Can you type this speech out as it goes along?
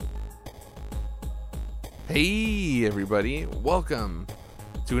Hey everybody, welcome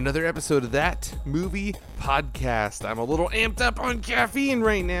to another episode of That Movie Podcast. I'm a little amped up on caffeine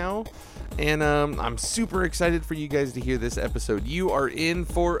right now, and I'm super excited for you guys to hear this episode. You are in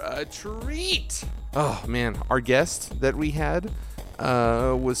for a treat. Oh man, our guest that we had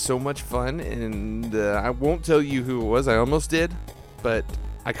was so much fun, and I won't tell you who it was. I almost did, but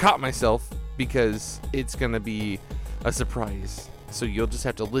I caught myself because it's gonna be a surprise. So you'll just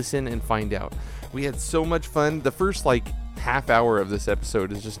have to listen and find out. We had so much fun. The first half hour of this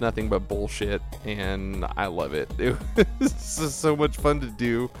episode is just nothing but bullshit, and I love it. It was so much fun to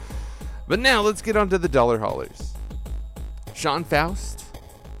do. But now let's get on to the dollar haulers. Sean Faust,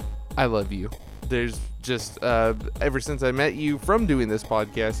 I love you. There's just ever since I met you from doing this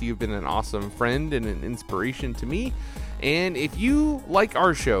podcast, you've been an awesome friend and an inspiration to me. And if you like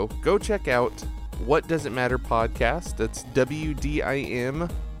our show, go check out What Doesn't Matter Podcast. That's WDIM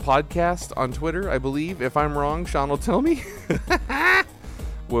Podcast on Twitter, I believe. If I'm wrong, Sean will tell me.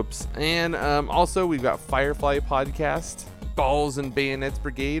 Whoops. And also, we've got Firefly Podcast, Balls and Bayonets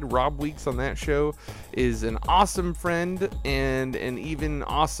Brigade. Rob Weeks on that show is an awesome friend and an even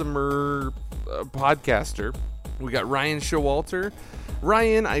awesomer podcaster. We got Ryan Showalter.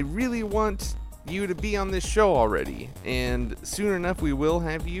 Ryan, I really want you to be on this show already, and soon enough we will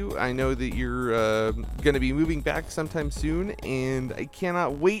have you. I know that you're going to be moving back sometime soon, and I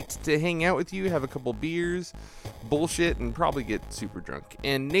cannot wait to hang out with you, have a couple beers, bullshit, and probably get super drunk.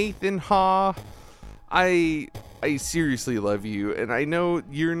 And Nathan Ha, I seriously love you, and I know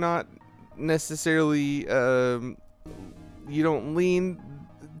you're not necessarily you don't lean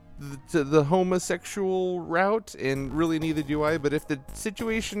to the homosexual route, and really neither do I, but if the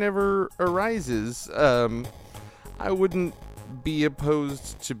situation ever arises, I wouldn't be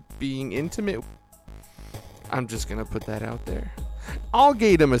opposed to being intimate. I'm just gonna put that out there. All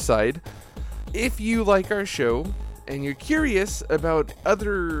Gatum aside, if you like our show and you're curious about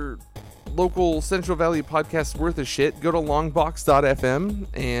other local Central Valley podcasts worth of shit, go to longbox.fm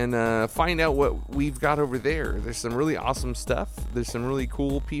and find out what we've got over there. There's some really awesome stuff. There's some really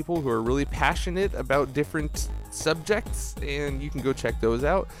cool people who are really passionate about different subjects, and you can go check those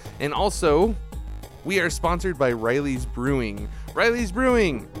out. And also, we are sponsored by Riley's Brewing. Riley's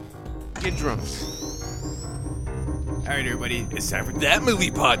Brewing, get drunk. All right, everybody, it's time for That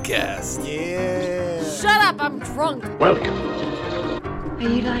Movie Podcast. Yeah. Shut up, I'm drunk. Welcome. Are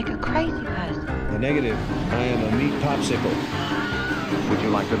you like a crazy person? The negative. I am a meat popsicle. Would you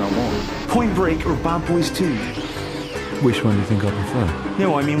like to know more? Point Break or Bad Boys 2? Which one do you think I prefer?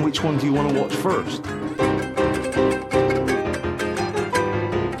 No, I mean, which one do you want to watch first?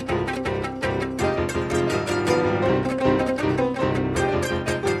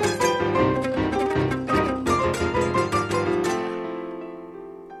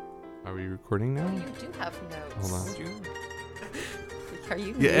 Are we recording now? You do have notes. Hold on. Are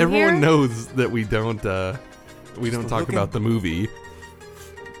you Yeah, new everyone here? knows that we don't talk about the movie.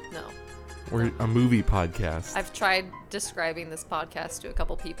 No. We're a movie podcast. I've tried describing this podcast to a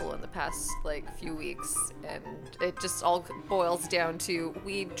couple people in the past few weeks, and it just all boils down to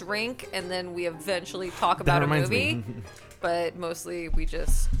we drink and then we eventually talk about a reminds movie, me. but mostly we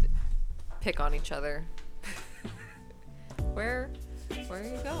just pick on each other. Where are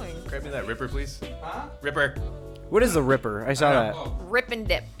you going? Grab me that Ripper, please. Huh? Ripper. What is the Ripper? I saw that. Rip and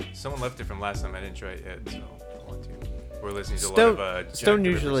dip. Someone left it from last time. I didn't try it yet, so I want to. We're listening to Stone, a lot of Jack Stone the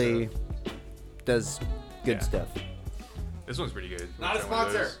Ripper usually stuff. does good Yeah. stuff. This one's pretty good. Not a Try one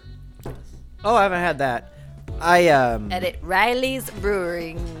of sponsor. those. Oh, I haven't had that. I Edit Riley's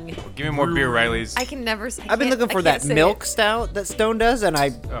Brewing. Give me more beer, Riley's. I can never. I've been looking for that milk stout that Stone does, and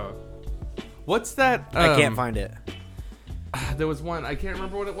I Oh, What's that? I can't find it. There was one. I can't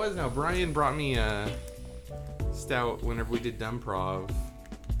remember what it was now. Brian brought me a stout whenever we did Dumprov.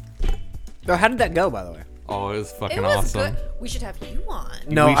 Oh, how did that go, by the way? Oh, it was fucking It was awesome. good. We should have you on.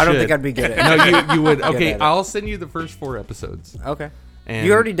 No, We I don't should. think I'd be good at it. No, you would. Okay, at it. I'll send you the first 4 episodes. Okay. And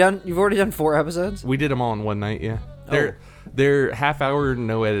You've already done 4 episodes? We did them all in one night. Yeah. Oh. They're half hour,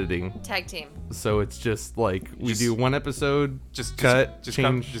 no editing. Tag team. So it's just we Just- do one episode, just cut, just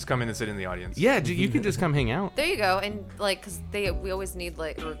change. come in and sit in the audience. Yeah, you can just come hang out. There you go, and because they always need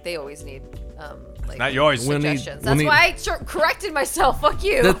Not yours. We'll need- suggestions. we'll That's need- why I corrected myself. Fuck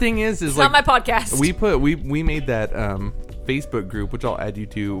you. The thing is it's not my podcast. we made that Facebook group, which I'll add you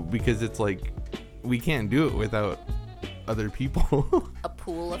to, because it's we can't do it without other people. a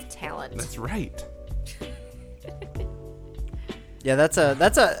pool of talent. That's right. Yeah, that's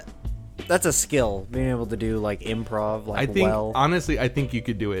a skill, being able to do improv I think well. honestly, I think you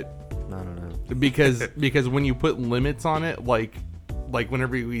could do it I don't know. because when you put limits on it, like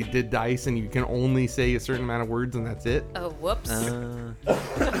whenever we did dice and you can only say a certain amount of words and that's it. Oh, whoops.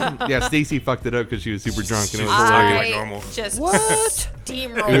 Yeah, Stacy fucked it up because she was super drunk and it was She's hilarious. like normal. Just It was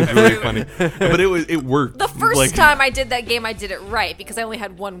steamrolled. really funny, but it worked. The first Like, time I did that game, I did it right because I only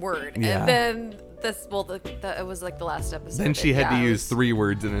had one word, Yeah. and then it was like the last episode. Then she and had to yeah, I use was- 3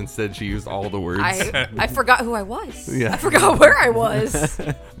 words and instead she used all the words. I forgot who I was. Yeah. I forgot where I was.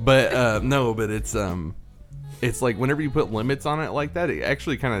 But no, but it's like whenever you put limits on it like that, it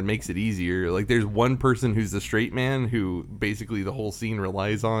actually kind of makes it easier. Like there's one person who's the straight man who basically the whole scene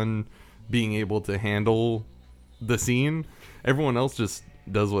relies on being able to handle the scene. Everyone else just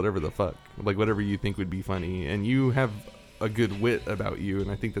does whatever the fuck, like whatever you think would be funny, and you have a good wit about you, and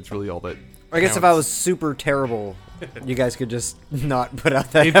I think that's really all that. I guess if I was super terrible, you guys could just not put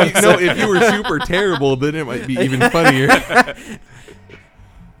out that If episode. if you were super terrible, then it might be even funnier.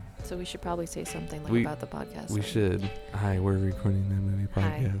 So we should probably say something like We- about the podcast. We should. Hi, we're recording that movie Hi.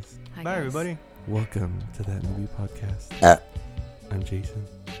 podcast. Hi, Bye, guys. everybody. Welcome to that movie podcast. I'm Jason.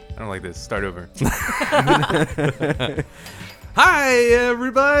 I don't like this. Start over. Hi,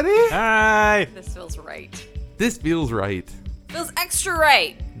 everybody. Hi. This feels right. This feels right. Feels extra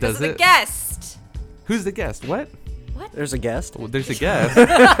right. Does Because of it? the guest. Who's the guest? What? There's a guest. Well, there's a guest.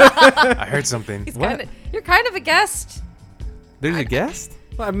 I heard something. He's What? you're kind of a guest. There's a guest?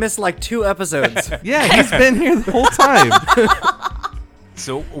 Well, I missed like 2 episodes. Yeah, he's been here the whole time.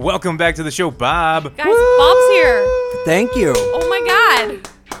 So, welcome back to the show, Bob. Guys, Bob's here. Thank you. Oh my god.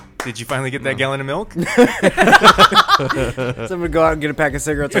 Did you finally get that gallon of milk? So I'm gonna go out and get a pack of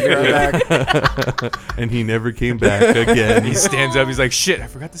cigarettes. I'll be right back. And he never came back again. He stands up. He's like, shit, I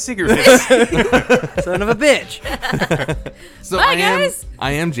forgot the cigarettes. Son of a bitch. So Bye, guys.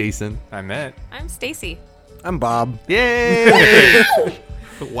 I am Jason. I met. I'm Stacy. I'm Bob. Yay!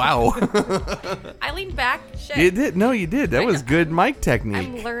 Wow. I leaned back. Shit. You did. No, you did. That was good mic technique.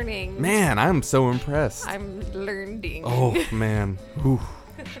 I'm learning. Man, I'm so impressed. I'm learning. Oh, man. Ooh.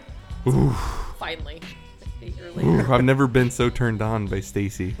 Ooh. Finally. 8 years Ooh, later. I've never been so turned on by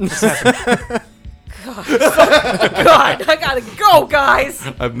Stacy. God, I gotta go, guys.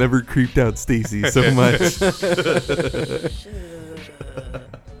 I've never creeped out Stacy so much.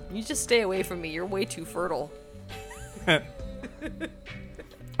 You just stay away from me. You're way too fertile.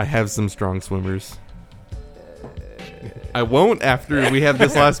 I have some strong swimmers. I won't after we have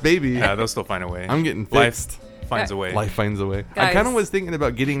this last baby. Yeah, they'll still find a way. I'm getting Life fixed. finds a way. Life finds a way. I Guys. kind of was thinking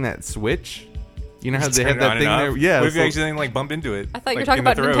about getting that Switch. You know how Just they turn have it on that and thing off. there? Yeah. What if you so- accidentally like bump into it? I thought you were Like, talking in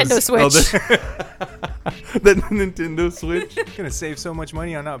about the Nintendo throes? Switch. the Nintendo Switch. Gonna save so much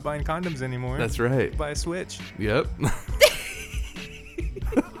money on not buying condoms anymore. That's right. Buy a Switch. Yep.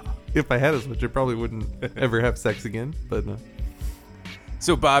 If I had a Switch, I probably wouldn't ever have sex again. But no.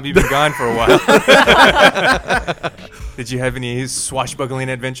 So, Bob, you've been gone for a while. Did you have any swashbuckling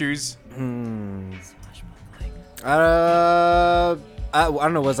adventures? I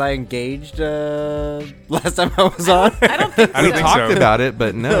don't know. Was I engaged last time I was on? I don't think I We don't think talked so. about it,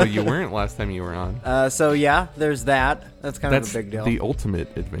 but no, you weren't last time you were on. So yeah, there's that. That's kind That's of a big deal. the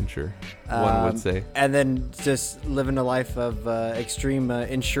ultimate adventure, one would say. And then just living a life of extreme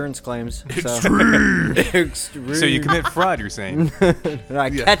insurance claims. Extreme. Extreme. So you commit fraud, you're saying? And I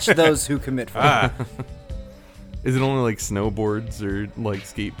catch those who commit fraud. Ah, Is it only like snowboards or like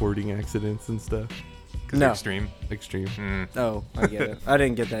skateboarding accidents and stuff? 'cause No. they're extreme. Extreme. Oh, I get it. I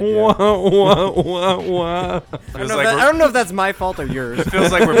didn't get that. Wah, Joke. wah, wah, wah. Feels I like, I don't know if that's my fault or yours.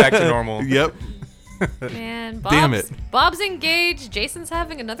 feels like we're back to normal. Yep. Man, Bob's, Damn it. Bob's engaged. Jason's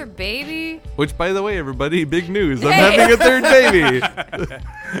having another baby. Which, by the way, everybody, big news. I'm Hey. having a third baby.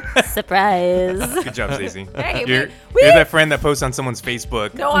 Surprise. Good job, Stacey. Hey, you're, we- you're that friend that posts on someone's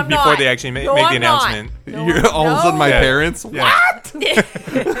Facebook No, I'm before not. they actually No, made I'm the not. announcement. No, You're all of a sudden my Yeah. parents. Yeah.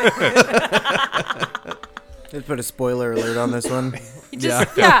 Let's put a spoiler alert on this one.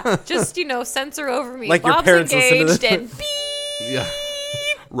 Just just censor over me. Like your Bob's parents listen to engaged this. and beep. Yeah.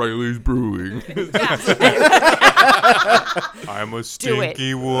 Riley's Brewing. I'm a it.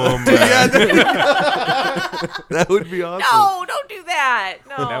 stinky woman. That would be awesome. No, don't do that.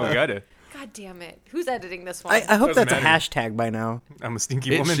 No. Now we got it. God damn it. Who's editing this one? I hope Doesn't that's a matter. hashtag by now. I'm a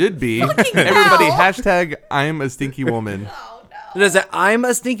stinky It woman. should be. Everybody, hell. hashtag I'm a stinky woman. Does it I'm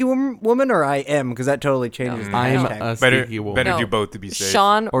a stinky woman or I am? Because that totally changes the I'm hashtag. a Better, stinky woman. better No. do both to be safe.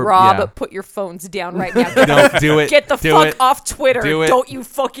 Sean, Or- Rob, yeah. put your phones down right now. Don't do it. Get the do fuck it. off Twitter. Do it. Don't you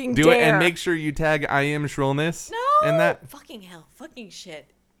fucking Do dare. it and make sure you tag I am Shrillness. No. And that Fucking hell. Fucking shit.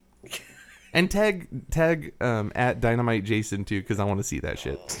 and tag at Dynamite Jason too because I want to see that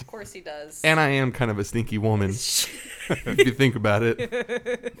shit. Of course he does. And I am kind of a stinky woman if you think about it.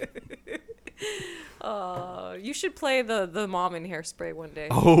 You should play the mom in Hairspray one day.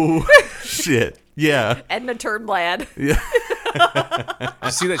 Oh, shit. Yeah. Edna Turnblad. Did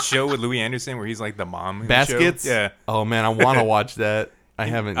you see that show with Louis Anderson where he's like the mom in the show? Baskets? Yeah. Oh, man, I want to watch that. I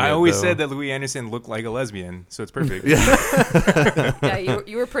haven't I yet, always though. said that Louis Anderson looked like a lesbian, so it's perfect. Yeah,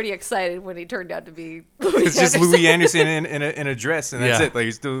 you were pretty excited when he turned out to be Louis It's just Anderson. Louis Anderson in a dress, and that's Yeah. it. Like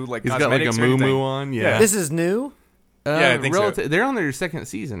he's still like He's got like a cosmetics or anything. moo-moo on. Yeah. This is new. Yeah, I think so. They're on their second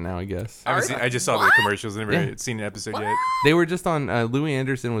season now, I guess. I just saw the commercials. Never Yeah. seen an episode yet. They were just on, Louis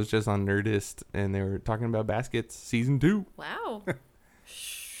Anderson was just on Nerdist, and they were talking about Baskets season 2. Wow.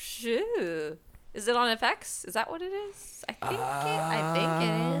 Shoo. Is it on FX? Is that what it is? I think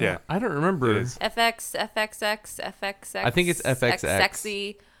it is. Yeah. I don't remember. It is. FX, FXX, FXX. I think it's FXX.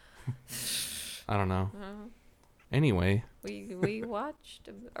 Sexy. I don't know. Anyway. We watched.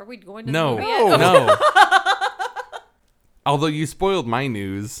 Are we going to No. the movie yet? No. Although you spoiled my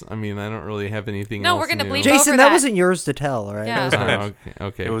news. I mean, I don't really have anything No, else we're gonna new. bleep Jason, over that that. wasn't yours to tell, right? Yeah. That was Oh,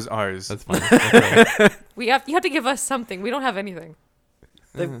 okay. It was ours. That's fine. That's right. You have to give us something. We don't have anything.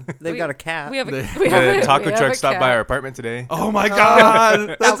 they've got a cat. We have a, The we have The a, taco we have truck a stopped cat. by our apartment today. Oh my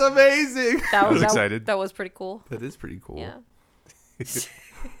god, that's amazing. That I was that- excited. That was pretty cool. That is pretty cool. Yeah.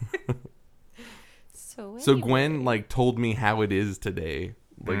 So So Gwen like told me how it is today.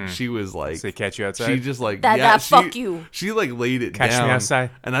 Like she was like, So they catch you outside? she just like That she, fuck you. She like laid it Catch me down outside.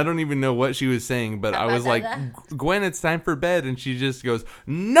 and I don't even know what she was saying, but I was like, Gwen, it's time for bed, and she just goes,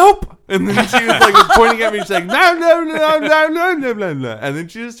 nope, and then she was like pointing at me, she's like, no, no, no, no, no, no, no, no, and then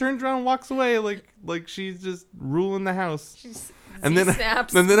she just turns around and walks away like she's just ruling the house. And then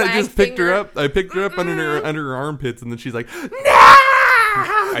snaps, I wag just picked her finger. up. I picked her up under her armpits, and then she's like, no.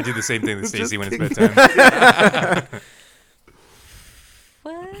 I do the same thing to Stacey when it's bedtime.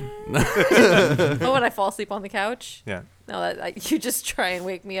 What? Oh, when I fall asleep on the couch? Yeah. No, you just try and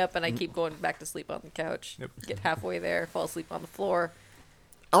wake me up, and I keep going back to sleep on the couch. Yep. Get halfway there, fall asleep on the floor,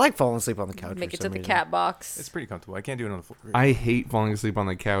 I like falling asleep on the couch. make for it to some the reason. cat box. It's pretty comfortable. I can't do it on the floor. I hate falling asleep on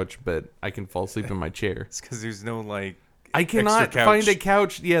the couch, but I can fall asleep in my chair. It's because there's no like. I cannot extra find a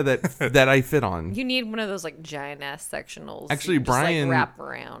couch. couch, that I fit on. You need one of those like giant ass sectionals. Actually, you just, Brian like, wrap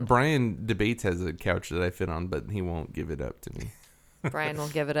around. Brian debates has a couch that I fit on, but he won't give it up to me. Brian will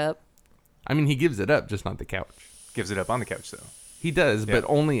give it up. I mean, he gives it up, just not the couch. Gives it up on the couch though. He does, but Yeah.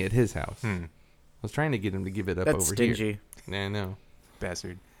 only at his house. Hmm. I was trying to get him to give it up That's over stingy. here. Yeah, I know.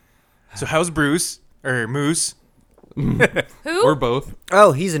 Bastard. So how's Bruce or Moose? Who? Or both.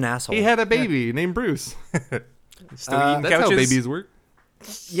 Oh, he's an asshole. He had a baby named Bruce. Still eating That's how couches? babies work.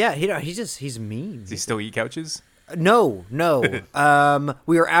 Yeah, he's mean. Does he still eat couches? No.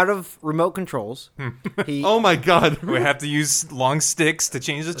 We are out of remote controls. He, Oh my god, We have to use long sticks to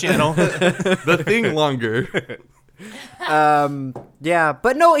change the channel. the thing longer. yeah,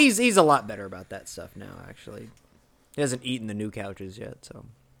 but no, he's a lot better about that stuff now. Actually, he hasn't eaten the new couches yet. So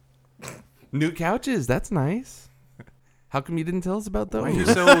New couches, that's nice. How come you didn't tell us about those? Why are you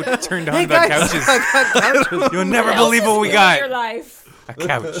so turned on about couches? You'll never believe what we Your got. life. A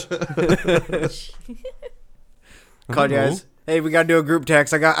couch. call you guys. Hey, we gotta do a group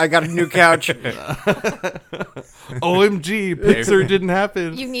text. I got a new couch. OMG, Pixar didn't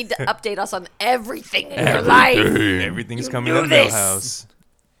happen. You need to update us on everything in your life. Everything's coming knew to this. Millhouse.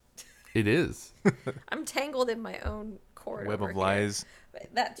 It is. I'm tangled in my own cord. Web over of here. lies.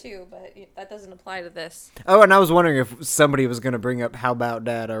 That too, but that doesn't apply to this. Oh, and I was wondering if somebody was gonna bring up "How About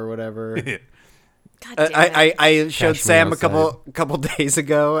Dad" or whatever. God damn it. I showed Cash me Sam a outside. couple days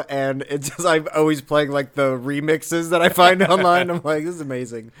ago, and it's just I'm always playing like the remixes that I find online. I'm like, this is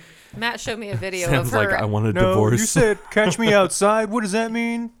amazing. Matt showed me a video Sounds of her. like I want a No, divorce. you said catch me outside. What does that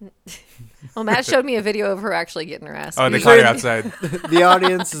mean? Well, Matt showed me a video of her actually getting her ass Oh, they beat. caught her outside. The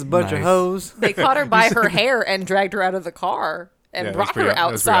audience is a bunch of Nice. hoes. They caught her by her hair and dragged her out of the car and Yeah, that was brought pretty- her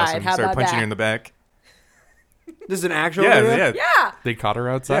that was pretty outside. awesome. How Started about punching that? her in the back. This is an actual Yeah, video? yeah. Yeah, They caught her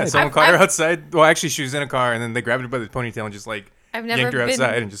Yeah, outside. someone caught her outside. Well, actually, she was in a car, and then they grabbed her by the ponytail and just like I've never yanked her been-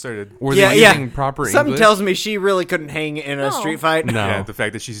 outside and just started. Were Yeah, they yeah. using proper Something English? tells me she really couldn't hang in a No. street fight. No. Yeah, the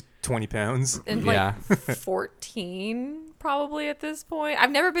fact that she's 20 pounds. and like Yeah. 14 probably at this point. I've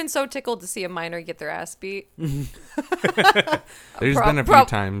never been so tickled to see a minor get their ass beat. There's Pro- been a few pro-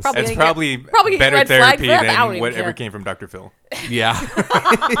 times. probably- It's gonna probably get- probably get better red flag therapy for that, but I don't than even whatever care. came from Dr. Phil. Yeah.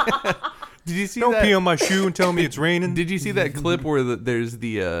 Did you see Don't that? pee on my shoe and tell me it's raining. Did you see that clip where there's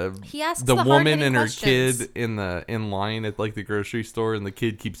the He asks the the woman hard-hitting and her questions. kid in line at like the grocery store, and the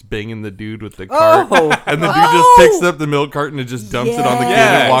kid keeps banging the dude with the cart, and the dude just picks up the milk carton and just dumps it on the kid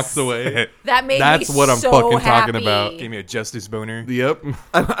Yes. and walks away. That made That's me what I'm so fucking happy. talking about. Gave me a justice boner Yep.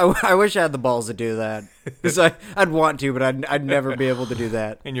 I wish I had the balls to do that. 'Cause I'd want to, but I'd never be able to do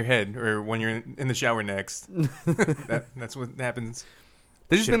that. in your head, or when you're in the shower next. That's what happens.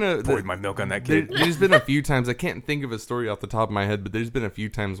 There's been Poured my milk on that there, kid. there's been a few times, I can't think of a story off the top of my head, but there's been a few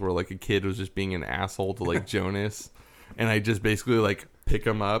times where like a kid was just being an asshole to like Jonas, and I just basically like pick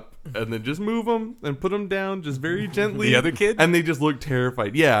him up and then just move him and put him down just very gently. The other kid? And they just look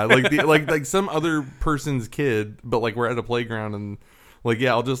terrified. Yeah, like like some other person's kid, but like we're at a playground and like,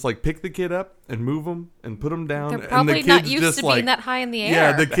 yeah, I'll just like pick the kid up and move him and put him down. They're and probably the not kid's used just to like, being that high in the air.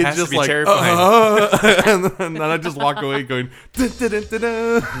 yeah, the That kid's has to just be like, terrifying. and then I just walk away going,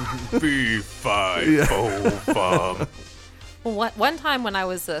 "Dun-dun-dun-dun-dun." B5 Well, one time when I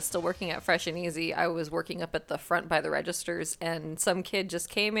was still working at Fresh and Easy, I was working up at the front by the registers, and some kid just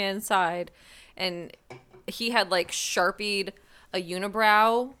came inside, and he had like Sharpied a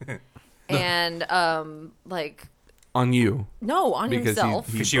unibrow, and like on you no on because himself.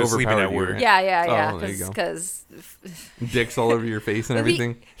 he she was sleeping at overpowered you, work. right? Yeah, Oh, there you go. because Dicks all over your face and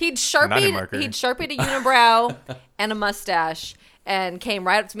everything. He'd marker. sharpied a unibrow and a mustache, and came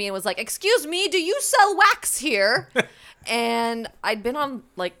right up to me and was like, "Excuse me, do you sell wax here?" And I'd been on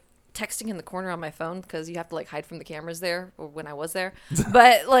like texting in the corner on my phone because you have to like hide from the cameras there, or when I was there.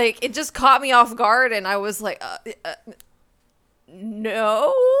 But like it just caught me off guard, and I was like,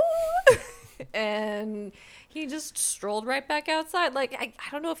 "No," and he just strolled right back outside. Like, I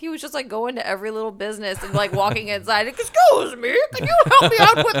don't know if he was just like going to every little business and like walking inside. "Excuse me, can you help me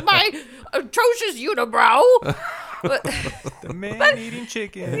out with my atrocious unibrow?" But The man eating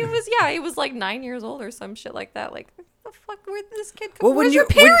chicken. he was like 9 years old or some shit like that. Like, what the fuck, where'd this kid come Well, from? Where's your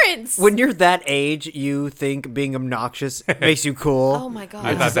parents? When you're that age, you think being obnoxious makes you cool. Oh my god.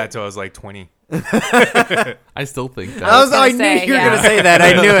 I thought that till I was like 20. I knew that. I gonna knew say, you were yeah. gonna say that.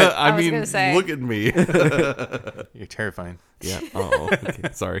 I knew it. I was mean, gonna say. look at me. You're terrifying. Yeah. Oh, okay.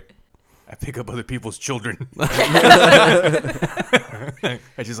 Sorry. I pick up other people's children. I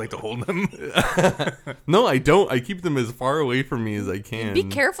just like to hold them. No, I don't. I keep them as far away from me as I can. Be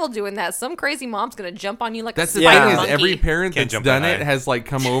careful doing that. Some crazy mom's gonna jump on you like That's a the spider thing is monkey. every parent Can't that's jump done that it high. has like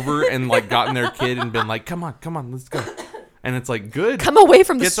come over and like gotten their kid and been like, come on, let's go. And it's like, good. Come away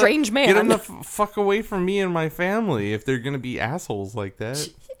from the Get strange man. Get them the fuck away from me and my family if they're gonna be assholes like that.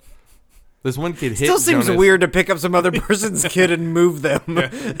 This one kid hit Still seems Jonas. weird to pick up some other person's kid and move them.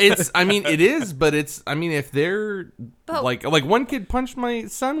 I mean, it is, but I mean, if they're But- like one kid punched my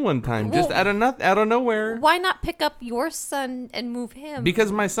son one time just Well- out of nowhere Why not pick up your son and move him?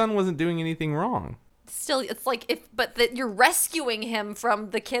 because my son wasn't doing anything wrong. Still, it's like but that you're rescuing him from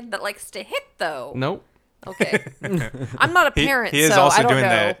the kid that likes to hit, though. Nope. Okay. I'm not a parent, He is so also I don't doing know.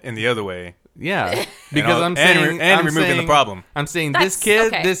 that in the other way. Yeah, because I'm and saying removing the saying- problem. I'm saying That's-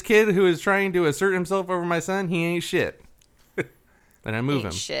 okay. this kid who is trying to assert himself over my son, he ain't shit. And I move Ain't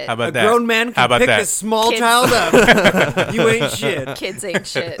him. shit. How about A that? grown man How can about pick that? a small Kids. child up. You ain't shit. Kids ain't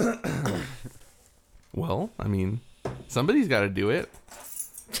shit. Well, I mean, somebody's got to do it.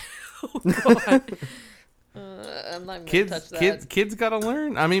 I'm not even Kids, gonna touch that. kids got to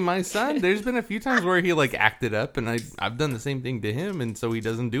learn. I mean, my son. There's been a few times where he like acted up, and I've done the same thing to him, and so he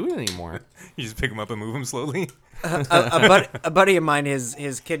doesn't do it anymore. You just pick him up and move him slowly. A buddy of mine,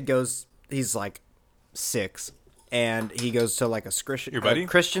 his kid goes, he's like 6, and he goes to like Your buddy?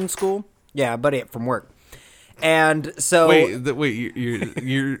 Christian school. Yeah, a buddy from work. And so Wait,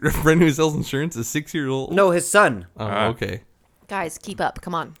 your friend who sells insurance is 6 years old? no, his son. Oh, okay. Guys, keep up.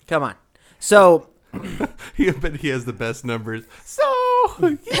 Come on. Come on. So I bet he has the best numbers. So, you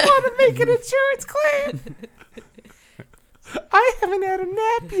want to make an insurance claim? I haven't had a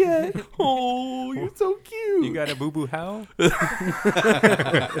nap yet. Oh, you're so cute. You got a boo boo howl?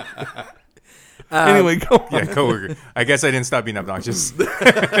 Anyway, go on. Yeah, coworker. I guess I didn't stop being obnoxious.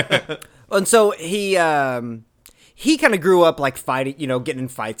 and so he kind of grew up like fighting, getting in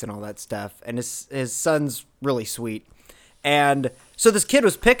fights and all that stuff. And his son's really sweet. And so this kid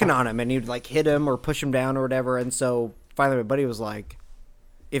was picking on him, and he'd like hit him or push him down or whatever. And so finally my buddy was like,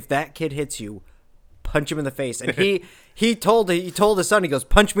 if that kid hits you, punch him in the face. And he told his son, he goes,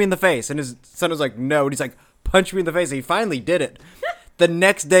 punch me in the face. And his son was like, no. And he's like, punch me in the face. And he finally did it. The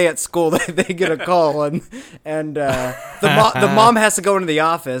next day at school, they get a call, and the mom has to go into the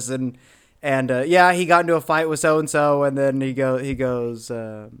office, and yeah, he got into a fight with so and so, and then he goes,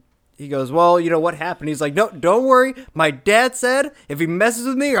 he goes, well, you know what happened? He's like, no, don't worry. My dad said if he messes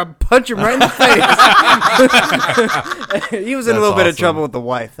with me, I'll punch him right in the face. He was in a little bit of trouble with the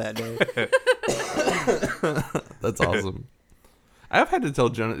wife that day. That's awesome. I've had to tell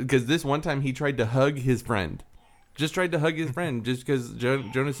Jonas, because this one time he tried to hug his friend. Just tried to hug his friend just because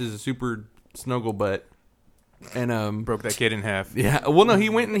Jonas is a super snuggle butt. And Broke that kid in half. yeah, well, no, he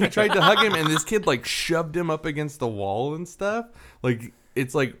went and he tried to hug him, and this kid like shoved him up against the wall and stuff. Like,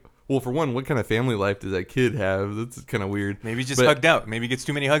 it's like, well, for one, what kind of family life does that kid have? That's kind of weird. Maybe he's just hugged out. Maybe he gets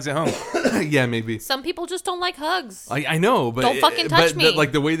too many hugs at home. Yeah, maybe. Some people just don't like hugs. I know, but Don't fucking touch me.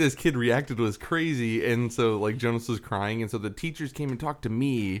 Like the way this kid reacted was crazy, and so like Jonas was crying, and so the teachers came and talked to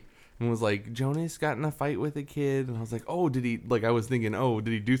me and was like, Jonas got in a fight with a kid, and I was like, oh, did he? Like I was thinking, oh,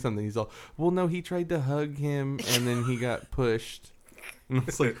 did he do something? He's all, well, no, he tried to hug him, and then he got pushed. And I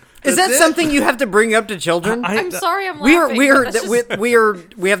was like, Is that something you have to bring up to children? I'm sorry, I'm laughing. we have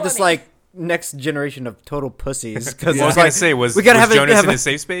this funny. like next generation of total pussies. Because I was going to say, was have Jonas in a his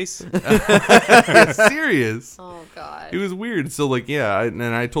safe space? It's serious. Oh God. It was weird. So like, yeah, and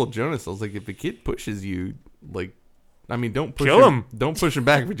I told Jonas, I was like, if a kid pushes you, like, I mean, don't push Kill him. Don't push him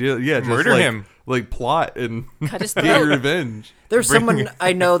back. But yeah, just Murder like, him. Like plot and Cut his get throat. revenge. There's someone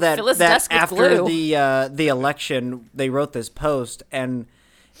I know that Fill his desk with after glue. the election, they wrote this post, and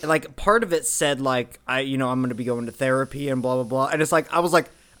like part of it said like I'm going to be going to therapy and blah blah blah, and it's like I was like,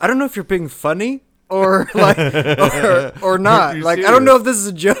 I don't know if you're being funny or like or not. You're Like I serious. don't know if this is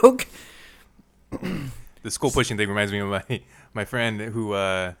a joke. The school pushing thing reminds me of my friend who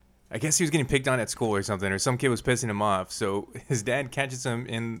I guess he was getting picked on at school or something, or some kid was pissing him off. So his dad catches him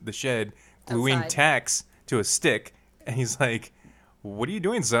in the shed gluing Outside. tacks to a stick, and he's like, "What are you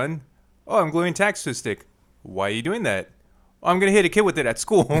doing, son?" "Oh, I'm gluing tacks to a stick." "Why are you doing that?" "Oh, I'm gonna hit a kid with it at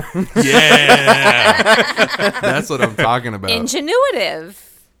school." Yeah, that's what I'm talking about. Ingenuitive.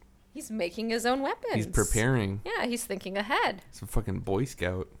 He's making his own weapons. He's preparing. Yeah, he's thinking ahead. He's a fucking Boy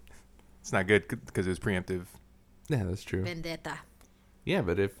Scout. It's not good because it was preemptive. Yeah, that's true. Vendetta. Yeah,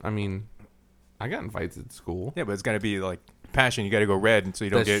 but I got in fights at school. Yeah, but it's got to be like passion. You got to go red so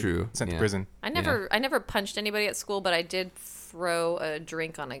you don't That's get true. sent Yeah. to prison. I never punched anybody at school, but I did throw a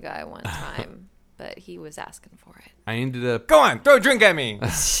drink on a guy one time. But he was asking for it. I ended up. Go on, throw a drink at me.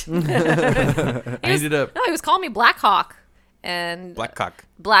 He was calling me Black Hawk. And Black cock.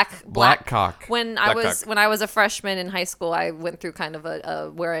 Black cock. When I was a freshman in high school, I went through kind of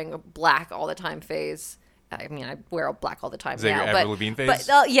a wearing black all the time phase. I mean, I wear black all the time Is that now. your Avril Lavigne phase?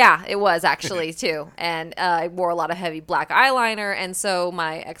 But yeah, it was actually too. And I wore a lot of heavy black eyeliner, and so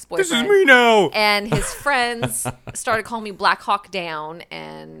my ex-boyfriend. This is me now. And his friends started calling me Black Hawk Down,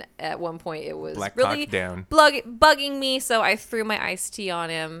 and at one point it was Black really Hawk Down. bugging me, so I threw my iced tea on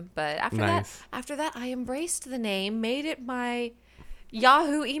him. But Nice. after that, I embraced the name, made it my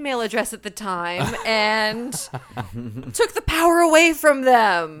Yahoo email address at the time, and took the power away from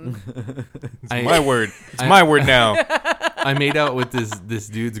them. My word. It's my word now. I made out with this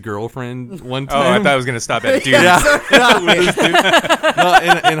dude's girlfriend one Oh, I time. thought I was going to stop at dude. No,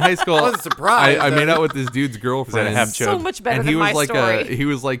 in high school, I wasn't surprised. I made out with this dude's girlfriend. Is that a half So chub? much better and he than was my story. he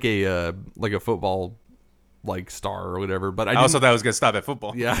was like a football like star or whatever. But I I also didn't- thought I was going to stop at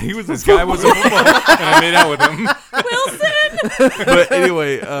football. yeah, he was This guy was a football, and I made out with him. Wilson. But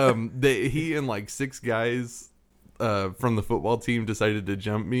anyway, he and like 6 guys from the football team decided to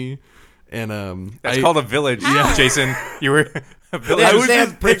jump me, and That's called a village, Jason. You were a village. I was They just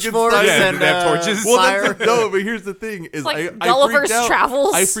have picking pitchforks stuff. Yeah, and they have torches. Well, fire. no, but here's the thing: is like I Gulliver's freaked out.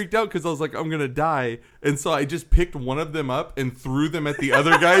 Travels. I freaked out because I was like, I'm gonna die, and so I just picked one of them up and threw them at the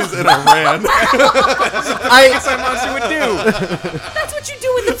other guys, and I ran. That's what Monster would do. That's what you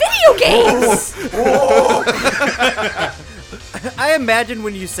do in the video games. I imagine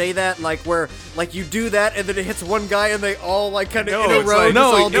when you say that, like where like you do that and then it hits one guy and they all like kind of No, in a it's row. like-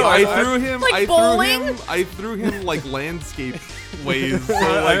 just all do I it. threw him. Like I bowling? threw him like landscape ways. So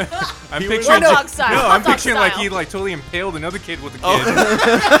like, I'm He was- picturing Hot dog style, No, hot I'm dog picturing like style. he like totally impaled another kid with a kid.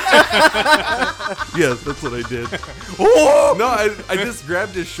 yes, that's what I did. Oh! No, I just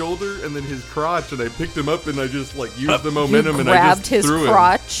grabbed his shoulder and then his crotch, and I picked him up, and I just like used the momentum, and I grabbed just his threw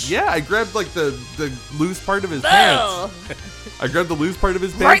crotch? him. Yeah, I grabbed like the loose part of his pants. I grabbed the loose part of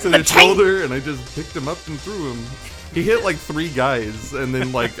his Right pants in and the his tank. shoulder, and I just picked him up and threw him. He hit like 3 guys, and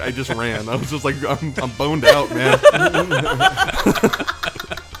then like I just ran. I was just like, I'm boned out, man.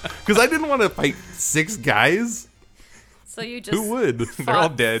 Because I didn't want to fight 6 guys. So you just Who would? They're all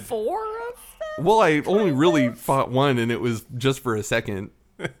dead. 4 of them? Well, I only really fought one, and it was just for a second.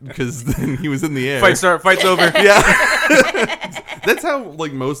 Because then he was in the air. Fight's over. Yeah. That's how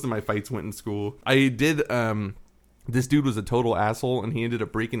like most of my fights went in school. I did This dude was a total asshole, and he ended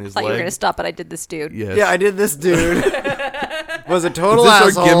up breaking his I thought you were leg. gonna stop, but I did this dude. Yes. Yeah, I did this dude. Was a total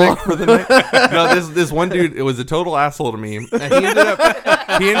Is this asshole. our gimmick for the night? No, this one dude, it was a total asshole to me. And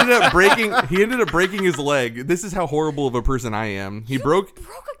he ended up breaking his leg. This is how horrible of a person I am. He broke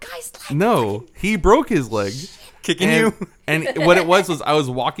a guy's leg. No, he broke his leg. Kicking you? And what it was I was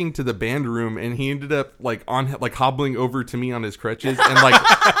walking to the band room, and he ended up hobbling over to me on his crutches, and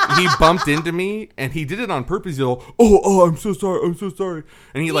he bumped into me, and he did it on purpose. He's like, oh, I'm so sorry,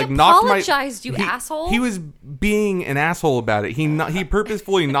 and he knocked my. Apologized, you asshole. He was being an asshole about it. He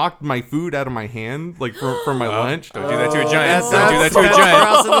purposefully knocked my food out of my hand, from my lunch. Don't do that to a giant. That's- Don't do that to a that's giant.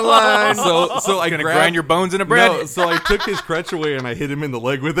 crossing the line. So I Gonna grabbed, grind your bones into bread. No, so I took his crutch away and I hit him in the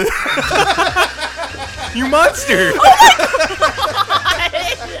leg with it. You monster!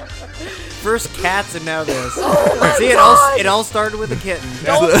 First cats and now this. Oh See, it all started with a kitten.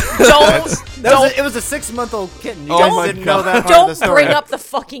 It was a 6-month-old kitten. You Oh guys my didn't God. know that part of the Don't story. bring up the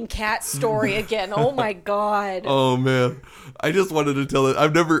fucking cat story again. Oh my god. Oh man, I just wanted to tell it.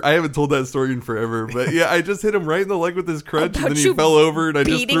 I haven't told that story in forever, but yeah, I just hit him right in the leg with his crutch, and About then he you fell over, and I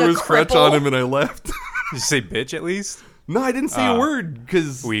just beating threw a his crutch cripple? on him, and I left. Did you say bitch at least? No, I didn't say a word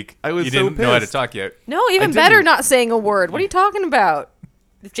because Weak. I was you so didn't pissed. know how to talk yet. No, even I better didn't. not saying a word. What are you talking about?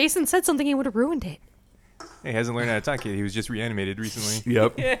 If Jason said something, he would have ruined it. He hasn't learned how to talk yet. He was just reanimated recently.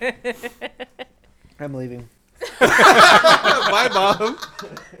 Yep. I'm leaving. Bye, Bob.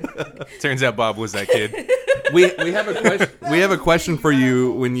 Turns out Bob was that kid. We have a question. We have a question for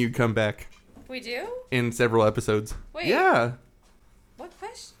you when you come back We do? in several episodes. Wait. Yeah. What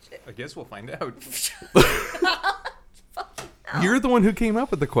question? I guess we'll find out. You're the one who came up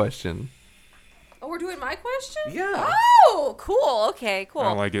with the question. Oh, we're doing my question? Yeah. Oh, cool. Okay, cool. I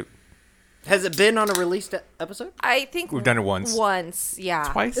don't like it. Has it been on a released episode? I think We've done it once. Once, yeah.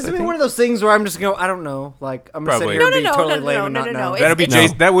 Twice. Is I it think. one of those things where I'm just going, I don't know. Like, I'm going to sit Probably. here and be No, totally no, lame no, and no, not no, know. no. That'll be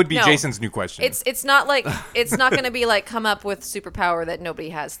It's- that would be no. Jason's new question. It's not like it's not going to be like come up with superpower that nobody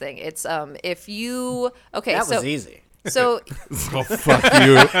has thing. It's if you okay That so was easy. so Oh, fuck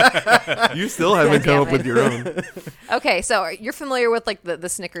you. You still haven't come up with your own. okay so you're familiar with like the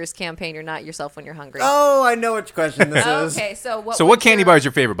Snickers campaign. You're not yourself when you're hungry. Oh, I know which question this is. Okay, so what? so what candy bar is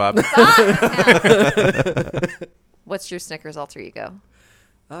your favorite, Bob? What's your Snickers alter ego?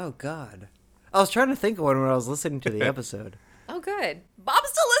 Oh, God. I was trying to think of one when I was listening to the episode. Oh, good. Bob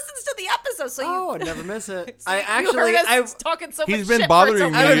still listens to the episode, so Oh, you. I never miss it. so I you actually, heard us talking so He's much been shit bothering for so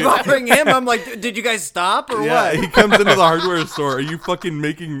me. I've been long. bothering him. I'm like, did you guys stop or Yeah, what? he comes into the hardware store. Are you fucking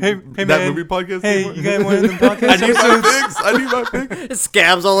making that man. movie podcast? Hey, anymore? you got one of them podcasts? I need my fix. I need my fix.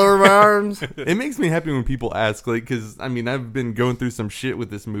 Scabs all over my arms. It makes me happy when people ask, because I mean, I've been going through some shit with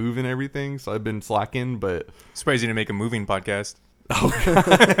this move and everything, so I've been slacking. But Surprised you didn't make a moving podcast.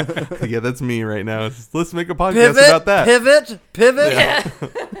 yeah, that's me right now. Let's make a podcast about that. Pivot.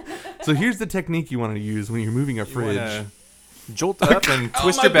 So here's the technique you want to use when you're moving a fridge. Wanna jolt up and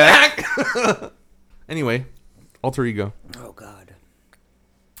twist your back. Anyway, alter ego. Oh, God.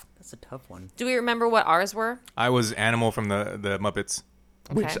 That's a tough one. Do we remember what ours were? I was Animal from the Muppets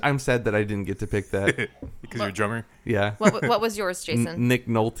Which Okay. I'm sad that I didn't get to pick that. because you're a drummer. Yeah. What was yours, Jason? Nick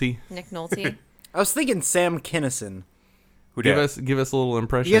Nolte. Nick Nolte. I was thinking Sam Kinison. Who Give dat? us a little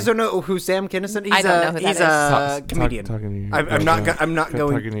impression. You guys don't know who Sam Kinison is? I don't know who that He's is. a comedian. Talking to you. I'm not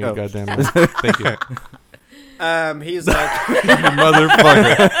going. Talking to you, oh. goddamn it. Thank you. He's like,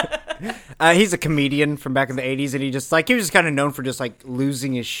 Motherfucker. he's a comedian from back in the 80s, and he was just kind of known for just like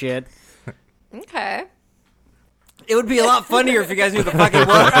losing his shit. Okay. It would be a lot funnier if you guys knew the fucking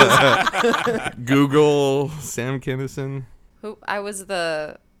was. Google Sam Kinison. Who I was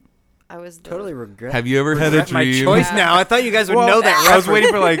the. Totally regret. Have you ever had a regret my dream? choice now. I thought you guys would know that. I was reference. waiting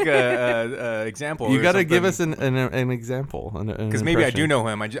for like a example. You got to give us an example. Because maybe I do know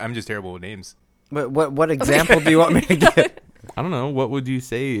him. I'm just terrible with names. What example do you want me to get? I don't know. What would you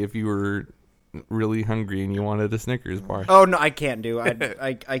say if you were really hungry and you wanted a Snickers bar? Oh no, I can't do.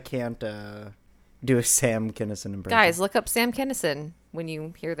 I can't do a Sam Kinison impression. Guys, look up Sam Kinison when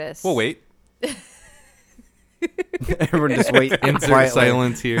you hear this. Well, wait. everyone just wait. Insert quietly.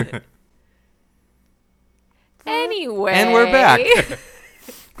 silence here. Anyway. And we're back.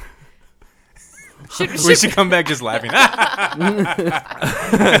 We should come back just laughing.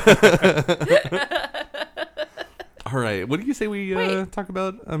 All right. What do you say we Wait. talk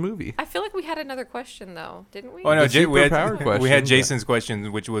about a movie? I feel like we had another question though, didn't we? Oh no, The we superpower had question. Jason's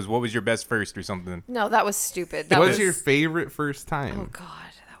question, which was, "What was your best first or something?" No, that was stupid. That What's was your favorite first Oh time?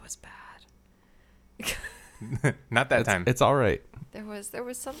 God, that was bad. Not that time. It's all right. There was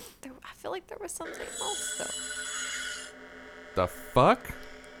some. I feel like there was something else though. The fuck?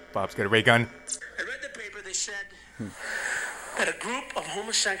 Bob's got a ray gun. I read the paper. They said that a group of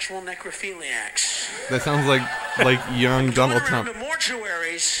homosexual necrophiliacs That sounds like young Donald going around Trump. to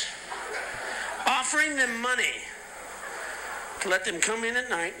mortuaries offering them money to let them come in at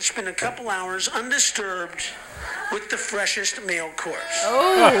night and spend a couple hours undisturbed with the freshest male corpse.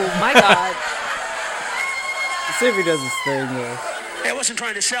 Oh my God. See if he does his thing. Hey, I wasn't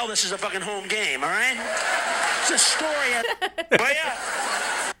trying to sell this as a fucking home game, all right? It's a story. But yeah.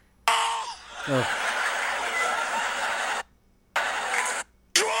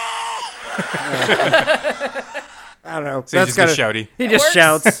 I don't know. So he just gets shouty. He just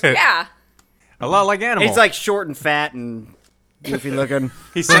shouts. Yeah. A lot like Animal. He's like short and fat and goofy looking.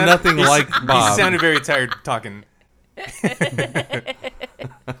 He So nothing like Bob. He sounded very tired talking.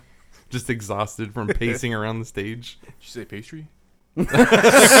 Just exhausted from pacing around the stage. Did you say pastry?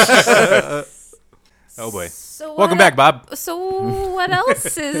 Oh boy. So Welcome back, Bob. So what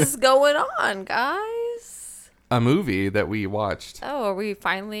else is going on, guys? A movie that we watched. Oh, are we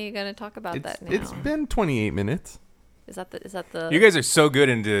finally gonna talk about that now? It's been 28 minutes. Is that the? You guys are so good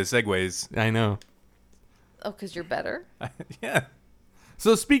into segues. I know. Oh, because you're better. Yeah.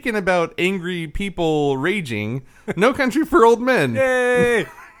 So speaking about angry people raging, No Country for Old Men Yay!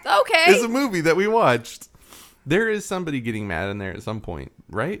 Okay. is a movie that we watched. There is somebody getting mad in there at some point,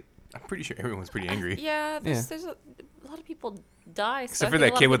 right? I'm pretty sure everyone's pretty angry. Yeah, there's a lot of people die. So I Except for think a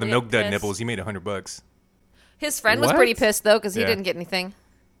that lot kid of with the people milk get dud pissed. nipples. He made $100. His friend was What? pretty pissed though because he Yeah. didn't get anything.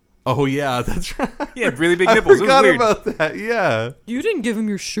 Oh yeah, that's right. He had really big I nipples. It was forgot weird. about that. Yeah, You didn't give him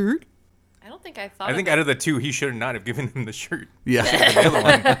your shirt. I don't think I thought. I think out of the two, he should not have given him the shirt. yeah. The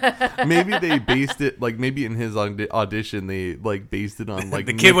other one. Maybe they based it like maybe in his audition they like based it on like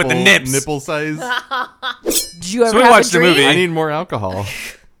The kid with the nips. nipple size. Did you ever So we have watched a the dream? movie. I need more alcohol.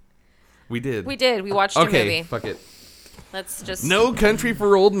 We did. We did. We watched Okay, a movie. fuck it. Let's just. No Country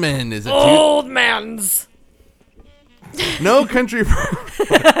for Old Men is a Old man's. No Country for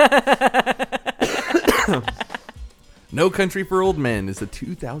No Country for Old Men is a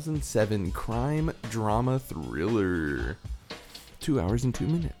 2007 crime drama thriller. 2 hours and 2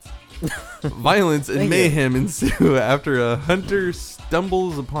 minutes. Violence and mayhem ensue after a hunter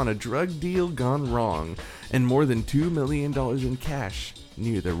stumbles upon a drug deal gone wrong and more than $2 million in cash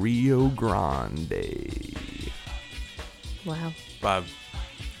near the Rio Grande. Wow. Bob,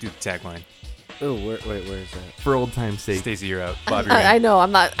 do the tagline. Oh, wait, where is that? For old time's sake. Stacey, you're out. Bob, you're I in. know.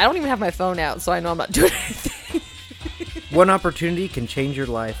 I'm not. I don't even have my phone out, so I know I'm not doing anything. One opportunity can change your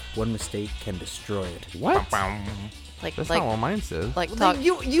life. One mistake can destroy it. What? Like, That's not what mine says. like talk.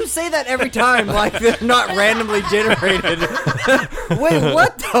 You say that every time, like they're not randomly generated. Wait,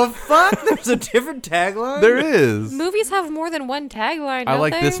 what the fuck? There's a different tagline? There is. Movies have more than one tagline. I don't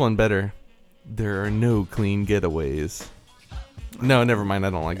like they? this one better. There are no clean getaways. No, never mind. I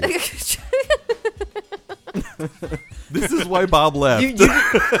don't like it. This is why Bob left.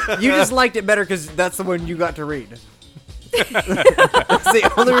 You just liked it better because that's the one you got to read. That's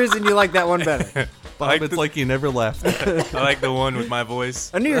the only reason you like that one better. Bob, like it's the- like you never left. I like the one with my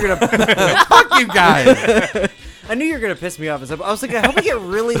voice. I knew you were gonna. Fuck you guys. I knew you were gonna piss me off. I was like, I hope I get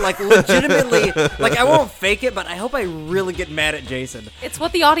really like legitimately like I won't fake it, but I hope I really get mad at Jason. It's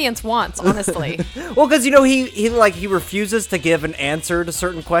what the audience wants, honestly. Well, because you know he refuses to give an answer to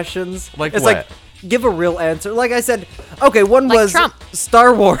certain questions. Like it's what? like give a real answer. Like I said, okay, one Like was Trump.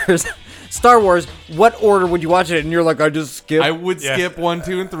 Star Wars. Star Wars. What order would you watch it? And you're like, I just skip. I would Yeah. skip 1,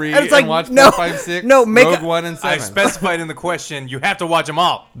 2, and 3 And it's like, watch no, 4, 5, 6. no, make Rogue a- One and 7. I specified in the question, you have to watch them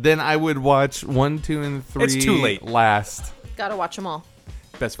all. Then I would watch 1, 2, and 3. It's too late. Last. Gotta watch them all.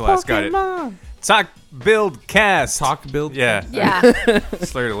 Best for last, got it. Pokemon. Talk, build, cast. Talk, build. Yeah. Yeah.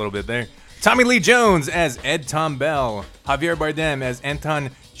 Slurred a little bit there. Tommy Lee Jones as Ed Tom Bell. Javier Bardem as Anton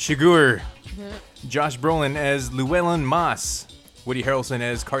Chigurh. Josh Brolin as Llewellyn Moss. Woody Harrelson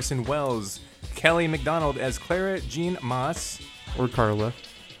as Carson Wells. Kelly McDonald as Clara Jean Moss. Or Carla.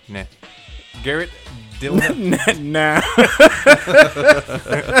 Nah. Garrett Dillahunt. nah.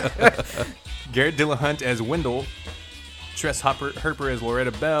 Garrett Dillahunt as Wendell. Tress Herper as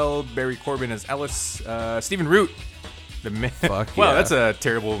Loretta Bell. Barry Corbin as Ellis. Stephen Root. The man. Fuck Wow, yeah. that's a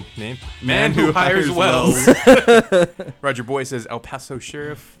terrible name. Man who hires Wells. Roger Boyce as El Paso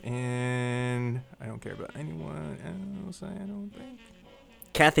Sheriff. And I don't care about anyone else, I don't think.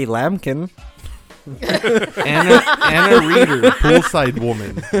 Kathy Lamkin. Anna Reeder, poolside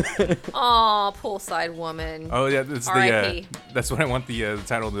woman. Aw, poolside woman. Oh, yeah, that's R.I.P.. that's what I want the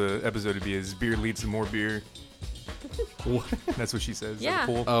title of the episode to be is Beer Leads to More Beer. That's what she says. at the Yeah.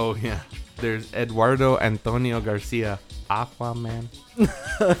 pool. Oh, yeah. There's Eduardo Antonio Garcia. Aquaman.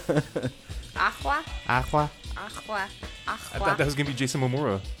 Aqua? Aqua. Aqua. I thought that was going to be Jason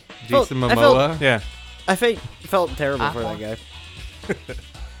Momoa. Jason I felt- Momoa. Yeah. I felt terrible for that guy.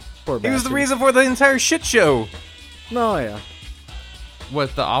 Poor He was the bastard. reason for the entire shit show. No, yeah.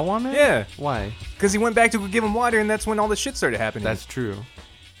 What, the Awa man? Yeah. Why? Because he went back to give him water, and that's when all the shit started happening. That's true.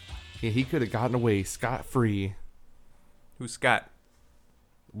 Yeah, he could have gotten away scot-free. Who's Scott?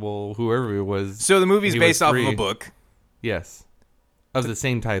 Well, whoever it was. So the movie's he was based off of free. a book. Yes. Of the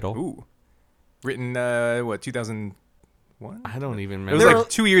same title. Ooh. Written, 2001? I don't even It was remember. like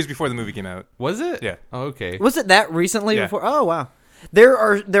 2 years before the movie came out. Was it? Yeah. Oh, okay. Was it that recently Yeah. before? Oh, wow. There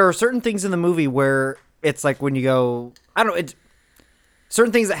are certain things in the movie where it's like when you go, I don't know, it's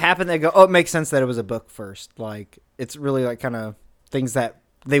certain things that happen that go, oh, it makes sense that it was a book first. Like, it's really like kind of things that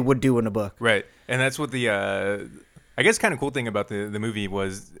they would do in a book. Right. And that's what the, I guess kind of cool thing about the movie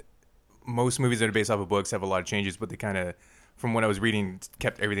was most movies that are based off of books have a lot of changes, but they kind of, from what I was reading,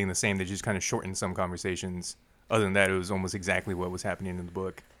 kept everything the same. They just kind of shortened some conversations. Other than that, it was almost exactly what was happening in the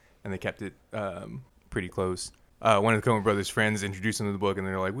book, and they kept it pretty close. One of the Coen brothers' friends introduced them to the book, and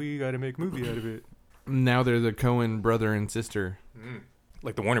they're like, we got to make a movie out of it. Now they're the Coen brother and sister.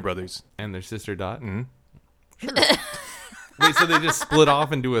 Like the Warner Brothers. And their sister Dot. Mm-hmm. Sure. Wait, so they just split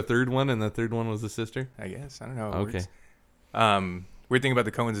off into a third one, and the third one was the sister? I guess. I don't know how it Okay. works. Weird thing about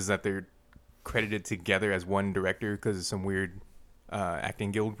the Coens is that they're credited together as one director because of some weird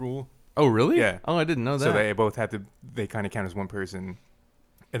acting guild rule. Oh, really? Yeah. Oh, I didn't know that. So they both have to, they kind of count as one person.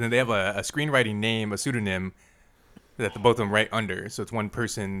 And then they have a screenwriting name, a pseudonym, that the both of them write under. So it's one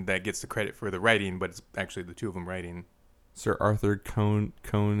person that gets the credit for the writing, but it's actually the two of them writing. Sir Arthur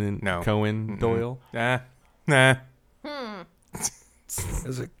Conan No. Cohen Doyle? Nah. That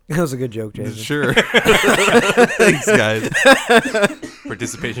was a good joke, Jason. Sure. Thanks, guys.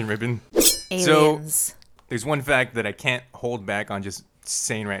 Participation ribbon. Aliens. There's one fact that I can't hold back on just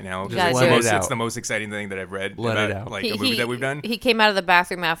saying right now. You gotta It's do the it. most, Let it it's out. the most exciting thing that I've read Let about it out. like a movie that we've done. He came out of the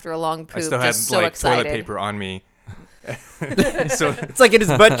bathroom after a long poop, I still had just so like excited. toilet paper on me. So It's like in his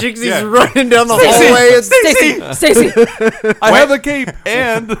butt cheeks, he's Yeah. running down the hallway. And Stacy. I have a cape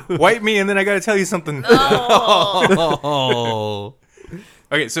and... wipe me, and then I got to tell you something. Oh.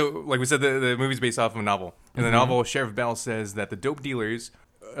 Okay, so like we said, the movie's based off of a novel. In the novel, Sheriff Bell says that the dope dealers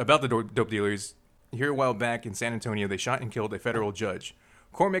here a while back in San Antonio, they shot and killed a federal judge.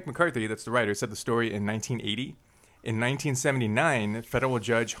 Cormac McCarthy, that's the writer, said the story in 1980. In 1979, federal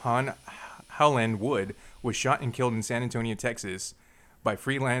judge Han Howland Wood was shot and killed in San Antonio, Texas, by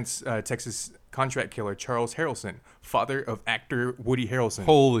freelance Texas contract killer Charles Harrelson, father of actor Woody Harrelson.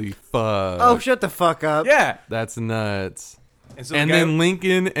 Holy fuck. oh, shut the fuck up. Yeah. That's nuts. And, so And the guy- then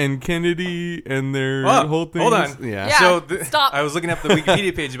Lincoln and Kennedy and their Oh, whole thing. hold on. Yeah. Yeah. So stop. I was looking up the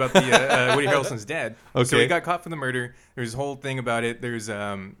Wikipedia page about the Woody Harrelson's dad. So Okay. he got caught for the murder. There's a whole thing about it. There's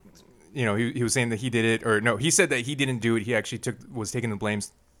he was saying that he did it, or no, he said that he didn't do it. He actually was taking the blame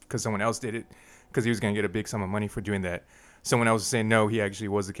because someone else did it, because he was going to get a big sum of money for doing that. Someone else was saying no, he actually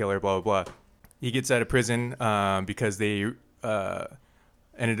was the killer. Blah blah blah. He gets out of prison because they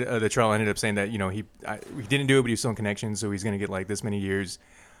the trial ended up saying that he didn't do it, but he was still in connection, so he's going to get like this many years.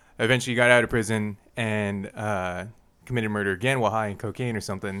 Eventually, he got out of prison and committed murder again while high in cocaine or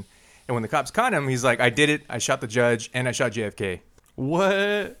something. And when the cops caught him, he's like, "I did it. I shot the judge and I shot JFK."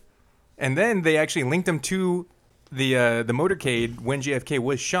 What? And then they actually linked him to the motorcade when JFK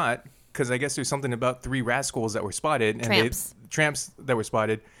was shot, because I guess there's something about 3 rascals that were spotted, and tramps that were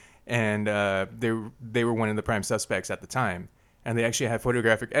spotted, and they were one of the prime suspects at the time. And they actually had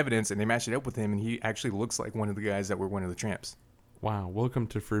photographic evidence, and they matched it up with him, and he actually looks like one of the guys that were one of the tramps. Wow. Welcome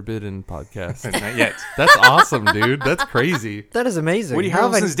to Forbidden Podcast. Not yet. That's awesome, dude. That's crazy. That is amazing. Woody How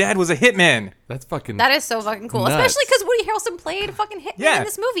have I- Harrelson's dad was a hitman. That's fucking... That is so fucking cool, Nuts. especially because Woody Harrelson played a fucking hitman Yeah. in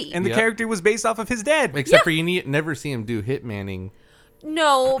this movie. And the Yep. character was based off of his dad. Except for you never see him do hitmanning.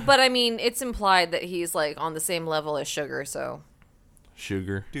 No, but I mean, it's implied that he's like on the same level as Sugar, so.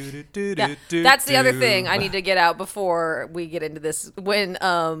 Sugar. Yeah, that's the other thing I need to get out before we get into this. When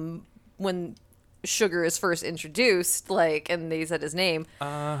Sugar is first introduced, like, and they said his name,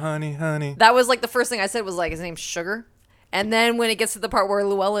 Honey, honey. that was like the first thing I said was like his name's Sugar. And then when it gets to the part where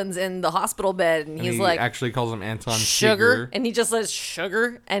Llewellyn's in the hospital bed and he's he like, actually calls him Anton Sugar, and he just says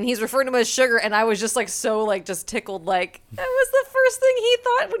Sugar, and he's referring to him as Sugar, and I was just like so like just tickled, like that was the first thing he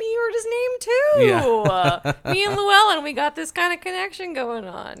thought when he heard his name too. Me and Llewellyn, we got this kind of connection going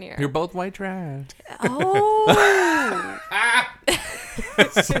on here. You're both white trash. Oh,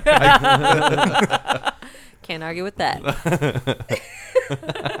 can't argue with that.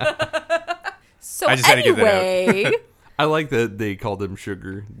 So I just had to get that out. anyway, I like that they called him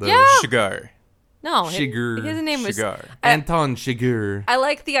Sugar. Though. Yeah. Sugar. No, Chigurh. his name was Chigurh. Anton Chigurh. I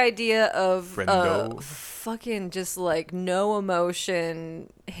like the idea of Friendo. fucking just like no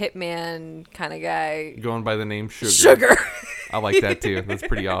emotion hitman kind of guy. Going by the name Sugar. Sugar. I like that too. That's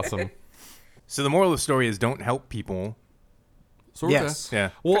pretty awesome. So the moral of the story is don't help people. Sorta. Yes. Yeah.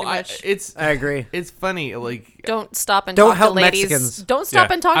 Well, Pretty much. I agree. it's funny. Like Don't stop and Don't talk help to ladies. Mexicans. Don't stop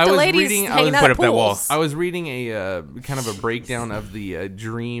Yeah. and talk I to was ladies reading- I hanging was- out Put at up that wall. pools. I was reading a kind of a breakdown of the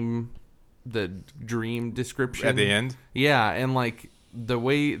dream description At the end? Yeah, and like the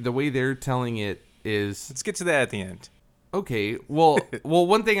way they're telling it is Let's get to that at the end. okay. Well,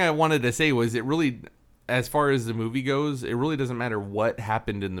 one thing I wanted to say was it really, as far as the movie goes, it really doesn't matter what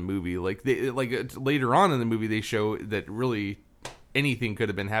happened in the movie. Like later on in the movie, they show that really anything could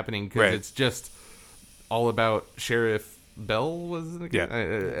have been happening because Right. it's just all about Sheriff Bell, wasn't it? Yeah.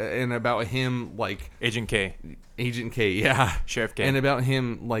 And about him like Agent K. Agent K, yeah, Sheriff K. and about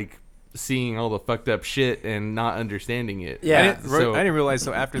him like seeing all the fucked up shit and not understanding it. Yeah. I didn't realize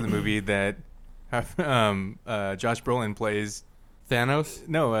so after the movie that Josh Brolin plays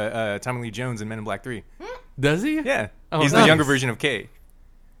Thanos, Tommy Lee Jones in Men in Black 3. does he? Yeah. Oh, He's nice. the younger version of K.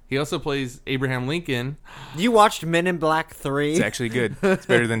 He also plays Abraham Lincoln. You watched Men in Black 3? It's actually good. It's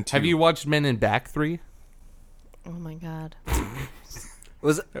better than 2. Have you watched Men in Back 3? Oh my god.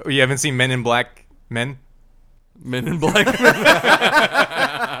 Was Oh, you haven't seen Men in Black Men? Men in Black.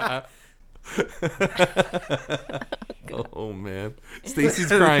 Oh man, Stacy's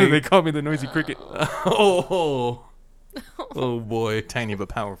crying. They call me the noisy cricket. Oh boy. Tiny but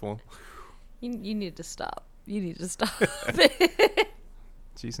powerful. You need to stop. You need to stop.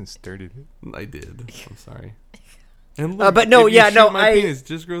 Jason started it. I did. I'm sorry. And but no, if you yeah, shoot no, my I- penis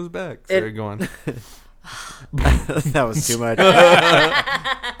just grows back. Sorry, go on. that was too much.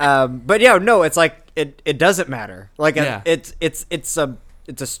 But yeah, no, it's like it doesn't matter. Like Yeah. it's a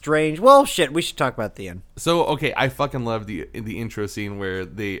strange. Well, shit, we should talk about the end. So okay, I fucking love the intro scene where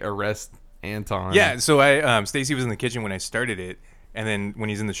they arrest Anton. Yeah, so I Stacy was in the kitchen when I started it, and then when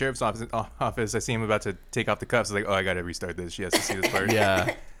he's in the sheriff's office, I see him about to take off the cuffs. I was like, oh, I gotta restart this. She has to see this part. Yeah.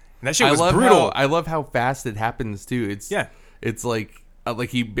 And that shit I was love brutal. I love how fast it happens too. Yeah. It's like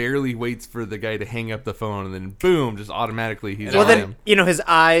he barely waits for the guy to hang up the phone, and then boom, just automatically he's Well, on then him. his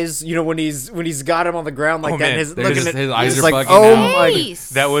eyes. When he's got him on the ground like Oh, that, man. and his They're looking just- at his eyes he's are like, bugging oh out. my, Nice.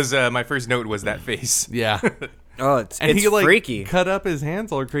 That was my first note was that face. Yeah. oh, it's And it's he like freaky. cut up his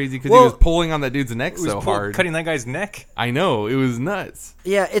hands all crazy because Well- he was pulling on that dude's neck It was so hard. cutting that guy's neck. I know, it was nuts.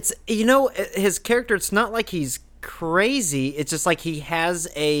 Yeah, it's his character. It's not like he's crazy. It's just like he has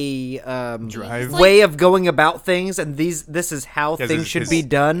a Drive. way of going about things, and this is how He has things his- should his- be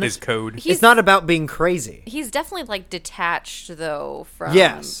done. His code. It's not about being crazy. He's definitely like detached though from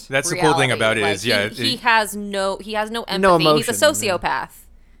Yes. That's the cool thing reality. about it Like, is, yeah, he it- has no empathy. No He's a emotion, sociopath.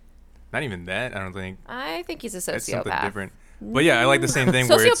 Not even that, I don't think. I think he's a That's something sociopath. different. But yeah, I like the same thing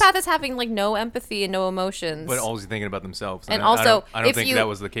where it's... Sociopath is having like no empathy and no emotions. But always thinking about themselves. And I also, don't if think you- that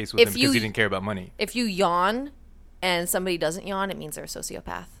was the case with if him you- because he didn't care about money. if you yawn and somebody doesn't yawn, it means they're a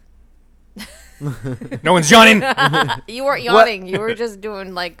sociopath. No one's yawning. You weren't yawning. You were just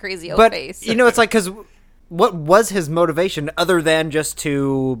doing like crazy But face. it's like because what was his motivation other than just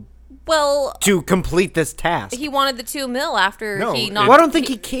to well, complete this task? he wanted the $2 million after No, he it- knocked. Well, I don't think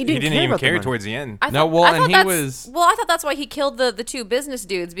he He didn't, didn't care even about the care money. towards the end. I No, thought- well, I and thought he that's- was- Well, I thought that's why he killed the two business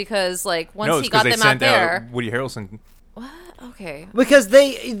dudes because like once No, he it's because got they them out sent there. out Woody Harrelson. Okay, Because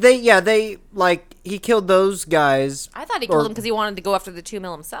they like he killed those guys. I thought he Or- killed him because he wanted to go after the $2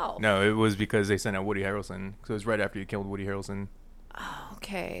 million himself. No, it was because they sent out Woody Harrelson. So it was right after he killed Woody Harrelson.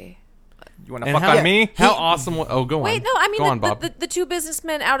 Okay. You want to And fuck how, on me? How awesome! Oh, go on. Wait, no, I mean go on, the, Bob. the two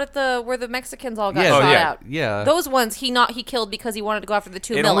businessmen out at the where the Mexicans all got Yeah, shot yeah, out. yeah. Those ones he killed because he wanted to go after the $2 It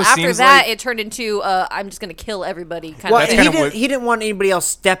million. almost After seems that, like- it turned into I'm just gonna kill everybody kind Well, of he thing. kind of didn't. what- He didn't want anybody else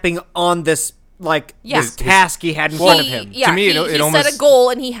stepping on this Yeah. this task he had in front of him. Yeah, To me, he it set almost- a goal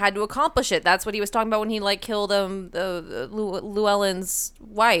and he had to accomplish it. That's what he was talking about when he like killed the Llewellyn's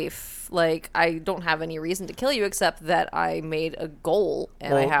wife. Like, I don't have any reason to kill you except that I made a goal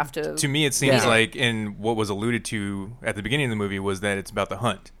and I have to. To me, it seems Yeah. like, in what was alluded to at the beginning of the movie, was that it's about the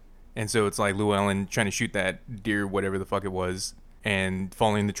hunt. And so it's like Llewellyn trying to shoot that deer, whatever the fuck it was, and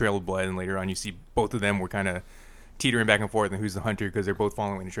following the trail of blood. And later on, you see both of them were kind of teetering back and forth and who's the hunter because they're both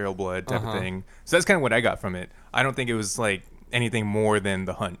following the trail of blood type of thing. So that's kind of what I got from it. I don't think it was like anything more than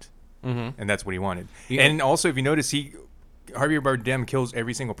the hunt. And that's what he wanted. And also, if you notice, Javier Bardem kills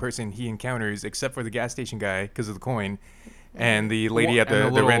every single person he encounters except for the gas station guy because of the coin. and the lady at And the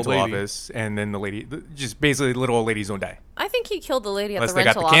the little rental old lady. office, and then the lady, just basically the little old ladies don't die. I think he killed the lady at Unless the they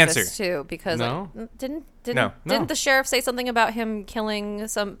got rental the office cancer. too, because No? didn't No. the sheriff say something about him killing a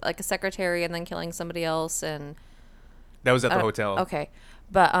secretary and then killing somebody else and That was at the hotel. Okay,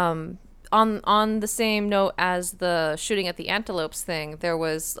 but on the same note as the shooting at the antelopes thing, there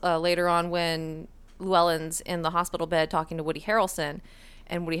was later on when Llewellyn's in the hospital bed talking to Woody Harrelson,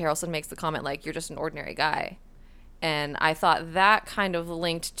 and Woody Harrelson makes the comment like, "You're just an ordinary guy." And I thought that kind of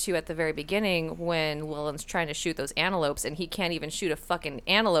linked to at the very beginning when Llewellyn's trying to shoot those antelopes and he can't even shoot a fucking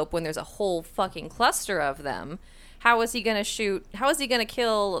antelope when there's a whole fucking cluster of them. How is he going to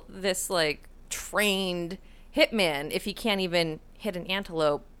kill this like trained hitman if he can't even hit an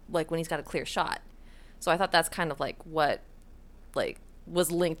antelope like when he's got a clear shot? So I thought that's kind of like what like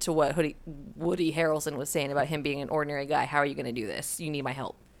was linked to what Woody Harrelson was saying about him being an ordinary guy. How are you going to do this? You need my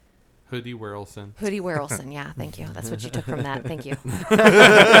help. Hoodie Werrelson. Hoodie Werrelson, yeah, thank you. That's what you took from that. Thank you.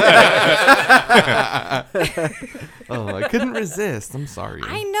 Oh, I couldn't resist. I'm sorry.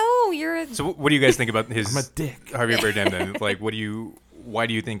 I know you're. So what do you guys think about his I'm a dick. Javier Bardem then? Like, why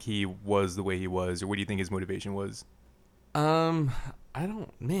do you think he was the way he was, or what do you think his motivation was? I don't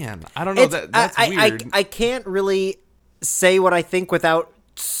know. That's weird. I can't really say what I think without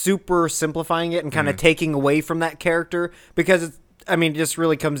super simplifying it and kind of taking away from that character, because it's, I mean, it just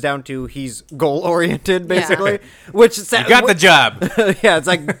really comes down to he's goal oriented, basically. Which You got the job. yeah, it's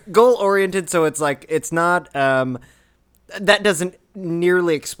like goal oriented, so it's like it's not. That doesn't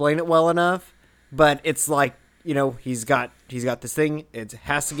nearly explain it well enough, but it's like, you know, he's got this thing. It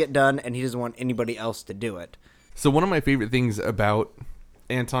has to get done, and he doesn't want anybody else to do it. So one of my favorite things about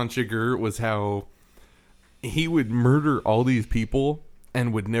Anton Chigurh was how he would murder all these people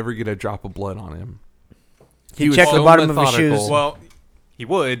and would never get a drop of blood on him. He was checked the so bottom of his methodical. shoes. Well, he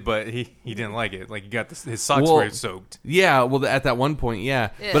would, but he didn't like it. Like, he got his socks were soaked. Yeah, well, at that one point, yeah.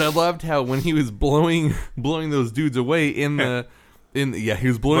 But I loved how when he was blowing those dudes away he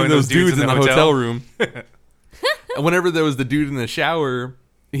was blowing those dudes in the hotel room. And whenever there was the dude in the shower,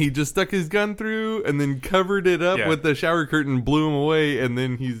 he just stuck his gun through and then covered it up with the shower curtain, blew him away, and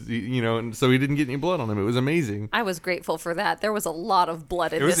then and so he didn't get any blood on him. It was amazing. I was grateful for that. There was a lot of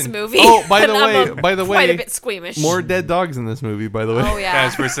blood in was this in- movie. Oh, by the and way, I'm quite a bit squeamish. More dead dogs in this movie, by the way. Oh yeah.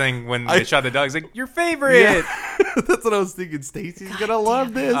 Guys were saying when they shot the dogs, like, your favorite. That's what I was thinking. Stacy's gonna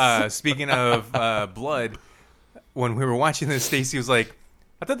love this. Speaking of blood, when we were watching this, Stacy was like,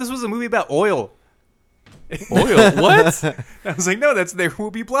 I thought this was a movie about oil. Oil? What? I was like, no, There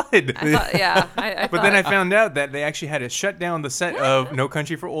Will Be Blood. I thought, yeah. But then I found out that they actually had to shut down the set of No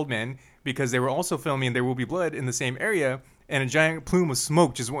Country for Old Men because they were also filming There Will Be Blood in the same area, and a giant plume of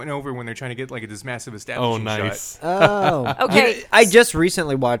smoke just went over when they're trying to get like this massive establishing nice. shot. Oh, Okay. I just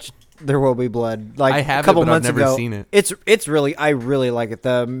recently watched There Will Be Blood, like I have a couple it, but I've months never ago. seen it. It's really, I really like it.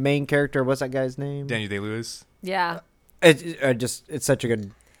 The main character, what's that guy's name? Daniel Day-Lewis. Yeah. It's such a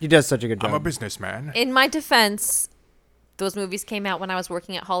good. He does such a good job. I'm a businessman. In my defense, those movies came out when I was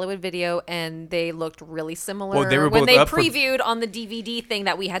working at Hollywood Video, and they looked really similar Well, they were when both they up for- previewed on the DVD thing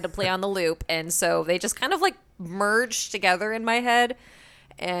that we had to play on the loop, and so they just kind of like merged together in my head.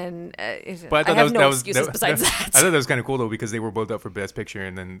 And But I have no excuses besides that. I thought that was kind of cool though because they were both up for Best Picture,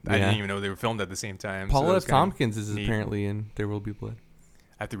 and then I Yeah. didn't even know they were filmed at the same time. so Paul that was F. kinda Tompkins is neat. apparently in There Will Be Blood.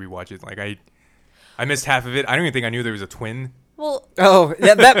 I have to rewatch it. Like I missed half of it. I don't even think I knew there was a twin. Well, Oh,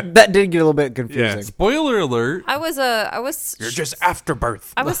 that did get a little bit confusing. Yeah. Spoiler alert. I was You're just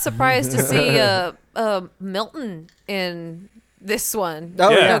afterbirth. I was surprised to see Milton in this one. Oh,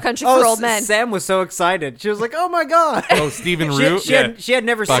 Yeah. yeah. No Country for Old S- Men. Sam was so excited. She was like, "Oh my god!" Oh, Stephen Root. She had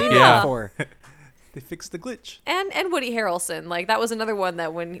never Fuck seen yeah. it before. They fixed the glitch. And Woody Harrelson, like that was another one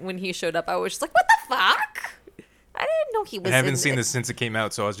that when he showed up, I was just like, what the fuck? I didn't know he was. I haven't in seen it. this since it came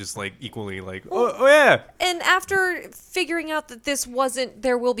out, so I was just like equally like, oh yeah. And after figuring out that this wasn't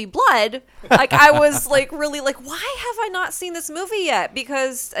There Will Be Blood, like I was like really like, why have I not seen this movie yet?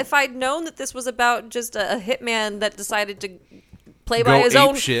 Because if I'd known that this was about just a hitman that decided to play by Go his ape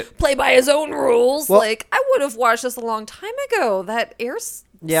own shit. play by his own rules, Well- like I would have watched this a long time ago. That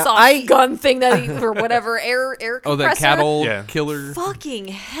Yeah, soft gun thing that he, or whatever air Oh, that compressor. cattle Yeah. killer. Fucking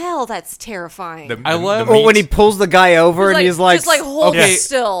hell, that's terrifying. I love- Well, when he pulls the guy over and he's like, just like hold Okay,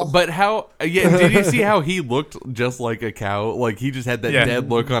 still. But how? Yeah, did you see how he looked just like a cow? Like he just had that Yeah. dead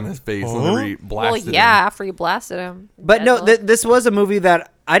look on his face whenever he well, blasted yeah, him. after he blasted him. But no, Dead look. this was a movie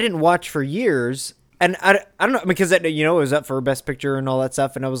that I didn't watch for years, and I don't know because it was up for Best Picture and all that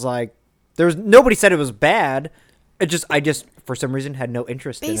stuff, and I was like, nobody said it was bad, I just for some reason had no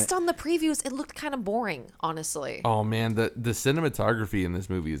interest in Based it. on the previews, it looked kind of boring, honestly. Oh man, the cinematography in this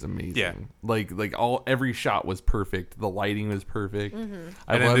movie is amazing. Yeah. like every shot was perfect. The lighting was perfect. I And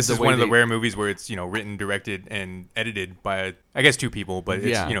then loved this the is way one of the they- rare movies where it's written, directed, and edited by I guess 2 people, but it's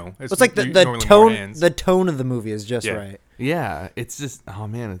Yeah. it's, It's like the normally more tone. hands. The tone of the movie is just Yeah. right. Yeah, it's just oh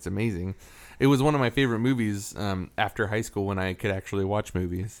man, it's amazing. It was one of my favorite movies after high school when I could actually watch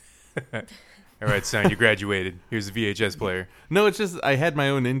movies. All right, son, you graduated. Here's the VHS player. No, it's just I had my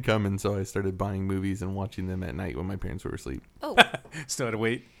own income, and so I started buying movies and watching them at night when my parents were asleep. Oh, Still had to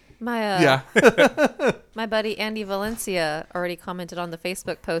wait. my Yeah, my buddy Andy Valencia already commented on the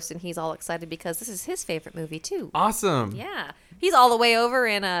Facebook post, and he's all excited because this is his favorite movie too. awesome. Yeah, he's all the way over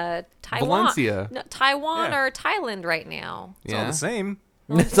in Taiwan, Valencia. no, Taiwan Yeah. or Thailand right now. It's all the same.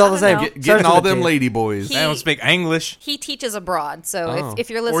 It's all the same. know. Getting Starts all with a them T. lady boys. He- I don't speak English. He teaches abroad, so Oh. if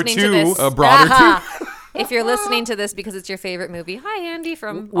you're listening two, to this, abroad or two. if you're listening to this because it's your favorite movie, hi Andy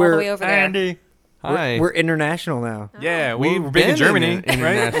from all We're- the way over there. Andy. Hi. We're international now. Yeah, We've we're big in been Germany, in- right?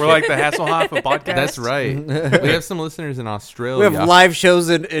 international. We're like the Hasselhoff of podcasts. That's right. We have some listeners in We Australia, have live shows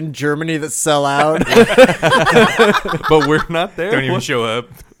in Germany that sell out. but we're not there. Don't even What? show up.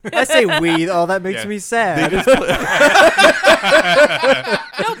 I say we. Oh, that makes Yeah. me sad.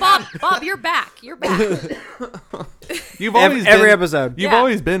 No, Bob, you're back. You're back. You've always Every been- episode. You've Yeah.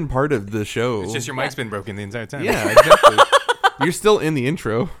 always been part of the show. It's just your mic's been broken the entire time. yeah, exactly. You're still in the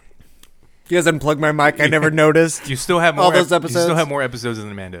intro. You guys unplugged my mic. I never noticed. You still have more All those You still episodes? have more episodes than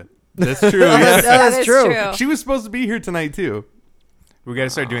Amanda. That's true. Oh, Yes. that's That is true. She was supposed to be here tonight too. We got to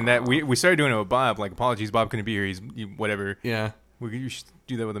start doing that. We started doing it with Bob. Like, apologies, Bob couldn't be here. He's whatever. Yeah. You should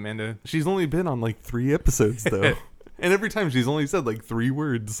do that with Amanda. She's only been on like 3 episodes though. And every time she's only said like 3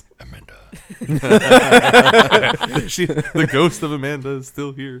 words. Amanda. The ghost of Amanda is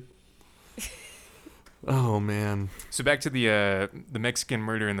still here. Oh man. So back to the Mexican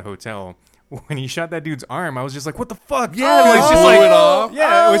murder in the hotel. When he shot that dude's arm, I was just like, "What the fuck?" Yeah, Like, it's just blew like it off.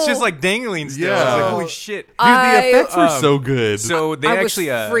 Yeah, it was just like dangling still. I was Yeah. like, holy shit. Dude, I- the effects were so good. So they I was actually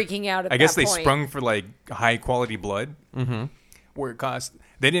freaking out at I guess that they point. sprung for like high quality blood, where it cost.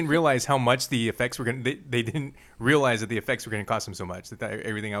 They didn't realize how much the effects were going. They didn't realize that the effects were going to cost them so much. That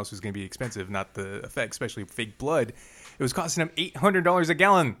everything else was going to be expensive, not the effects, especially fake blood. It was costing them $800 a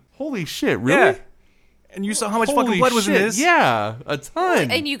gallon. Holy shit, really? Yeah. And you saw how much fucking Holy blood was in shit, this? Yeah, a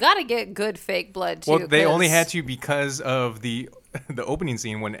ton. And you got to get good fake blood too. Well, they only 'cause- had to because of the opening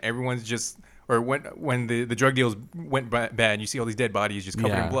scene when everyone's just or when the drug deals went bad. You see all these dead bodies just covered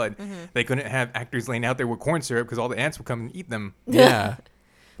Yeah. in blood. Mm-hmm. They couldn't have actors laying out there with corn syrup because all the ants would come and eat them. yeah.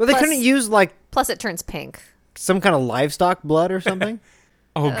 Well, they Plus- couldn't use like Plus, it turns pink. some kind of livestock blood or something.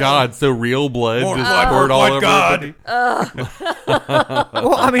 Oh god, so real blood More just blood, poured more all blood, over God. everybody.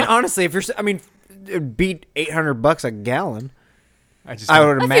 Well, I mean, honestly, if you're, it'd beat $800 a gallon. I just I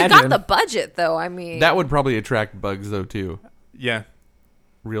would If you imagine. got the budget, though, I mean, That would probably attract bugs though too. yeah,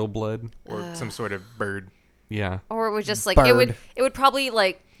 Real blood. or some sort of bird. Yeah. or it would just like Bird. it would probably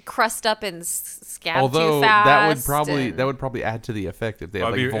like crust up and scab Although too fast. that would and- probably add to the effect if they had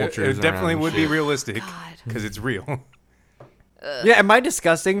Well, like it vultures. definitely around would and be shit. realistic because it's real. Yeah, am I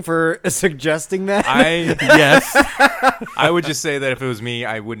disgusting for suggesting that? Yes. I would just say that if it was me,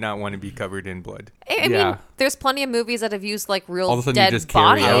 I would not want to be covered in blood. I mean, Yeah. there's plenty of movies that have used like real All of a sudden you dead just carry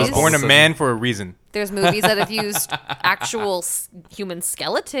bodies. out I was All of born a a sudden- man for a reason. There's movies that have used actual human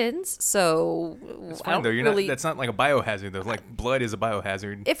skeletons. So It's I fine don't though. You're really. not. That's not like a biohazard though. Like blood is a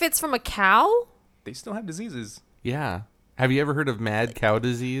biohazard. If it's from a cow, They still have diseases. Yeah. Have you ever heard of mad cow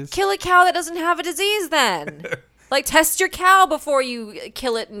disease? kill a cow that doesn't have a disease. Then, like, test your cow before you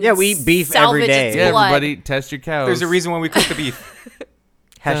kill it. And Yeah, we eat beef salvage every day. its Yeah, blood. everybody test your cows. There's a reason why we cook the beef.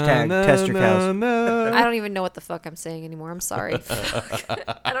 Hashtag test your cows. I don't even know what the fuck I'm saying anymore. I'm sorry.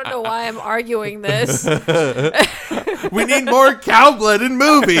 I don't know why I'm arguing this. We need more cow blood in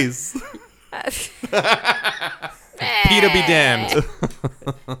movies. PETA be damned.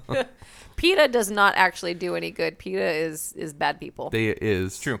 PETA does not actually do any good. PETA is bad people. They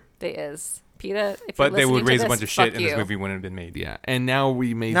is True. They is. PETA, if But you're they would listening to raise a this, bunch of fuck shit and this you. movie wouldn't have been made. Yeah, and now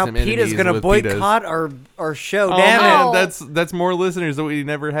we made Now some PETA's enemies gonna with boycott our show. PETAs. Oh Damn man, No. that's more listeners than we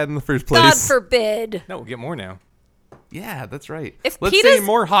never had in the first place. God forbid. No, we'll get more now. Yeah, that's right. If Let's say PETA's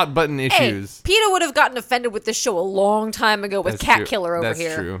more hot button Hey, issues. PETA would have gotten offended with this show a long time ago with That's Cat true. Killer over That's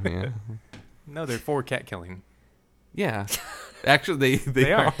here. true. Yeah. No, they're for cat killing. Yeah. Actually, they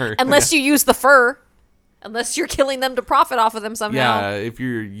They are. are. Unless you use the fur. Unless you're killing them to profit off of them somehow. Yeah, if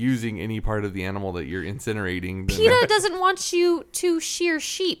you're using any part of the animal that you're incinerating, then PETA doesn't want you to shear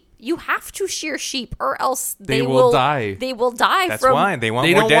sheep. You have to shear sheep, or else They will die. They will die. That's from why they want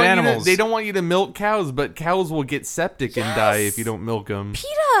they more don't dead want animals. they don't want you to milk cows, but cows will get septic and die if you don't milk them.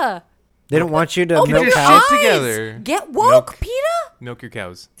 PETA. They don't want you to Open milk your your cows. shit eyes. together. Get woke, Milk. PETA. Milk your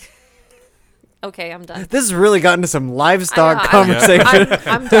cows. Okay, I'm done. This has really gotten to some livestock I know, conversation.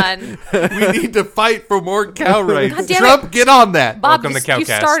 I'm done. We need to fight for more cow rights. God damn Trump, get on that. Bob, Welcome you, to Cowcast. you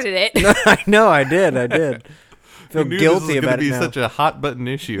started it. I know, I did. Feel I knew guilty this was about gonna it be now. such a hot button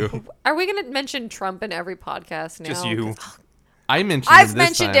issue. Are we going to mention Trump in every podcast now? Just you. I mentioned I've him this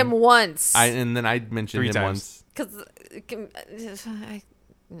mentioned time. him once. And then I mentioned 3 him times. once. Because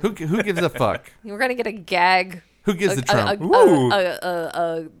Who gives a fuck? we're going to get a gag. Who gives a Trump?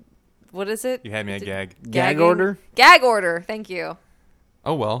 What is it? You had me at gag. Gag Gagging? order? Gag order. Thank you.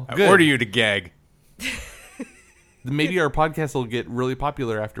 Oh well, I good. order you to gag. Maybe our podcast will get really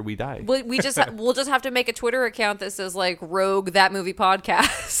popular after we die. We'll just have to make a Twitter account that says like Rogue That Movie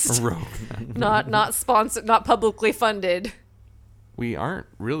Podcast. Rogue. not sponsored, not publicly funded. We aren't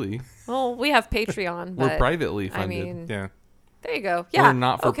really. Well, we have Patreon. We're but, privately I funded. mean, Yeah. there you go. Yeah, We're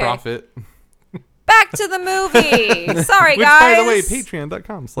not for okay. profit. Back to the movie. Sorry, Which, guys. by the way,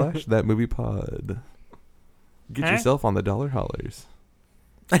 patreon.com/thatmoviepod. Get yourself on the dollar hollers.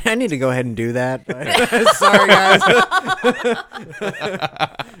 I need to go ahead and do that. Sorry, guys.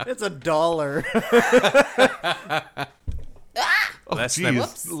 It's $1.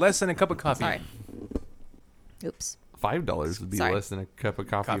 Less than a cup of coffee. Sorry. Oops. $5 would be Sorry. less than a cup of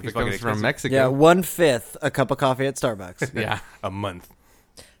coffee Coffee's if it fucking comes from expensive. Mexico. Yeah, 1/5 a cup of coffee at Starbucks. Yeah. A month.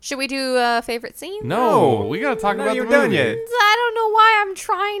 Should we do favorite scene? No, we gotta talk Not about the even movie. done yet. I don't know why I'm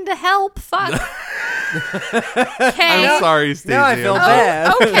trying to help. Fuck. Okay. I'm sorry, Stacey. Now I feel I'm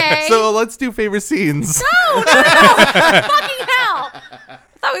bad. sorry. Okay. So let's do favorite scenes. Fucking hell. I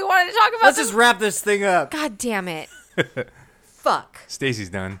thought we wanted to talk about Let's this. just wrap this thing up. God damn it. Fuck. Stacy's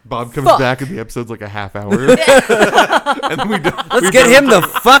done. Bob comes Fuck. back and the episode's like a half hour. And then we do, Let's get him the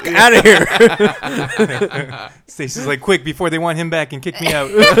fuck out of here. Stacy's like, quick, before they want him back and kick me out.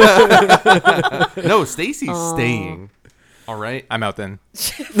 No, Stacy's staying. All right. I'm out then.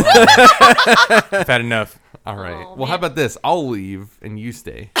 I've had enough. All right. Well, how about this? I'll leave and you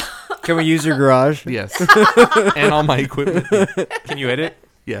stay. Can we use your garage? Yes. And all my equipment. Can you edit?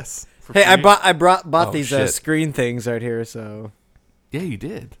 Yes. Hey, I bought Oh, these shit. screen things right here, so Yeah, you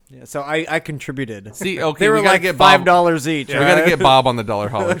did. yeah, so I contributed. See, okay, They were we gotta like get Bob. $5 each. We gotta get Bob on the dollar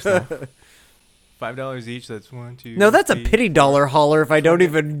hollers now. $5 each. That's 1, 2. No, that's a 3. pity dollar hauler if I don't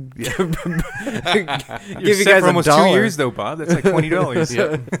even give You're you set guys for almost $1. 2 years though, Bob. That's like $20.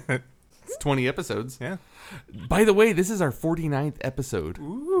 Yep. It's 20 episodes. Yeah. By the way, this is our 49th episode.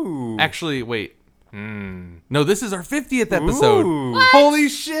 Ooh. Actually, wait. No, this is our 50th episode. Ooh. Holy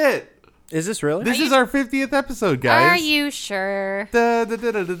shit. Is this really? This is our 50th episode, guys. Are you sure? Sorry.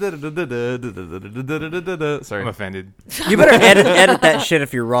 I'm offended. You better edit that shit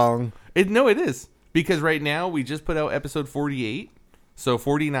if you're wrong. No, it is. Because right now we just put out episode 48. So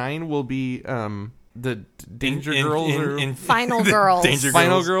 49 will be the Danger Girls or Final Girls. Danger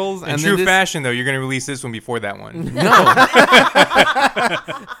Final Girls. Girls. In And true then this, fashion, though, you're going to release this one before that one. No.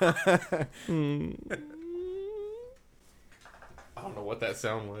 I don't know what that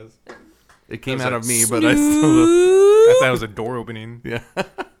sound was. It came was out like, of me, but I still. I thought it was a door opening. Yeah.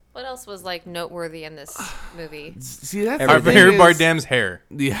 What else was like noteworthy in this movie? See, that's Javier the thing is- Bardem's hair.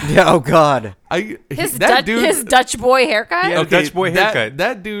 Yeah. Yeah. Oh God. His that dude. his Dutch boy haircut. Yeah. Dutch boy that- haircut.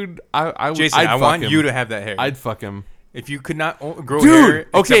 That dude. Jason, I'd I fuck want him. you to have that hair. I'd fuck him. If you could not grow hair Dude.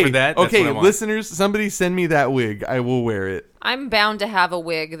 except Okay. for that, that's Okay. what I want. Listeners, somebody send me that wig. I will wear it. I'm bound to have a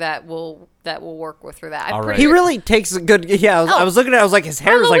wig that will work with for that. I'm All pretty- He really takes a good. Yeah. I was looking at. I was like, his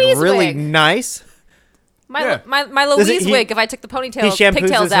hair is like Louise really wig. nice. My Yeah. my Does Louise he- wig. If I took the He ponytail shampoos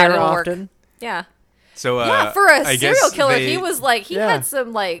pigtails his out, hair it'll often. work. Yeah. So, Yeah, for a I serial guess killer, they- he was like he Yeah. had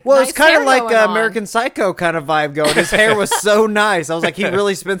some like. Well, nice it's kind hair of like going on. American Psycho kind of vibe going. His hair was so nice. I was like, he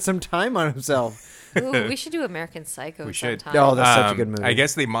really spent some time on himself. Ooh, we should do American Psycho. We should. sometime. Oh, that's such a good movie. I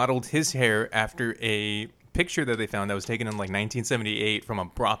guess they modeled his hair after a picture that they found that was taken in like 1978 from a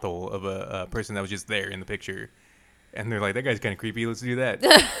brothel of a person that was just there in the picture. And they're like, that guy's kind of creepy. Let's do that.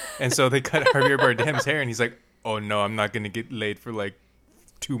 And so they cut Javier Bardem's hair, and he's like, oh, no, I'm not going to get laid for like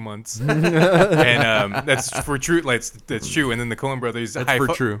 2 months. And that's for true. Like, that's true. And then the Coen brothers. That's for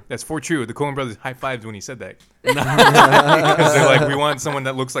true. That's for true. The Coen brothers high fived when he said that. Because they're like, we want someone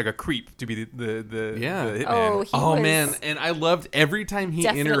that looks like a creep to be the Yeah. hitman. Oh, he Oh was- man, and I loved every time he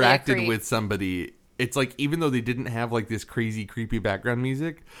Definitely a interacted creep. with somebody. it's like even though they didn't have like this crazy creepy background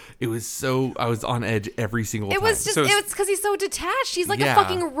music, I was on edge every single time. It was because he's so detached. He's like Yeah. a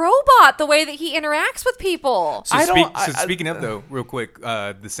fucking robot the way that he interacts with people. So, speaking of though, real quick,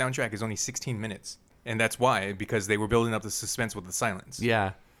 the soundtrack is only 16 minutes, and that's why, because they were building up the suspense with the silence.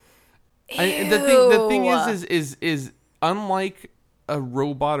 Yeah. The thing is unlike a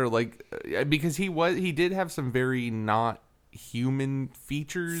robot or like because he did have some very not human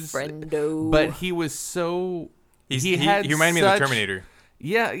features, Friendo. but he was so He reminded me of the Terminator.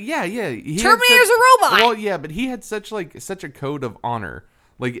 Yeah. Terminator's a robot. Well, yeah, but he had such a code of honor.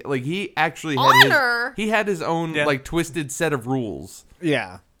 Like he actually Honor? he had his own like twisted set of rules.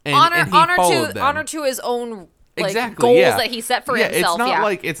 Yeah. And he followed them. honor to his own Exactly, goals yeah. that he set for yeah, himself.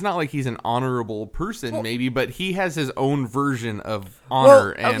 It's not like he's an honorable person, maybe, but he has his own version of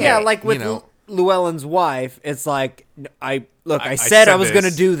honor. And yeah, like with you know, Llewellyn's wife, it's like I said said I was this.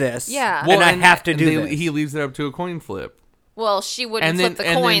 going to do this. Yeah. and I have to do this. He leaves it up to a coin flip. Well, she wouldn't And then, flip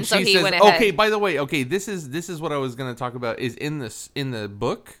the coin, so she he says, went ahead. "Okay, by the way, this is what I was going to talk about. Is in the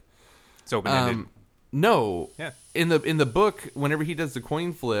book. It's open-ended. No. Yeah. In the book, whenever he does the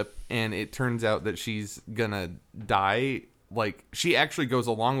coin flip and it turns out that she's gonna die, like she actually goes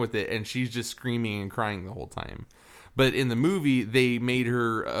along with it and she's just screaming and crying the whole time. But in the movie, they made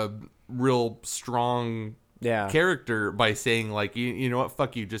her a real strong character by saying like, you know what,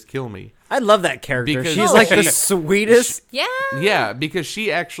 fuck you, just kill me. I love that character. Because She's like the sweetest. Yeah. Yeah, because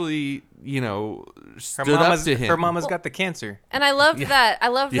she actually, stood up to him. Her mama's got the cancer. And I loved that. I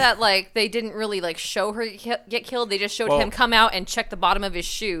loved that, like, they didn't really, like, show her get killed. They just showed him come out and check the bottom of his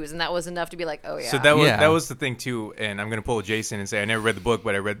shoes, and that was enough to be like, oh, yeah. So that was the thing, too, and I'm going to pull Jason and say I never read the book,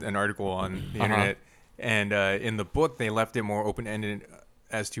 but I read an article on the internet, and in the book, they left it more open-ended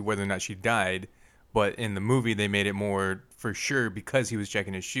as to whether or not she died, but in the movie, they made it more for sure because he was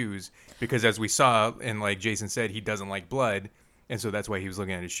checking his shoes, because as we saw, and like Jason said, he doesn't like blood. And so that's why he was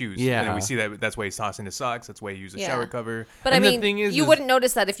looking at his shoes. Yeah. And we see that's why he's tossing his socks. That's why he used a shower cover. But And I the mean, thing is you wouldn't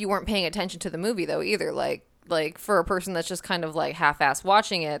notice that if you weren't paying attention to the movie, though, either. Like for a person that's just kind of like half-ass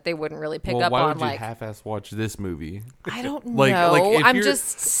watching it, they wouldn't really pick up why on would you like. half-ass watch this movie? I don't Like, know. if I'm you're-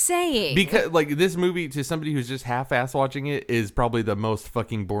 just saying. Because like this movie to somebody who's just half-ass watching it is probably the most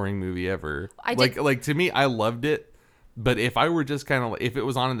fucking boring movie ever. Like to me, I loved it, but if I were just kind of if it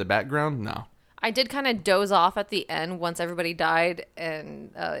was on in the background, no. I did kind of doze off at the end once everybody died,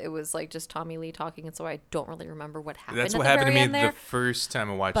 and it was like just Tommy Lee talking, and so I don't really remember what happened. That's at what the happened to very me end there. the first time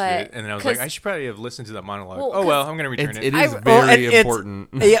I watched But- it, and then I was like, 'cause- I should probably have listened to that monologue. Well, Oh well, 'cause I'm gonna return It it. is very important.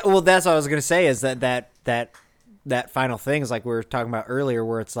 Yeah, well, that's what I was gonna say. Is that final thing is like we were talking about earlier,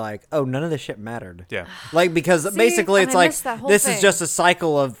 where it's like, oh, none of this shit mattered. Yeah. Like because See, basically and it's I like missed that whole this thing. is just a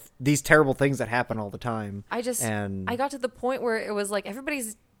cycle of these terrible things that happen all the time. I got to the point where it was like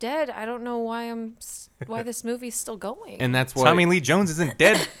everybody's dead. I don't know why this movie's still going. And that's why Tommy Lee Jones isn't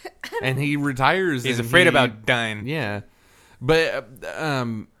dead. and he retires. He's and afraid he- about dying. Yeah, but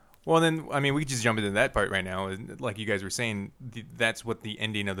Well, then, I mean, we could just jump into that part right now. Like you guys were saying, that's what the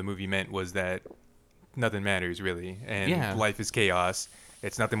ending of the movie meant, was that nothing matters, really. And life is chaos.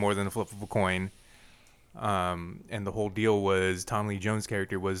 It's nothing more than a flip of a coin. And the whole deal was Tom Lee Jones'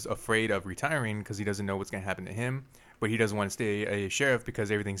 character was afraid of retiring because he doesn't know what's going to happen to him. But he doesn't want to stay a sheriff because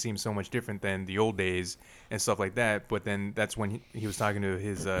everything seems so much different than the old days and stuff like that. But then that's when he was talking to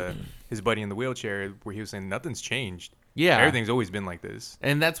his buddy in the wheelchair, where he was saying nothing's changed. Yeah. Everything's always been like this.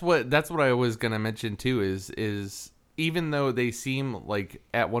 And that's what I was gonna mention too. Is even though they seem like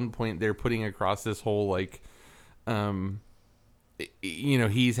at one point they're putting across this whole like,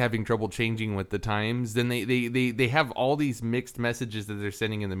 he's having trouble changing with the times. Then they have all these mixed messages that they're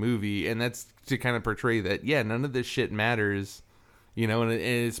sending in the movie, and that's to kind of portray that none of this shit matters, and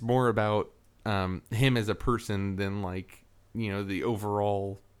it's more about him as a person than like the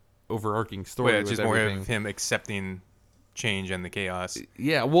overarching story. Well, it's with just more everything. of him accepting change and the chaos.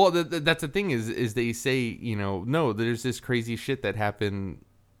 Yeah, well, that's the thing is they say, no, there's this crazy shit that happened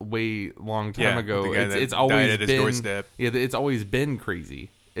way long time ago. the guy that It's always died at his been doorstep. Yeah, it's always been crazy.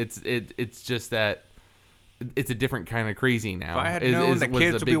 It's just that it's a different kind of crazy now. If I had known that was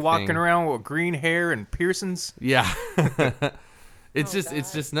kids the would be big walking thing. around with green hair and piercings. Yeah. It's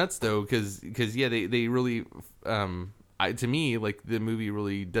just nuts though, because they really to me, like, the movie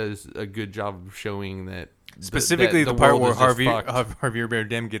really does a good job of showing that Specifically, that the part world where is just fucked. Javier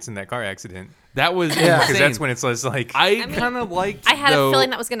Bardem gets in that car accident. That was because insane. that's when it's less like I kind of liked. I had though, a feeling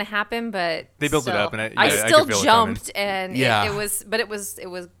that was going to happen, but They built it still- up, and I still could feel it coming. jumped, and Yeah. it was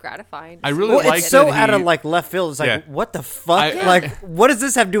gratifying. to I see really what Well, like it it's did. so that out of he- like left field. It's like, Yeah. what the fuck? I- Like, what does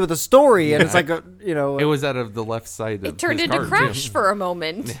this have to do with the story? And it's like, It was out of the left side. Of It turned his into car, too. Crash for a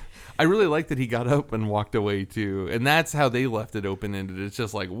moment. I really like that he got up and walked away too, and that's how they left it open ended. It's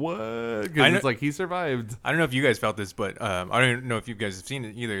just like what? I Because know- it's like he survived. I don't know if you guys felt this, but I don't know if you guys have seen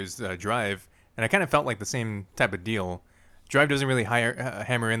it either. Is Drive, and I kind of felt like the same type of deal. Drive doesn't really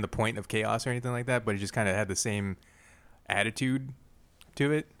hammer in the point of chaos or anything like that, but it just kind of had the same attitude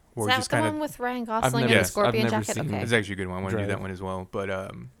to it. Is Or that just the kind one of with Ryan Gosling never- and the scorpion I've never jacket? seen Okay. it's actually a good one. I want to do Drive. that one as well. But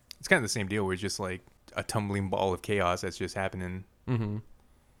it's kind of the same deal where it's just like a tumbling ball of chaos that's just happening. Mm-hmm.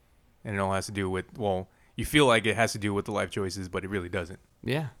 And it all has to do with, well, you feel like it has to do with the life choices, but it really doesn't.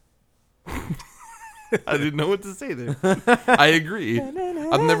 Yeah. I didn't know what to say there. I agree.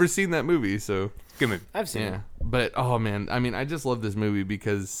 I've never seen that movie, so Good movie. I've seen yeah. it. But oh man, I mean, I just love this movie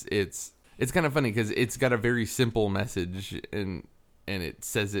because it's kind of funny because it's got a very simple message and it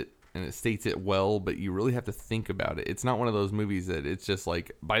says it and it states it well, but you really have to think about it. It's not one of those movies that it's just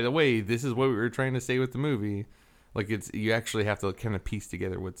like, by the way, this is what we were trying to say with the movie. Like you actually have to kind of piece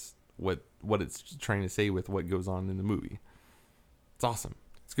together what it's trying to say with what goes on in the movie. It's awesome.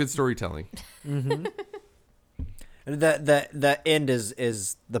 It's good storytelling. The end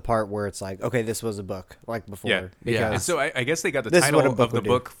is the part where it's like, okay, this was a book, like before. Yeah. Yeah. And so I guess they got the This is what title a book of the would do.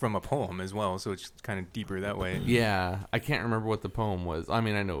 book from a poem as well, so it's kind of deeper that way. Yeah, I can't remember what the poem was. I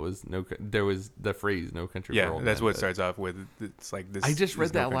mean, I know it was there was the phrase "No Country for Yeah, Old that's Men," what it but starts off with. It's like this. I just this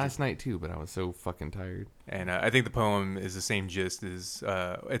read no that country. last night too, but I was so fucking tired. And I think the poem is the same gist as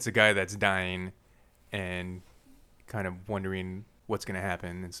it's a guy that's dying and kind of wondering what's going to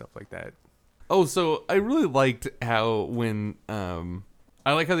happen and stuff like that. Oh, so I really liked how when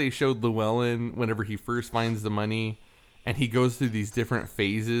I like how they showed Llewellyn whenever he first finds the money, and he goes through these different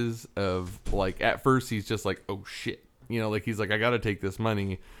phases of like at first he's just like, oh shit, like he's like, I gotta take this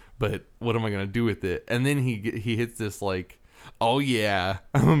money, but what am I gonna do with it? And then he hits this like, oh yeah,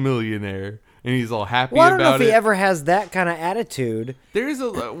 I'm a millionaire, and he's all happy Well, I don't about know if it. he ever has that kind of attitude. There is a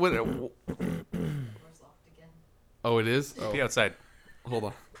what? Oh, it is. Oh, Be outside. hold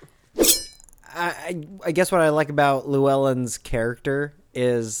on. I guess what I like about Llewellyn's character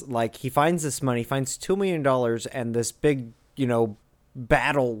is like he finds this money, finds $2 million, and this big,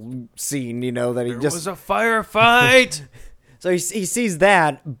 battle scene, that he just a firefight. so he sees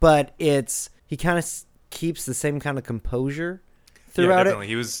that, but he kind of keeps the same kind of composure throughout it.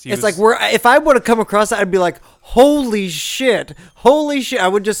 He was. It's like if I would have come across that, I'd be like, holy shit. I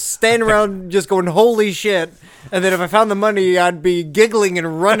would just stand around just going, holy shit. And then if I found the money, I'd be giggling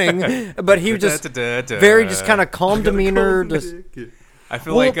and running. But he was just very just kind of calm demeanor. Just, I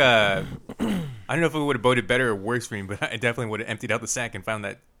feel like I don't know if it would have boded better or worse for me, but I definitely would have emptied out the sack and found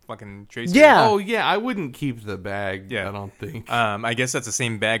that fucking tracer. Yeah. Oh yeah, I wouldn't keep the bag. Yeah. I don't think. I guess that's the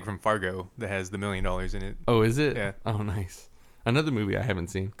same bag from Fargo that has the $1 million in it. Oh, is it? Yeah. Oh, nice. Another movie I haven't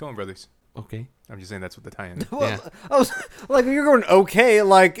seen. Come on, brothers. Okay. I'm just saying that's what the tie-in. well, Yeah. I was like, you're going okay.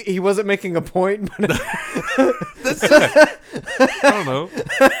 Like he wasn't making a point. But I don't know.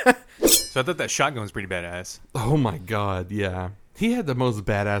 So I thought that shotgun was pretty badass. Oh my god, yeah. He had the most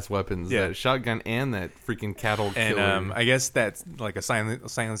badass weapons. Yeah. That shotgun and that freaking cattle killer. And I guess that's like a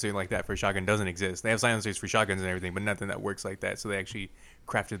silencer like that for a shotgun doesn't exist. They have silencers for shotguns and everything, but nothing that works like that. So they actually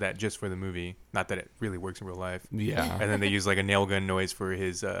crafted that just for the movie. Not that it really works in real life. Yeah. And then they use like a nail gun noise for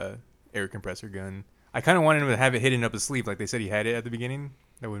his air compressor gun. I kind of wanted him to have it hidden up his sleeve, like they said he had it at the beginning.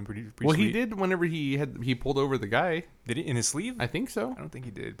 That would have been pretty well, sweet. he did whenever he pulled over the guy. Did he in his sleeve? I think so. I don't think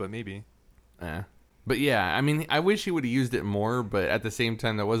he did, but maybe. But yeah, I mean, I wish he would have used it more, but at the same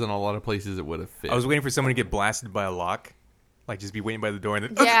time, there wasn't a lot of places it would have fit. I was waiting for someone to get blasted by a lock, like just be waiting by the door and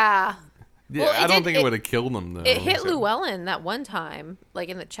then. Yeah. yeah, well, I don't think it would have killed him though. It hit Llewellyn that one time, like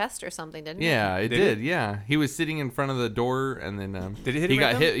in the chest or something, didn't it? Yeah, it Did did. it? Yeah, he was sitting in front of the door, and then Did it hit he him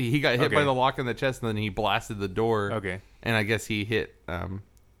got right hit. He got hit by Okay. the lock in the chest, and then he blasted the door. Okay. And I guess he hit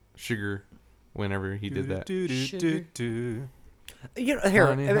Sugar whenever he did that. here,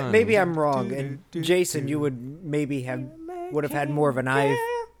 Honey, honey. maybe I'm wrong, and Jason, you would maybe would have had more of an eye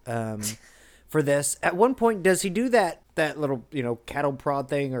for this. At one point, does he do that little cattle prod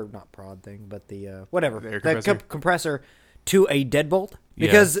thing, or not prod thing, but the whatever The air that compressor? compressor to a deadbolt?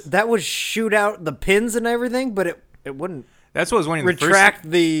 Because Yes. that would shoot out the pins and everything, but it wouldn't That's what I was wondering. retract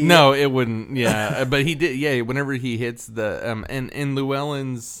the. No, it wouldn't. Yeah, but he did. Yeah, whenever he hits the in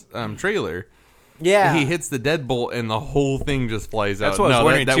Llewellyn's trailer, Yeah, he hits the deadbolt, and the whole thing just flies out. That's what I was no,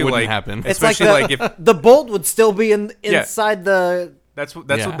 wondering that too. wouldn't Like, happen. It's like especially like if the bolt would still be inside the. That's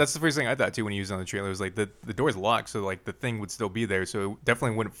That's Yeah. that's the first thing I thought too when he was on the trailer. It was like the door's locked, so like the thing would still be there, so it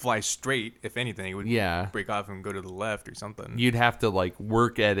definitely wouldn't fly straight. If anything, it would break off and go to the left or something. You'd have to like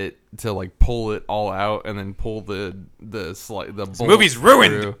work at it to like pull it all out and then pull the bolt movie's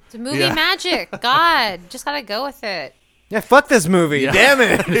ruined. through. It's a movie Yeah. magic. God, just gotta go with it. Yeah, fuck this movie. Yeah. Damn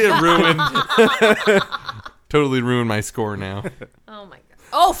it. It ruined. Totally ruined my score now. Oh my god.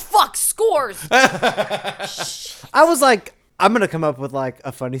 Oh fuck, scores. I was like, I'm gonna come up with like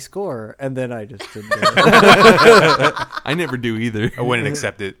a funny score, and then I just didn't do it. I never do either. I wouldn't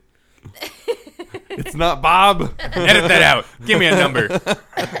accept it. It's not Bob. Edit that out. Give me a number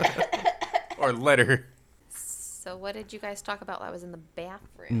or letter. So what did you guys talk about? I was in the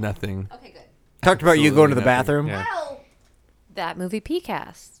bathroom. Nothing. Okay, good. Talked about you going to the Absolutely nothing. bathroom. Yeah. Well, that movie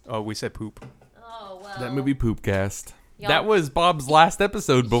PCast. Oh, we said poop. Oh well. That movie Poopcast. Y'all- That was Bob's last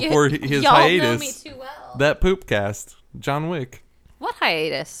episode before his y'all hiatus. know me too well. That Poopcast. John Wick. What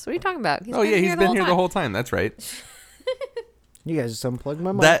hiatus? What are you talking about? He's He's been here the time. whole time. That's right. You guys just unplugged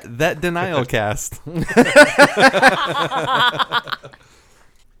my mic. That denial cast.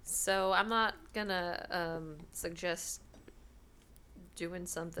 So I'm not gonna suggest doing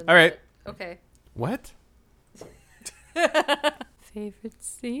something. All right. that- okay. What? Favorite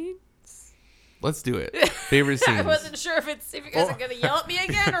scene? Let's do it. Favorite scenes. I wasn't sure if you guys are gonna yell at me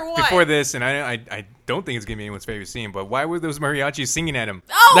again or what. Before this, and I don't think it's gonna be anyone's favorite scene, but why were those mariachis singing at him?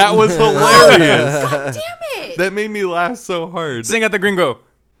 Oh, That was hilarious. God damn it! That made me laugh so hard. Sing at the gringo.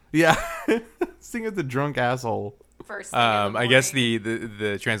 Yeah. Sing at the drunk asshole. First thing in the I guess morning.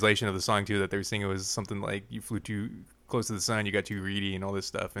 the translation of the song too that they were singing was something like "You flew too close to the sun, you got too greedy," and all this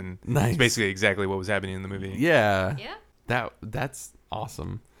stuff, and Nice. it's basically exactly what was happening in the movie. Yeah. Yeah. That's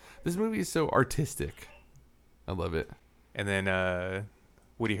awesome. This movie is so artistic. I love it. And then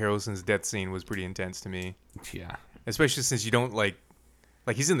Woody Harrelson's death scene was pretty intense to me, Yeah. especially since you don't like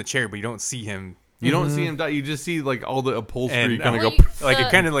he's in the chair, but you don't see him. You don't see him die. You just see like all the upholstery And kind of Well, go. you- Like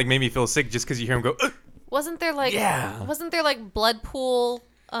it kind of like made me feel sick just because you hear him go. "Ugh." Wasn't there like blood pool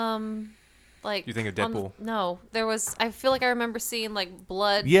like You think of on- Deadpool? No, there was. I feel like I remember seeing like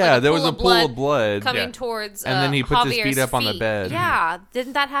blood. Yeah, like there was a pool of blood. coming Yeah. towards. And then he puts his Javier's feet up on the feet. bed. Yeah,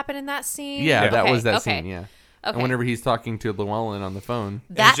 didn't that happen in that scene? Yeah, that Okay, was that okay. scene. Yeah. Okay. And whenever he's talking to Llewellyn on the phone.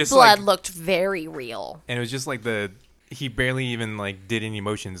 That just blood like- looked very real. And it was just like he barely even like did any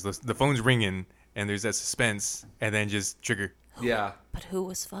motions. The phone's ringing, and there's that suspense, and then just trigger, Yeah. But who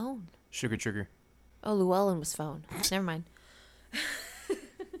was phone? sugar trigger. Oh, Llewellyn was phone. Never mind.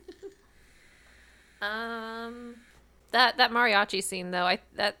 That mariachi scene though, I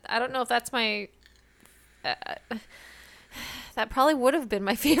don't know if that's my. That probably would have been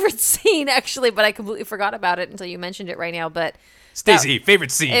my favorite scene actually, but I completely forgot about it until you mentioned it right now. But Stacey,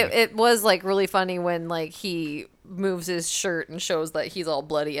 favorite scene. it was like really funny when like he moves his shirt and shows that he's all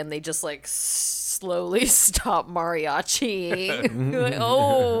bloody, and they just like slowly stop mariachi. Like,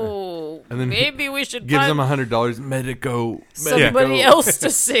 oh, And then maybe we should Gives find him $100. Medico. somebody else to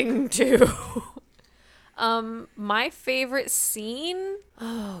sing to. My favorite scene.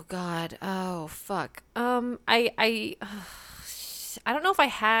 Oh God. Oh fuck. I don't know if I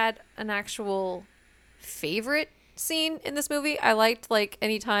had an actual favorite scene in this movie. I liked like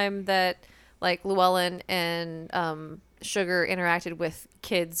any time that like Llewellyn and Sugar interacted with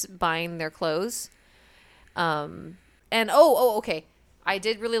kids buying their clothes. And okay. I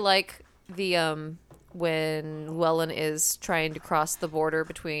did really like the when Llewellyn is trying to cross the border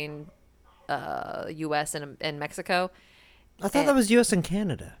between U.S. and Mexico. I thought that was U.S. and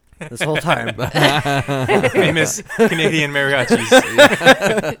Canada this whole time. Famous Canadian mariachis.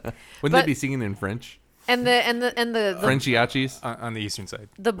 Wouldn't they be singing in French? And the Frenchiachis? on the eastern side.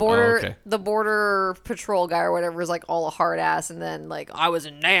 the border Oh, okay. the border patrol guy or whatever is like all a hard ass, and then like I was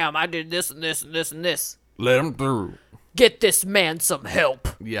in Nam, I did this and this and this and this. Let him through. Get this man some help.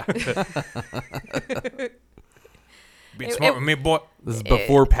 Yeah. Be smart with me, boy. This is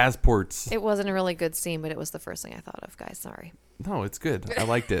before passports. It wasn't a really good scene, but it was the first thing I thought of, guys. Sorry. No, it's good. I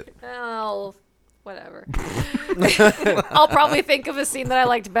liked it. Oh, whatever. I'll probably think of a scene that I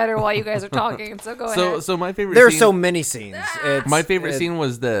liked better while you guys are talking. So go ahead. So my favorite There are scene, so many scenes. my favorite scene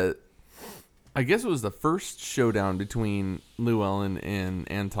was I guess it was the first showdown between Llewellyn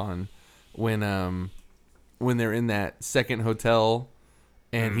and Anton when they're in that second hotel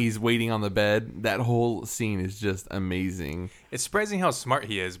and he's waiting on the bed. That whole scene is just amazing. It's surprising how smart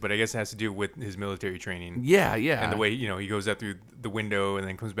he is, but I guess it has to do with his military training. Yeah, yeah. And the way, he goes out through the window and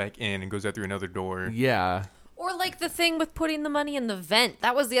then comes back in and goes out through another door. Yeah. Or like the thing with putting the money in the vent.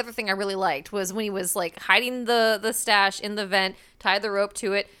 That was the other thing I really liked, was when he was like hiding the stash in the vent, tied the rope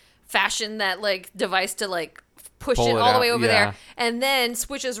to it, fashioned that like device to like push Pull it it all the out, way over yeah. there, and then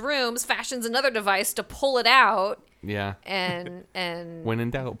switches rooms, fashions another device to pull it out, Yeah. and When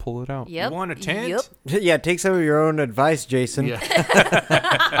in doubt, pull it out. yep. You want a tent? Yep. Yeah, take some of your own advice, Jason. Yeah.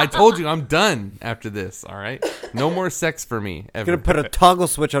 I told you I'm done after this. All right. No more sex for me ever. Gonna put a toggle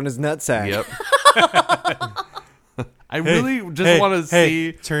switch on his nutsack. Yep. I really just want to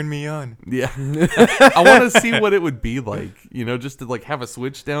see. Turn me on. Yeah. I want to see what it would be like. You know, just to like have a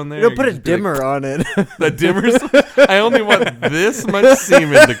switch down there. You know, put a and just be like, dimmer on it. the dimmer. I only want this much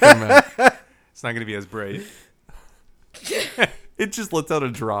semen to come out. It's not going to be as bright. It just lets out a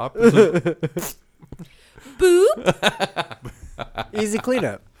drop. Boop. Easy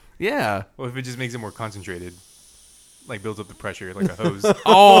cleanup. Yeah. Well, if it just makes it more concentrated, like builds up the pressure like a hose.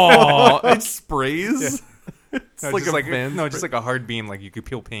 Oh, it sprays. It's No, like just a fan. just like a hard beam, like you could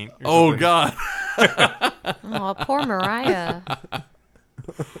peel paint. Or Oh something. God. Oh, poor Mariah.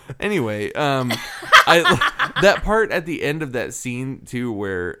 Anyway, that part at the end of that scene too,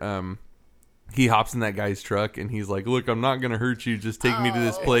 where he hops in that guy's truck and he's like, "Look, I'm not gonna hurt you. Just take me to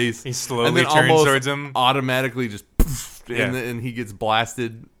this place." He slowly and then turns almost towards him. automatically just, Yeah. and he gets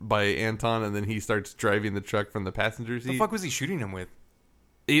blasted by Anton, and then he starts driving the truck from the passenger The seat. fuck was he shooting him with?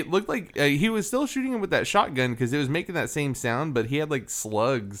 It looked like he was still shooting him with that shotgun because it was making that same sound, but he had like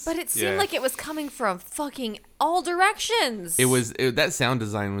slugs. But it seemed Yeah. like it was coming from fucking all directions. That sound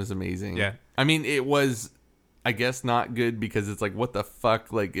design was amazing. Yeah. I mean, it was, I guess, not good because it's like, what the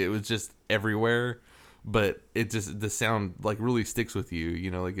fuck? Like, it was just everywhere, but the sound like really sticks with you,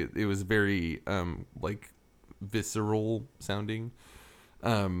 you know, like it was very like visceral sounding.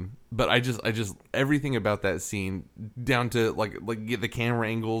 But I just everything about that scene, down to like the camera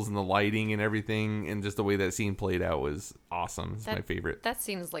angles and the lighting and everything, and just the way that scene played out was awesome. It's my favorite. That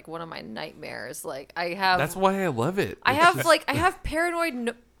scene is like one of my nightmares. Like I have. That's why I love it. I It's have just- like I have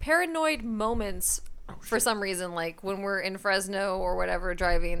paranoid moments for some reason. Like when we're in Fresno or whatever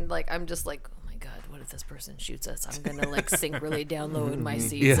driving, like I'm just like, oh my god, what if this person shoots us? I'm gonna like sink really down low in my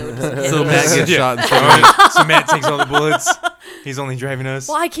seat yeah. so it doesn't hit So us. Matt gets shot. And So Matt takes all the bullets. He's only driving us.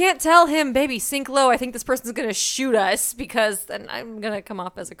 Well, I can't tell him, baby, sink low. I think this person's gonna shoot us because then I'm gonna come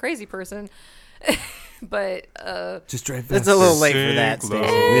off as a crazy person. But just drive. It's a little late for Sink that, low.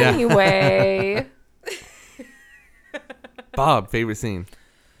 Stacey. Yeah. anyway, Bob, favorite scene?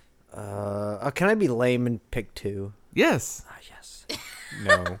 Can I be lame and pick two? Yes, Yes.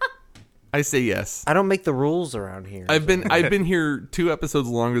 No. I say yes. I don't make the rules around here. I've been here 2 episodes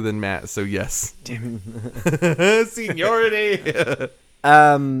longer than Matt, so yes. Seniority.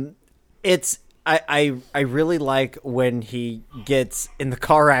 It's I really like when he gets in the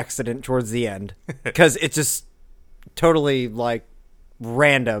car accident towards the end because it's just totally like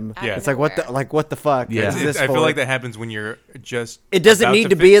random. Yeah. It's like what the fuck? Yeah. is this I feel for? like that happens when you're just. It doesn't about need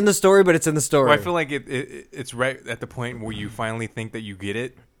to fi- be in the story, but it's in the story. Well, I feel like it's right at the point where you finally think that you get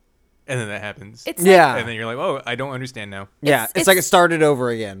it, and then that happens. it's Yeah. and then you're like, oh, I don't understand now. yeah, it's like it started over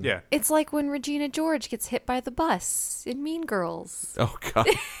again. Yeah. It's like when Regina George gets hit by the bus in Mean Girls. Oh God.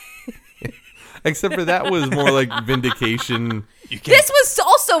 Except for that was more like vindication. This was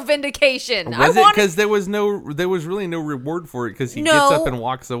also vindication. Was it? wanted- Because there was really no reward for it because he No. gets up and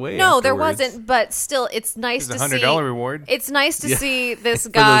walks away. No, there afterwards. wasn't. But still, it's nice There's to a see. $100 reward. It's nice to Yeah. see this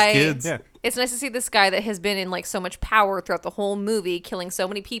those guy. kids. Yeah. It's nice to see this guy that has been in like so much power throughout the whole movie, killing so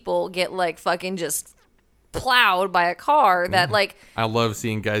many people, get like fucking just plowed by a car that like I love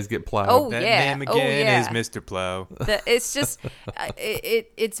seeing guys get plowed. Oh, That yeah. name Oh, again yeah. is Mr. Plow. it's just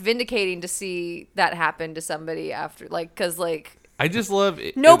it's vindicating to see that happen to somebody after like because like I just love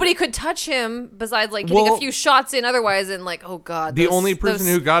it. nobody could touch him besides like getting Well, a few shots in otherwise and like oh god The those- only person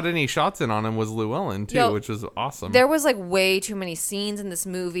those- who got any shots in on him was Llewellyn too, Yo, which was awesome. there was like way too many scenes in this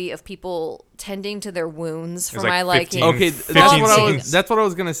movie of people tending to their wounds for There's, like, my liking. 15 Okay, 15 that's scenes. what I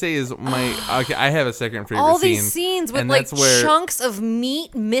was gonna say is okay. I have a second favorite all scene. these scenes with and like that's where- chunks of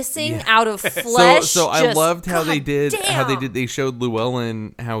meat missing out of flesh. So I just- loved how they God did damn. they showed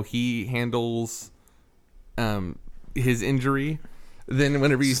Llewellyn how he handles his injury. Then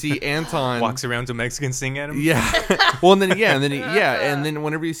whenever you see Anton Walks around to Mexicans sing at him. yeah. Well, and then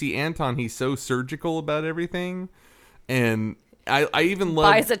whenever you see Anton, he's so surgical about everything, and I even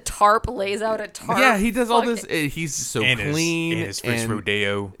love. buys a tarp, lays out a tarp. Yeah, he does all Fuck. this. He's so And clean. his first and-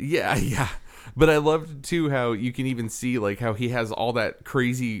 rodeo. Yeah, yeah. But I loved too how you can even see like how he has all that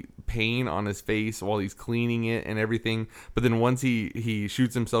crazy pain on his face while he's cleaning it and everything. But then once he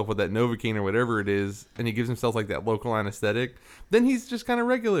shoots himself with that Novocaine or whatever it is, and he gives himself like that local anesthetic, then he's just kind of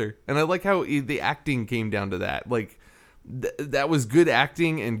regular. And I like how the acting came down to that. Like that was good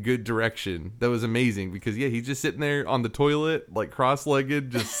acting and good direction. That was amazing because he's just sitting there on the toilet, like cross-legged,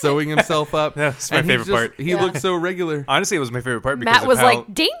 just sewing himself up. That's my And he's favorite part. He looked so regular. Honestly, it was my favorite part because Matt of was how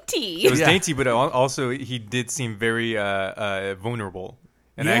like dainty. it was dainty, but also he did seem very vulnerable,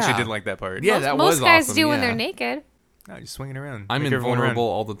 and I actually Yeah. did like that part. Yeah, that was Most guys awesome, do when yeah. they're naked. Oh, just swinging around. I'm Make everyone invulnerable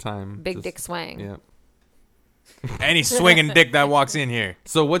around. all the time. Big Just- dick swang. Yeah. Any swinging dick that walks in here.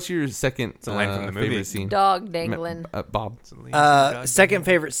 So what's your second a line from the movie. favorite scene? Dog dangling. Bob. Second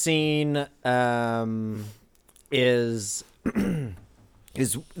favorite scene is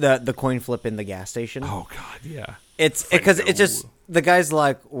is the coin flip in the gas station. Oh God, yeah. It's because it's just the guy's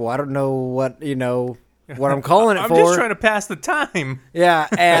like, well, I don't know what what I'm calling it I'm for. just trying to pass the time. Yeah,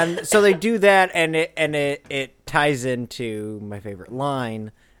 and so they do that, and it ties into my favorite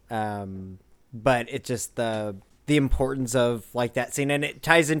line, but it's just the importance of like that scene, and it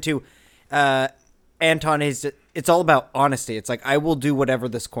ties into Anton is it's all about honesty. It's like I will do whatever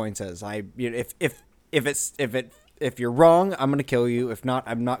this coin says. If you're wrong, I'm gonna kill you. If not,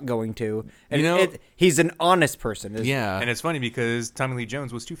 I'm not going to. And he's an honest person. Yeah, and it's funny because Tommy Lee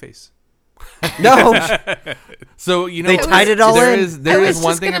Jones was Two-Face. No. So they tied it all there in. There I is was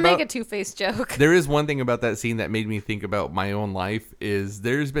one just thing gonna about make a Two-Face joke. there is one thing about that scene that made me think about my own life. Is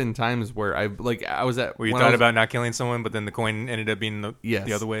there's been times where I was at Where you when I thought was- about not killing someone, but then the coin ended up being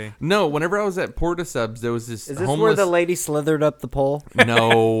the other way. No, whenever I was at Porta Subs, there was this Is this homeless. where the lady slithered up the pole?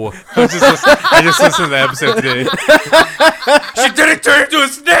 No, I just listened to the episode today. She didn't turn into a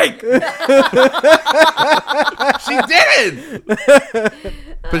snake. she did.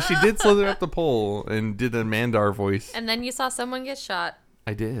 But she did slither up the pole and did a Mandar voice. And then you saw someone get shot.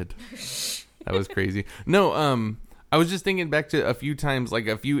 I did. That was crazy. No, I was just thinking back to a few times, like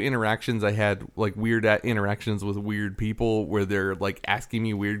a few interactions I had, like weird interactions with weird people where they're like asking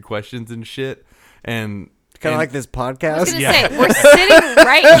me weird questions and shit. And Kind of like this I was podcast. gonna say we're sitting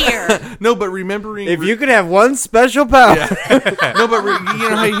right here. no, but remembering If you could have one special power. no, but you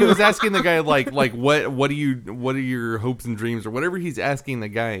know how he was asking the guy like what are your hopes and dreams or whatever he's asking the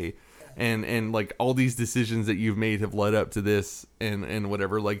guy, and like all these decisions that you've made have led up to this and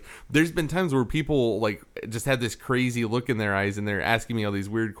whatever. Like there's been times where people like just had this crazy look in their eyes and they're asking me all these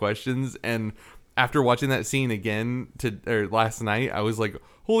weird questions, and after watching that scene again last night, I was like,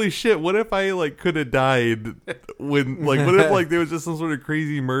 holy shit, what if I like could have died when like what if like there was just some sort of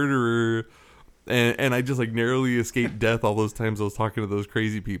crazy murderer and I just like narrowly escaped death all those times I was talking to those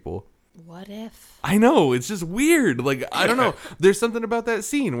crazy people. What if? I know, it's just weird. Like I don't know. There's something about that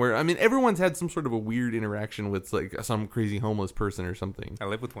scene where I mean everyone's had some sort of a weird interaction with like some crazy homeless person or something. I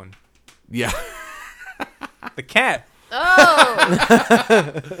live with one. Yeah. The cat. Oh.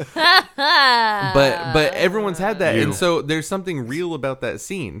 But everyone's had that, You. and so there's something real about that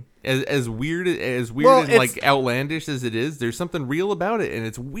scene. As weird Well, and like outlandish as it is, there's something real about it, and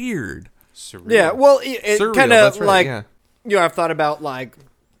it's weird. Surreal. Yeah, well, it Surreal, kind of that's right, like, yeah. I've thought about like,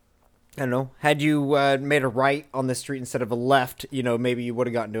 I don't know, had you made a right on the street instead of a left, maybe you would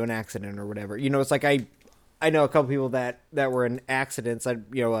have gotten into an accident or whatever. It's like I know a couple people that were in accidents. My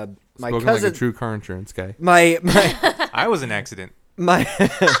Spoken cousin, like a true car insurance guy. my I was an accident.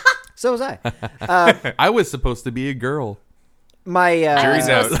 so was I. I was supposed to be a girl. My Jury's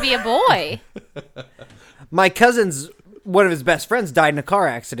out. Supposed to be a boy. my cousin's one of his best friends died in a car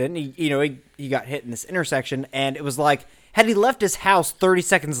accident. He got hit in this intersection, and it was like had he left his house 30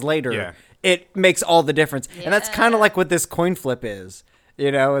 seconds later, Yeah. it makes all the difference. And that's kind of like what this coin flip is.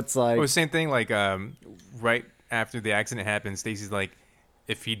 It's like It was the same thing. Like right after the accident happened, Stacy's like,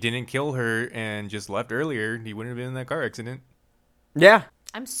 if he didn't kill her and just left earlier, he wouldn't have been in that car accident. yeah,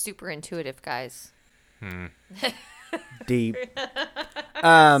 I'm super intuitive, guys. deep.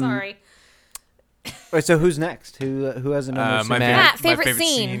 Sorry. Wait, so who's next? Who has another? My scene? Matt, favorite favorite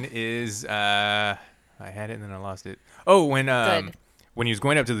scene. is I had it and then I lost it. Oh, when he was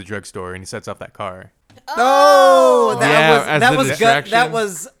going up to the drugstore and he sets off that car. Oh, that Yeah, was as that the was distraction. that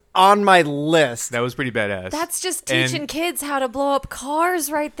was on my list. That was pretty badass. That's just And- teaching kids how to blow up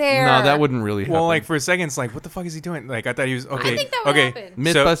cars right there. No, that wouldn't really happen. Well, like for a second, it's like, what the fuck is he doing? Like I thought he was okay. I think that would okay,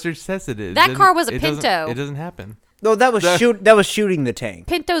 happen. so- Mythbusters says it is. That car was a It doesn't- Pinto. It doesn't happen. No, that was shooting the tank.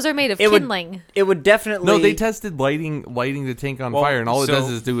 Pintos are made of It would kindling. it would definitely No, they tested lighting the tank on Well, fire, and all it so- does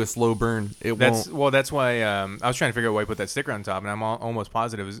is do a slow burn. It won't. That's why I was trying to figure out why I put that sticker on top, and I'm almost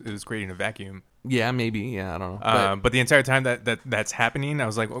positive it was creating a vacuum. Yeah, maybe. Yeah, I don't know. But the entire time that's happening, I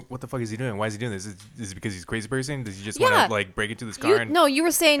was like, what the fuck is he doing? Why is he doing this? Is it because he's a crazy person? Does he just want Yeah. to like break into this car? You were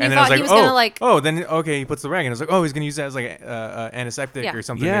saying you and then I thought was he like, was gonna like. then okay, he puts the rag in. I was like, he's gonna use that as like antiseptic Yeah. or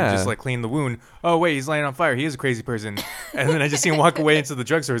something, Yeah. and just like clean the wound. Oh wait, he's lighting on fire. He is a crazy person. And then I just see him walk away into the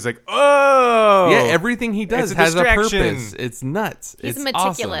drugstore. He's like, yeah, everything he does It's a has a distraction. purpose. It's nuts. He's it's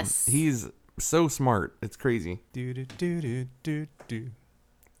meticulous. Awesome. He's so smart. It's crazy. do do do do do do.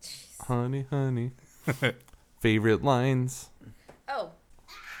 Honey, honey. Favorite lines. Oh.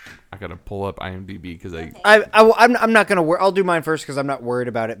 I gotta pull up IMDb because I'm not gonna. I'll do mine first because I'm not worried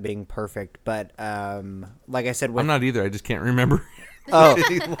about it being perfect. But like I said, I'm not either. I just can't remember.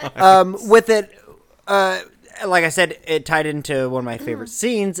 with it, like I said, it tied into one of my favorite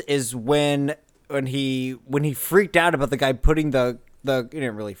scenes is when he freaked out about the guy putting the he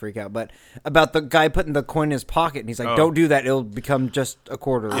didn't really freak out, but about the guy putting the coin in his pocket, and he's like, "Don't do that; it'll become just a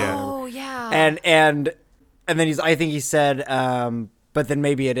quarter." Yeah. Oh yeah. And then I think he said, "But then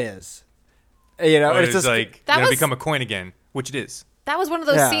maybe it is." You know, It's it's just like That gonna was- become a coin again, which it is. That was one of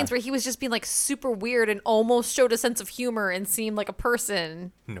those Yeah. scenes where he was just being like super weird and almost showed a sense of humor and seemed like a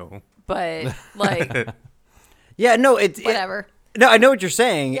person, No. but like yeah, no, it's whatever. No, I know what you're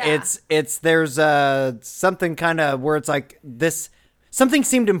saying. Yeah. It's there's something kind of where it's like this. Something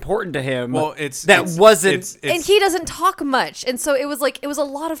seemed important to him. Well, wasn't. And he doesn't talk much, and so it was a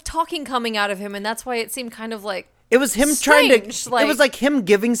lot of talking coming out of him, and that's why it seemed kind of like It was him trying strange, to. like- it was like him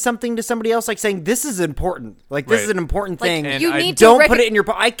giving something to somebody else, like saying, "This is important. Like this Right. is an important like thing. And you I need to Don't put it in your.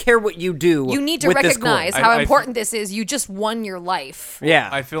 I care what you do. You need to with this coin." recognize how I- important this is. You just won your life. Yeah,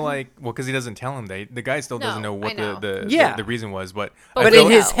 I feel like, because he doesn't tell him, the guy still doesn't know No, what I know. the reason was, but But I but feel-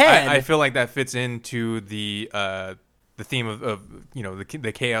 in his know. head, I feel like that fits into the theme of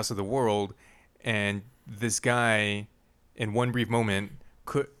the chaos of the world, and this guy in one brief moment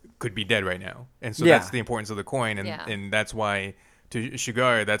could be dead right now, and so Yeah. that's the importance of the coin, and Yeah. and that's why to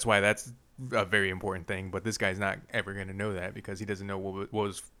Shigar, that's why that's a very important thing. But this guy's not ever going to know that because he doesn't know what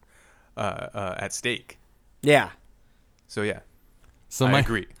was at stake. yeah. So yeah, So I my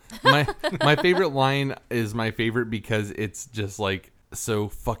agree. my favorite line is my favorite because it's just like so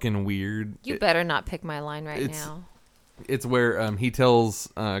fucking weird. You better not pick my line right it's- now. It's where he tells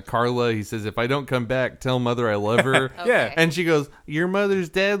Carla, he says, "If I don't come back, tell mother I love her." Yeah. And she goes, "Your mother's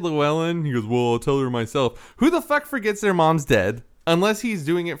dead, Llewellyn." He goes, "Well, I'll tell her myself." Who the fuck forgets their mom's dead? Unless he's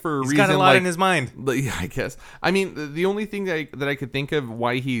doing it for a He's reason. got a lot like, in his mind. Yeah, I guess. I mean, the only thing that I could think of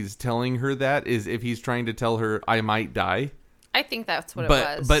why he's telling her that is if he's trying to tell her I might die. I think that's what it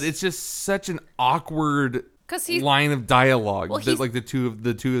But was. but it's just such an awkward 'Cause he's- line of dialogue. Well, that, he's- like the two of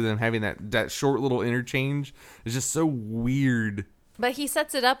them having that short little interchange is just so weird. But he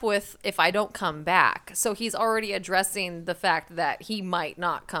sets it up with if I don't come back. So he's already addressing the fact that he might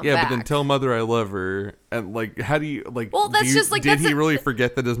not come Yeah, back. but then tell mother I love her. And like, how do you like? Well, that's do you- just, like, Did that's he a- really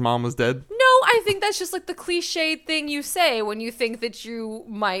forget that his mom was dead? No, I think that's just like the cliched thing you say when you think that you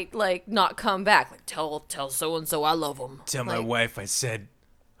might like not come back. Like tell so and so I love him. Tell my wife I said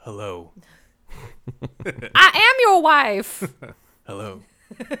hello. I am your wife. Hello.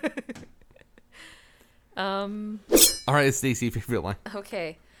 All right, Stacey, favorite line.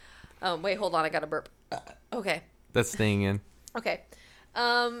 Okay. Wait, hold on. I got a burp. Okay. That's staying in. Okay.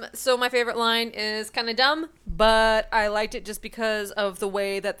 So my favorite line is kind of dumb, but I liked it just because of the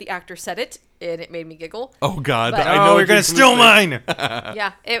way that the actor said it, and it made me giggle. Oh God, But- I know Oh, what you're gonna say. steal mine.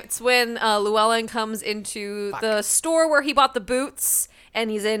 Yeah, it's when Llewellyn comes into the store where he bought the boots, and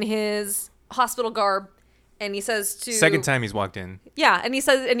he's in his hospital garb, and he says to Second time he's walked in. yeah, and he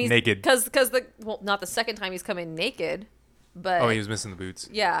says, and he's Naked. because not the second time he's come in naked, but Oh, he was missing the boots.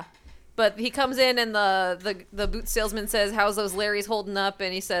 yeah. But he comes in and the boot salesman says, "How's those Larrys holding up?"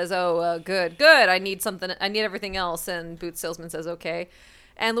 And he says, "Oh, good. I need something. I need everything else." And boot salesman says, "Okay."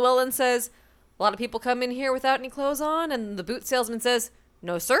 And Llewellyn says, "A lot of people come in here without any clothes on." And the boot salesman says,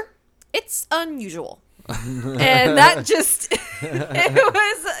 "No, sir. It's unusual." And that just it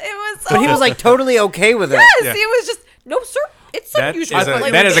was. But he was like totally okay with it. yes, Yeah. he was just, "No, sir. It's That unusual."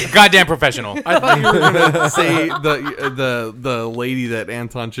 is a goddamn professional. I thought you were gonna say the lady that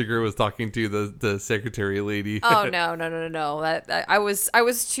Anton Chigurh was talking to, the secretary lady. Oh no! I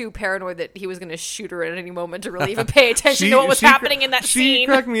was too paranoid that he was going to shoot her at any moment to really even pay attention to what was happening in that she scene.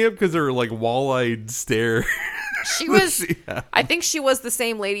 cracked me up because her like wall-eyed stare. She was. Yeah. I think she was the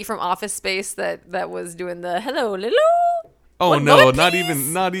same lady from Office Space that was doing the hello, Lilo. Oh One no, moment, not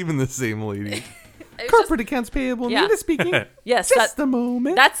please. even the same lady. It was just- Corporate accounts payable. Yeah. Nina speaking. yes, Just a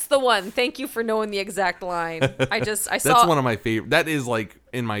moment. that's the one. Thank you for knowing the exact line. I saw. That's one of my favorite. That is like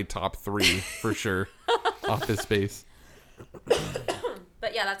in my top 3 for sure. Office Space.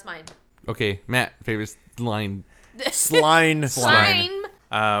 But yeah, that's mine. Okay, Matt, favorite line. Slime. Slime.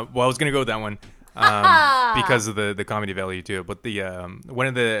 Well, I was gonna go with that one because of the comedy value too. But the one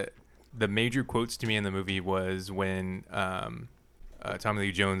of the major quotes to me in the movie was when Tommy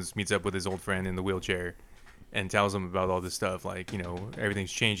Lee Jones meets up with his old friend in the wheelchair and tells him about all this stuff, like,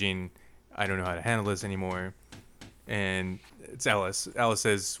 everything's changing. I don't know how to handle this anymore. And it's Alice. Alice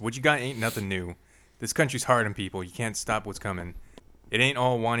says, "What you got ain't nothing new. This country's hard on people. You can't stop what's coming. It ain't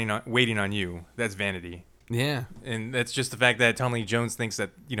all waiting on you. That's vanity." Yeah. And that's just the fact that Tommy Lee Jones thinks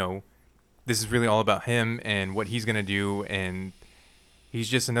that, this is really all about him and what he's going to do. And he's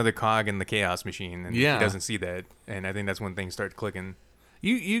just another cog in the chaos machine. And Yeah. he doesn't see that. And I think that's when things start clicking.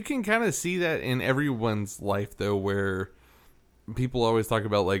 You can kind of see that in everyone's life, though, where people always talk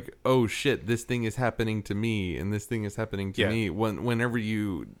about, like, oh, shit, this thing is happening to me and this thing is happening to me. Whenever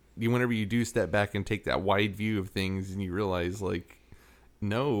you do step back and take that wide view of things and you realize, like,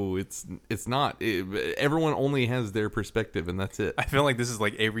 no, it's not. Everyone only has their perspective, and that's it. I feel like this is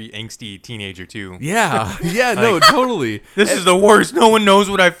like every angsty teenager, too. Yeah. Yeah, no, totally. This is the worst. No one knows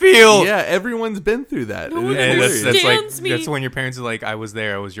what I feel. Yeah, everyone's been through that. one It's hilarious. That's like understands me. that's when your parents are like, "I was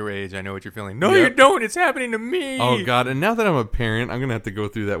there. I was your age. I know what you're feeling." No, Yep. you don't. It's happening to me. Oh, God. And now that I'm a parent, I'm going to have to go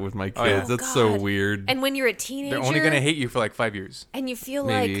through that with my kids. Oh, yeah. That's so God. weird. And when you're a teenager, They're only gonna hate you for like 5 years. and you feel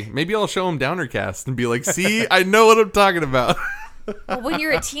Maybe I'll show them Downercast and be like, see, I know what I'm talking about. well, when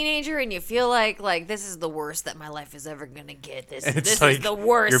you're a teenager and you feel like this is the worst that my life is ever gonna get. This It's is the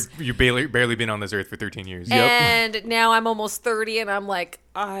worst. You've barely been on this earth for 13 years. And now I'm almost 30, and I'm like,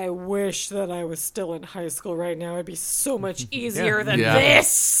 I wish that I was still in high school right now. It'd be so much easier than Yeah.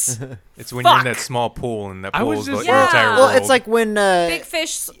 this. It's when you're in that small pool and that I was pool's just- your entire Yeah. world. Well, it's like when big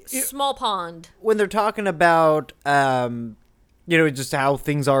fish, small pond. when they're talking about just how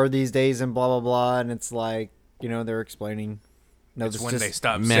things are these days and blah blah blah, and it's like they're explaining. No, it's this when just, they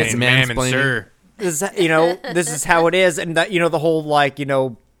stop Man- saying ma'am and mansplaining. sir. this this is how it is, and that the whole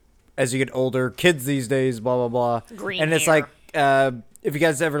as you get older, kids these days, blah blah blah, Green and it's hair. like if you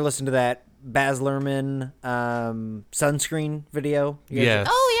guys ever listen to that Baz Luhrmann sunscreen video, you guys- Yes.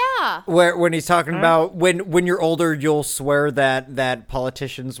 Oh yeah. when he's talking about when you're older, you'll swear that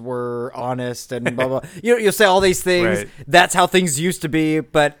politicians were honest and blah blah. You'll say all these things. Right. That's how things used to be,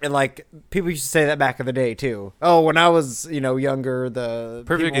 but like people used to say that back in the day too. Oh, when I was younger, the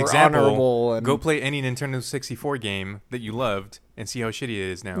Perfect people were example. honorable and Go play any Nintendo 64 game that you loved and see how shitty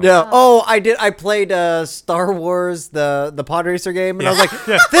it is now. Yeah. Oh, I did. I played Star Wars, the pod racer game, and I was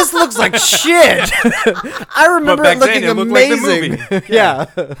like, "This looks like shit." I remember back it then, looking it looked like the amazing. movie. Yeah.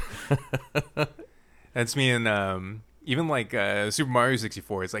 That's me and even like Super Mario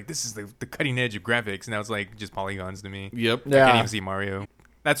 64. It's like, this is the cutting edge of graphics. Now it's like just polygons to me. Yep. I Yeah. can't even see Mario.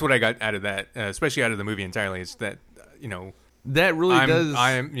 That's what I got out of that, especially out of the movie entirely. It's that, That really does.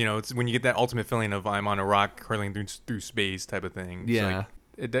 it's when you get that ultimate feeling of I'm on a rock hurling through space type of thing. It's Yeah.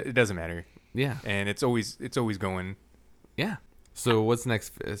 like, it doesn't matter. Yeah. And it's always going. Yeah. So what's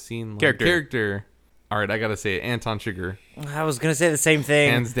next scene? Character. All right, I got to say it. Anton Chigurh. I was gonna say the same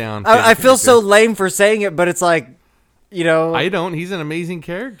thing. Hands down. I feel so lame for saying it, but it's like, I don't. He's an amazing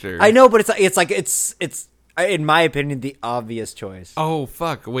character. I know, but it's in my opinion the obvious choice. Oh,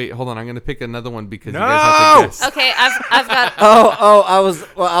 fuck. Wait, hold on. I'm going to pick another one because you guys have to guess. Okay, I've got. Oh,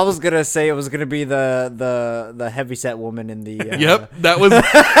 I was gonna say it was gonna be the heavyset woman in the. Yep, that was.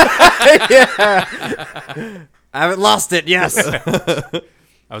 Yeah. I haven't lost it. Yes.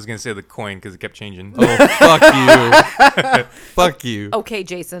 I was going to say the coin because it kept changing. Oh, fuck you. Fuck you. Okay,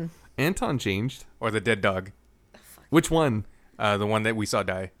 Jason. Anton changed. Or the dead dog. Which one? The one that we saw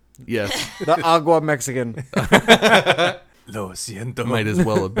die. Yes. The Agua Mexican. Lo siento. Might as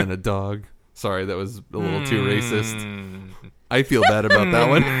well have been a dog. Sorry, that was a little too racist. I feel bad about that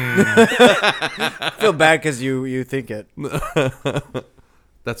one. I feel bad because you think it.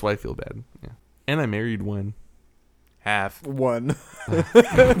 That's why I feel bad. Yeah. And I married one. Half. One.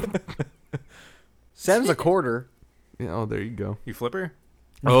 Sam's a quarter. Yeah, oh, there you go. You flipper?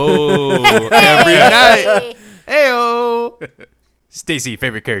 Oh, every night. Heyo. Stacy,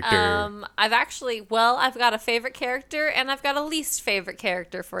 favorite character. I've got a favorite character and I've got a least favorite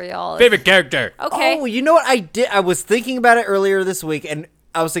character for y'all. Favorite character. Okay. Oh, you know what I did? I was thinking about it earlier this week, and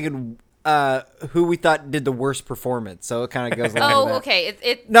I was thinking who we thought did the worst performance. So it kind of goes along with that.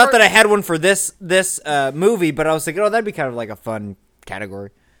 Okay. Not that I had one for this movie, but I was thinking, that'd be kind of like a fun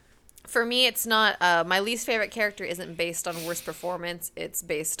category. For me, it's not. My least favorite character isn't based on worst performance. It's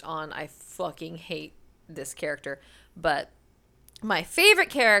based on I fucking hate this character. But my favorite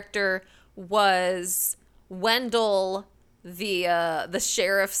character was Wendell the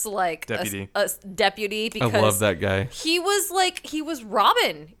sheriff's like Deputy. a deputy because I love that guy. he was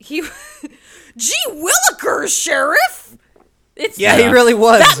Robin. He gee willikers, sheriff. It's Yeah, he really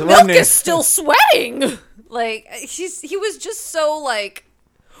was. that wasn't milk he? is still sweating. Like he was just so like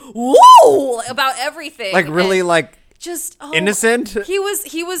whoa about everything. Like really and like just innocent? He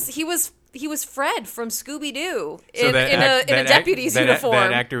was Fred from Scooby Doo So in a deputy's uniform.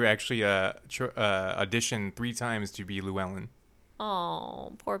 That actor actually auditioned 3 times to be Llewellyn.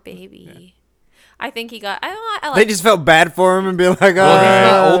 Oh, poor baby. I think he got. I like. They just felt bad for him and be like, Well,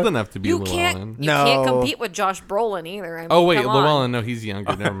 he's not oh. old enough to be you Llewellyn. can't. You can't No. compete with Josh Brolin either. I mean, Oh wait, come on. Llewellyn. No, he's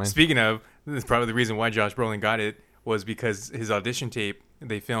younger. Never mind. Speaking of, this is probably the reason why Josh Brolin got it was because his audition tape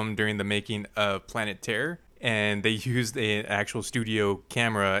they filmed during the making of Planet Terror, and they used an actual studio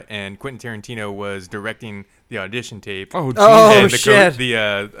camera, and Quentin Tarantino was directing the audition tape. Oh, Oh, and shit.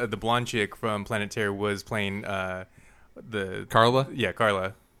 the blonde chick from Planet Terror was playing the Carla. Yeah,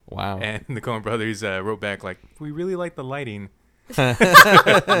 Carla. Wow. And the Coen brothers wrote back like, "We really like the lighting."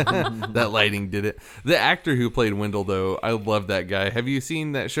 That lighting did it. The actor who played Wendell, though, I love that guy. Have you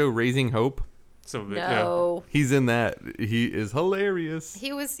seen that show Raising Hope? So No, He's in that. He is hilarious.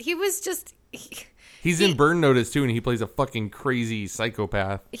 he was just. He's in Burn Notice too, and he plays a fucking crazy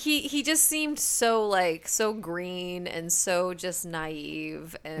psychopath. He just seemed so green and so just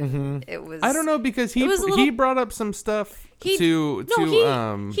naive, and it was. I don't know because he It was a he little- brought up some stuff He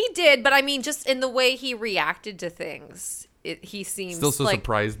did, but I mean, just in the way he reacted to things, he seems Still so like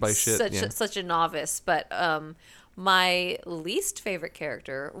surprised by shit, yeah. Such a novice. But my least favorite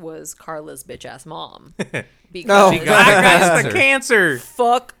character was Carla's bitch ass mom. Because She got I got the cancer. cancer.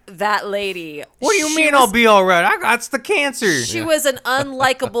 fuck that lady. What do you She mean was- I'll be all right? I got the cancer. She was an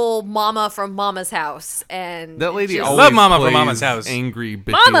unlikable mama from Mama's house, and That lady just- always Love Mama from plays Mama's house. angry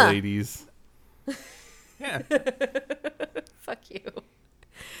bitchy Mama! ladies. Yeah. fuck you.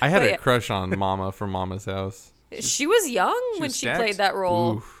 I had But a yeah. crush on Mama from Mama's house. She was young when was she stacked. played that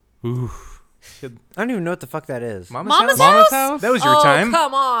role. Oof. Oof. I don't even know what the fuck that is. Mama's Mama's house? Mama's house? house? That was your Oh, time.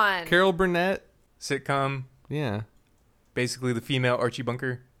 come on. Carol Burnett. Sitcom, Yeah. basically the female Archie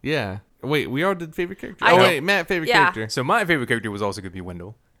Bunker. Yeah. Wait, we all did favorite character. I Oh know. wait, Matt favorite Yeah. character. So my favorite character was also going to be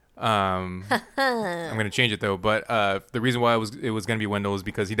Wendell. I'm going to change it though, but the reason why it was going to be Wendell is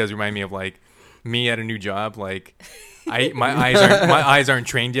because he does remind me of like me at a new job. Like my eyes aren't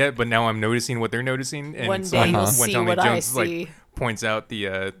trained yet, but now I'm noticing what they're noticing. And One so day you'll when see Tommy what I Jones see. like points out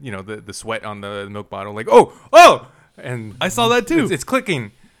the the sweat on the milk bottle, like oh, and I saw that too. It's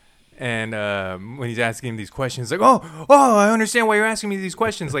clicking. And when he's asking him these questions, like, oh, I understand why you're asking me these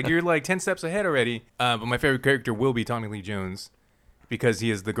questions. Like, you're like 10 steps ahead already. But my favorite character will be Tommy Lee Jones because he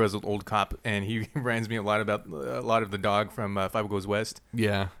is the grizzled old cop, and he reminds me a lot of the dog from Five Goes West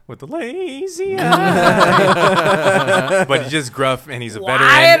Yeah. with the lazy eye. But he's just gruff, and he's a Wider.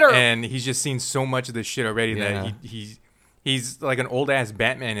 veteran, and he's just seen so much of this shit already Yeah. that he's like an old ass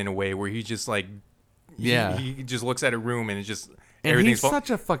Batman in a way, where he just like Yeah. he just looks at a room and it's just And everything's he's such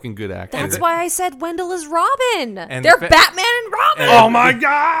a fucking good actor. That's why I said Wendell is Robin. And They're the fa- Batman and Robin. and- Oh my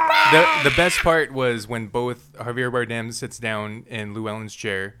god! The best part was when both Javier Bardem sits down in Llewellyn's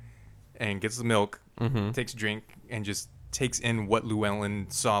chair and gets the milk, takes a drink, and just takes in what Llewellyn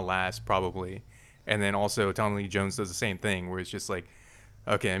saw last, probably. And then also Tommy Lee Jones does the same thing, where it's just like,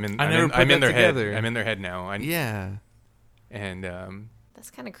 okay, I'm in their together. head. I'm in their head now. Yeah. And That's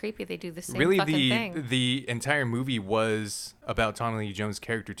kind of creepy. They do the same really, fucking thing. the entire movie was about Tommy Lee Jones'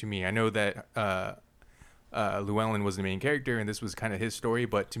 character to me. I know that Llewellyn was the main character, and this was kind of his story.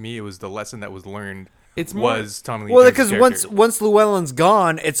 But to me, it was the lesson that was learned. It's more- was Tommy Lee Well, Jones' because character. once Llewellyn's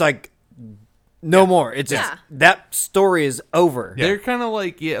gone, it's like no more. It's Yeah. that story is over. Yeah. They're kind of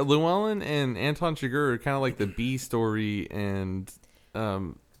like Llewellyn and Anton Chigurh are kind of like the B story, and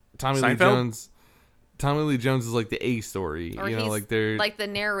Tommy Lee Seinfeld? Jones. Tommy Lee Jones is like the A story. Or You know, he's like they're like the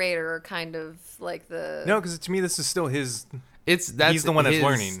narrator, kind of like the. No, because to me, this is still his. that's he's the one that's his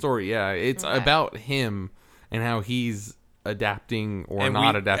learning. story. Yeah, it's Okay. about him and how he's adapting or and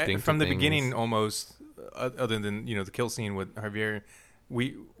not we- adapting from to the things. beginning, almost other than the kill scene with Javier,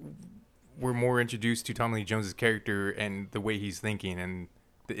 we were more introduced to Tommy Lee Jones's character and the way he's thinking and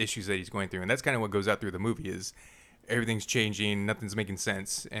the issues that he's going through, and that's kind of what goes out through the movie is everything's changing, nothing's making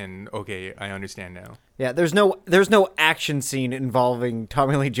sense, and okay, I understand now. Yeah, there's no action scene involving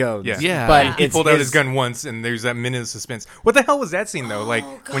Tommy Lee Jones. Yeah. Yeah. but He it's pulled out his gun once, and there's that minute of suspense. What the hell was that scene though? Like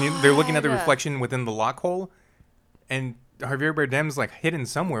when they're looking at the God. reflection within the lock hole, and Javier Bardem's like hidden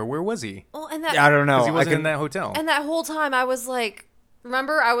somewhere. Where was he? Well, and that I don't know. Because he I wasn't can- in that hotel. and that whole time I was like,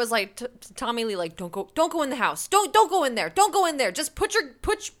 Remember, I was like to Tommy Lee, like, don't go in the house. Don't go in there. Don't go in there. Just put your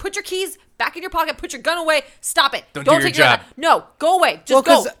keys back in your pocket. Put your gun away. Stop it. Don't do your take job. No, go away. Just Well,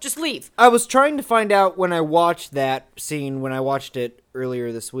 'cause go. Just leave. I was trying to find out when I watched that scene, when I watched it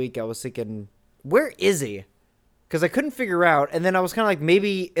earlier this week, I was thinking, where is he? Because I couldn't figure out, and then I was kind of like,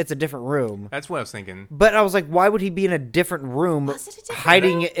 maybe it's a different room. That's what I was thinking. But I was like, why would he be in a different room, Was it a different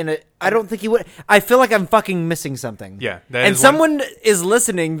hiding room? it in a... I don't think he would... I feel like I'm fucking missing something. Yeah, that and is someone is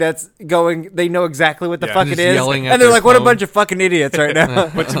listening that's going, they know exactly what the Yeah. fuck Just it is, yelling at and they're their like, what a phone. bunch of fucking idiots right now.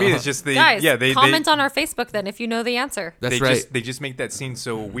 But to me, it's just the Guys, they comment on our Facebook then if you know the answer. That's they right. They just make that scene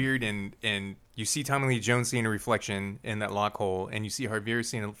so weird, and you see Tommy Lee Jones seeing a reflection in that lock hole, and you see Javier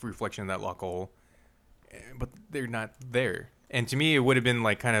seeing a reflection in that lock hole, but they're not there. And to me, it would have been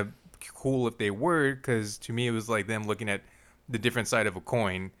like kind of cool if they were, because to me, it was like them looking at the different side of a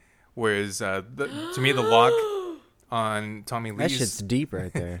coin. Whereas to me, the lock on Tommy That Lee's shit's deep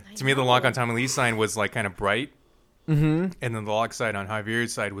right there. to me, the lock on Tommy Lee's sign was like kind of bright, and then the lock side on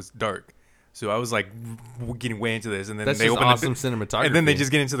Javier's side was dark. So I was like getting way into this, and then That's they just open awesome the, cinematography. and then they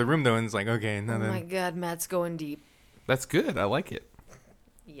just get into the room though, and it's like, okay, no, Oh then my God, Matt's going deep. That's good. I like it.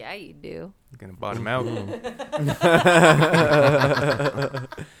 Yeah, you do. I'm gonna bottom out.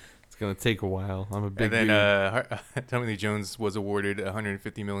 It's gonna take a while. I'm a big And dude. then Tommy Lee Jones was awarded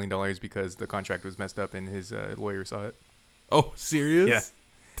 $150 million because the contract was messed up, and his lawyer saw it. Oh, serious?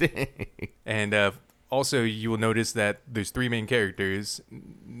 Yeah. Dang. And also, you will notice that there's three main characters.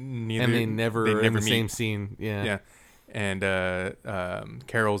 Neither, And they never are in the meet. same scene. Yeah. Yeah. And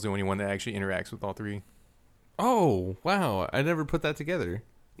Carol's the only one that actually interacts with all three. Oh, wow. I never put that together.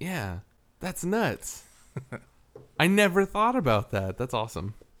 Yeah. That's nuts. I never thought about that. That's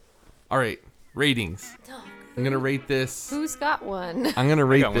awesome. All right. Ratings. I'm going to rate this. Who's got one? I'm going to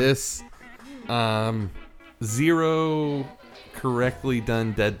rate got one. this 0 correctly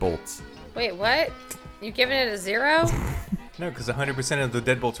done deadbolts. Wait, what? You giving it a 0? No, because 100% of the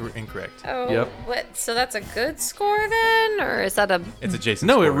deadbolts were incorrect. Oh, Yep. what? So that's a good score then, or is that a? It's a Jason.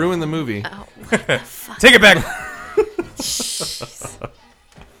 No, it score. ruined the movie. Oh, Take it back.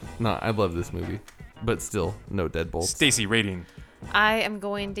 No, I love this movie. But still, no deadbolts. Stacy, rating. I am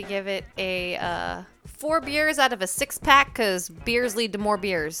going to give it a 4 beers out of a 6-pack because beers lead to more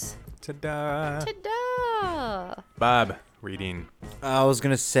beers. Ta-da. Ta-da! Bob, rating. I was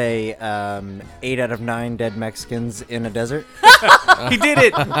going to say 8 out of 9 dead Mexicans in a desert. He did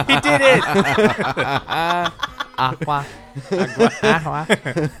it. He did it. Agua. Agua.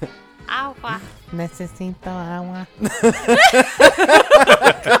 Agua. Necesito agua.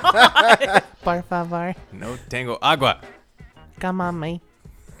 Por favor. No tango agua. Come on, me.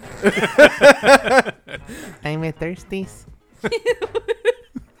 I'm a thirsties.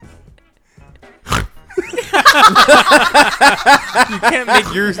 You can't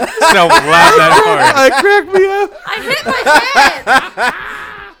make yourself laugh that hard. Cracked me up. I hit my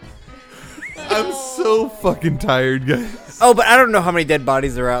head! I'm so fucking tired, guys. Oh, but I don't know how many dead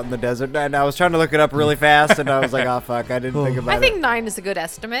bodies are out in the desert. And I was trying to look it up really fast, and I was like, oh, fuck, I didn't think about I it. think 9 is a good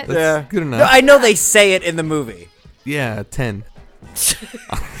estimate. That's Yeah. good enough. No, I know they say it in the movie. Yeah, 10.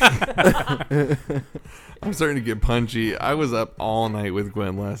 I'm starting to get punchy. I was up all night with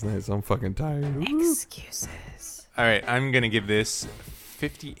Gwen last night, so I'm fucking tired. Excuses. All right, I'm going to give this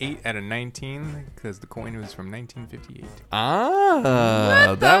 58 out of 19 because the coin was from 1958.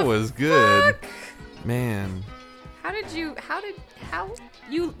 Ah, that was good. Man. How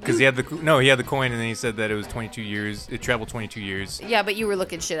you? Because he had the coin, and then he said that it was 22 years. It traveled 22 years. Yeah, but you were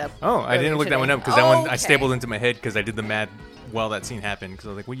looking shit up. Oh, I didn't earlier look that one today. up because that one I Okay. stapled into my head because I did the math while that scene happened. Because I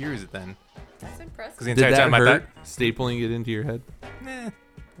was like, what year is it then? That's impressive. Because the Did entire that time I hurt, thought, stapling it into your head? I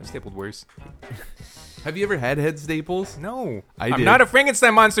stapled worse. Have you ever had head staples? No, I I'm did. not a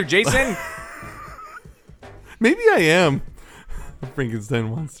Frankenstein monster, Jason. Maybe I am. A Frankenstein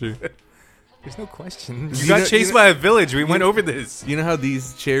monster. There's no question. You You got know- chased you know- by a village. We went over this. You know how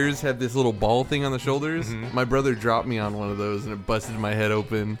these chairs have this little ball thing on the shoulders? Mm-hmm. My brother dropped me on one of those and it busted my head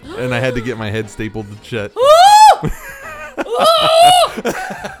open, and I had to get my head stapled shut.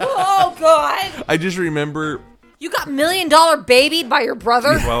 Oh God! I just remember. You got $1 million babied by your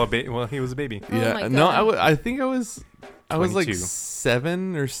brother? Well, he was a baby. Yeah, my no, God. I think I was like 22.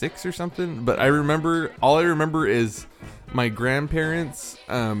 7 or 6 or something. But I remember, all I remember is my grandparents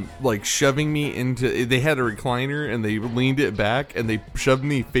like shoving me into. They had a recliner and they leaned it back and they shoved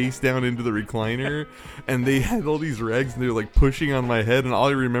me face down into the recliner, and they had all these rags and they were like pushing on my head, and all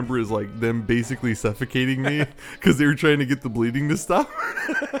I remember is like them basically suffocating me because they were trying to get the bleeding to stop.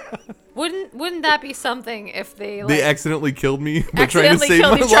 Wouldn't that be something if they like, They accidentally killed me. By trying to accidentally save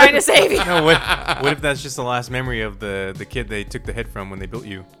killed my you life. trying to save you? No, what if that's just the last memory of the kid they took the head from when they built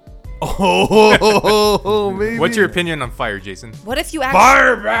you? Oh, maybe. What's your opinion on fire, Jason? What if you actually?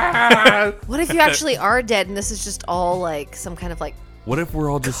 Barbara? What if you actually are dead and this is just all like some kind of like? What if we're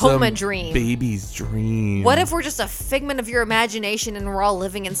all just Coma some dream. baby's dream? What if we're just a figment of your imagination and we're all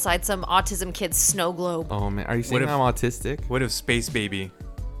living inside some autism kid's snow globe? Oh man, are you saying if- I'm autistic? What if Space Baby?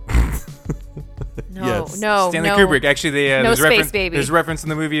 No, Yes. no, Stanley no. Kubrick. Actually, No there's Space reference. Baby. There's reference in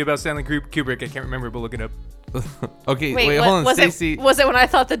the movie about Stanley Kubrick. I can't remember, but look it up. Okay, Wait, wait, what, hold on, was Stacy. it when I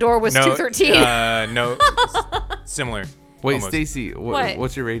thought the door was No, 213? no, similar. Wait, almost. Stacy, What?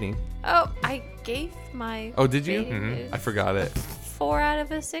 what's your rating? Oh, I gave my. Oh, did you? rating I forgot it. 4 out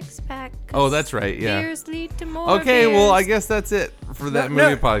of a 6-pack. Oh, that's right. Yeah. Beers lead to more. Okay, well, I beers. guess that's it for that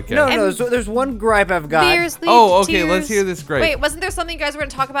movie podcast. No, so there's one gripe I've got. Beers lead Oh, to okay, let's tears. hear this gripe. Wait, wasn't there something you guys were going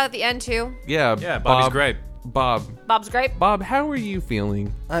to talk about at the end too? Yeah, Bobby's Bob, gripe. Bob's gripe. Bob, how are you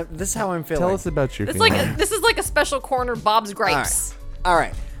feeling? This is how I'm feeling. Tell us about your It's feelings. like this is like a special corner Bob's gripes. All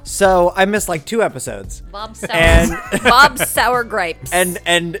right. So I missed like 2 episodes. Bob's sour. And Bob's sour gripes.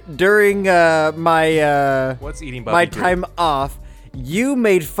 and during my What's eating Bobby my grape? time off, you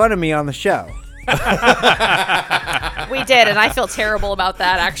made fun of me on the show. We did, and I feel terrible about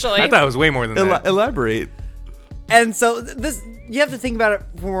that actually. I thought it was way more than that. Elaborate. And so this, you have to think about it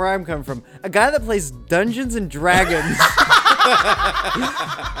from where I'm coming from. A guy that plays Dungeons and Dragons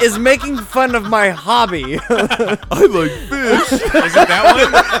is making fun of my hobby. I like fish. Is it that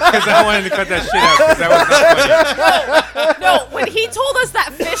one? Because I wanted to cut that shit out. Because that was not funny. No, when he told us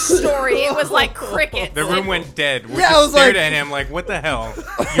that fish story, it was like crickets. The room went dead. We Yeah, I just was stared like- at him like, "What the hell?"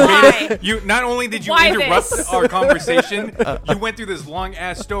 Why? You not only did you Why interrupt this? our conversation, you went through this long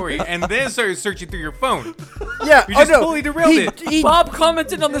ass story and then started searching through your phone. Yeah, You just totally derailed it. He, Bob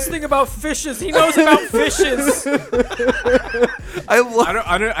commented on this thing about fishes. He knows about fishes.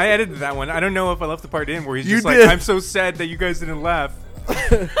 I edited that one. I don't know if I left the part in where he's You just did. like, "I'm so sad that you guys didn't laugh."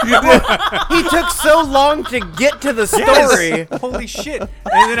 he took so long to get to the story. Holy shit! And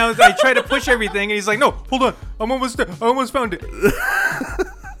then I tried to push everything, and he's like, "No, hold on, I almost found it."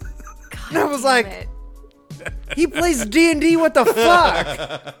 And I was like, it. he plays D&D. What the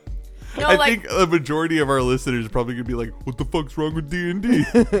fuck? No, I like think a majority of our listeners are probably gonna be like, "What the fuck's wrong with D&D?"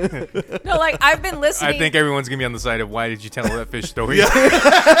 no, like I've been listening. I think everyone's gonna be on the side of why did you tell that fish story?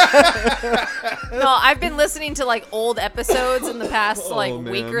 No, I've been listening to like old episodes in the past like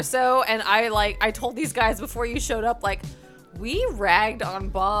week man. or so, and I told these guys before you showed up, like we ragged on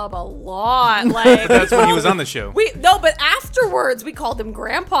Bob a lot. Like That's when he was on the show. but afterwards we called him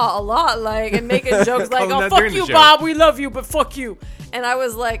Grandpa a lot, like and making jokes like, Called him "Oh that fuck during the you, show. Bob, we love you, but fuck you." And I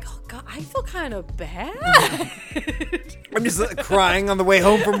was like, "Oh God, I feel kind of bad." I'm just crying on the way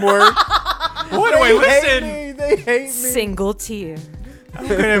home from work. What do I listen? They hate me. Single tear. I'm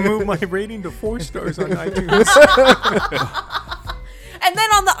gonna move my rating to 4 stars on iTunes. And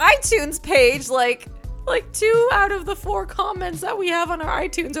then on the iTunes page, like 2 out of the 4 comments that we have on our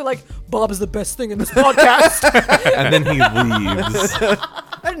iTunes are like, "Bob is the best thing in this podcast." And then he leaves.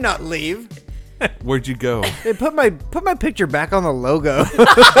 I did not leave. Where'd you go? They put my picture back on the logo.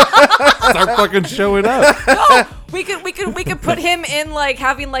 Start fucking showing up. No, we could put him in like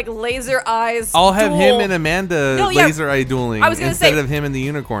having like laser eyes. I'll have him duel. and Amanda No, yeah. laser eye dueling I was gonna instead say- of him and the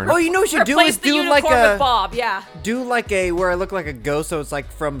unicorn. Oh, you know what you should do Replace is the do unicorn like with Bob, yeah. do like a where I look like a ghost, so it's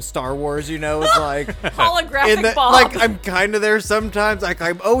like from Star Wars. You know, it's like Holographic Bob. like I'm kind of there sometimes. Like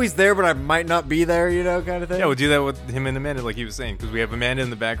I'm always there, but I might not be there. You know, kind of thing. Yeah, we'll do that with him and Amanda, like he was saying, because we have Amanda in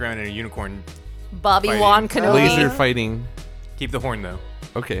the background and a unicorn. Bobby Fighting. Wan Kenobi. Laser fighting. Keep the horn though.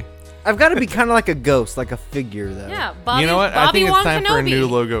 Okay. I've got to be kind of like a ghost, like a figure though. Yeah, Bobby. You know what? Bobby I think it's Wan time Kenobi. for a new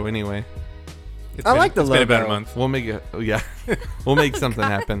logo anyway. I like the It's been about a logo. month. We'll make it. Oh, yeah. We'll make something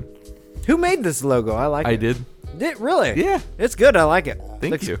happen. Who made this logo? I like I it. did. Did really? Yeah. It's good. I like it.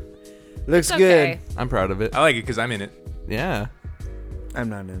 Thank Looks- you. Looks It's good. okay. I'm proud of it. I like it because I'm in it. Yeah. I'm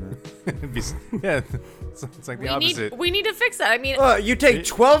not in it. Yeah, it's like the opposite. We need to fix that. I mean, You take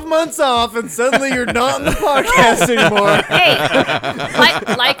 12 months off and suddenly you're not in the podcast anymore.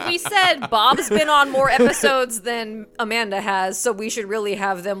 hey, like we said, Bob's been on more episodes than Amanda has, so we should really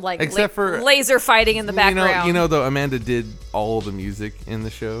have them like Except for- laser fighting in the background. You know, though, Amanda did all the music in the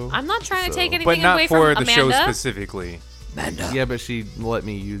show. I'm not trying to take anything But not away for from the show Amanda. specifically. Yeah, but she let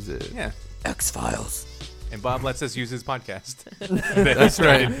me use it. Yeah. X-Files. And Bob lets us use his podcast. That's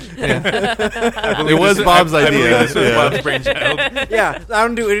right. Yeah. It was Bob's I believe idea. this was Yeah. Bob's brainchild. Yeah, I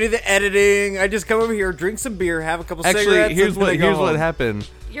don't do any of the editing. I just come over here, drink some beer, have a couple cigarettes. Actually, here's and then I what go here's what home. happened.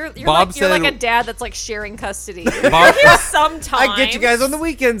 You're Bob like said- a dad that's like sharing custody. Bob- You're here sometimes. I get you guys on the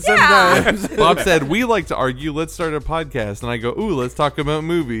weekends Yeah. sometimes. Bob said, we like to argue. Let's start a podcast. And I go, ooh, let's talk about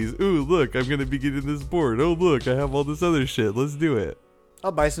movies. Ooh, look, I'm going to be getting this board. Oh, look, I have all this other shit. Let's do it.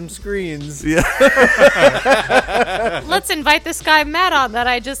 I'll buy some screens. Yeah. Let's invite this guy Matt on that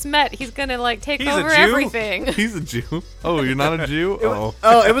I just met. He's gonna like take He's a over Jew? everything. He's a Jew. Oh, you're not a Jew? Oh.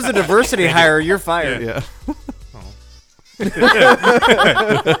 Oh, it was a diversity hire. You're fired. Yeah.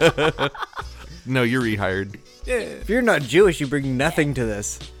 No, you're rehired. If you're not Jewish, you bring nothing to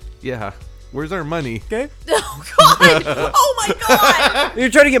this. Yeah. Where's our money? Okay. Oh God! Oh my God! You're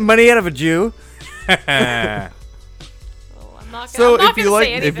trying to get money out of a Jew. I'm not So gonna if you say like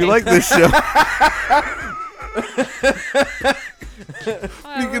anything. this show,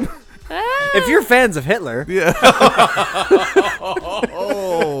 If you're fans of Hitler, yeah.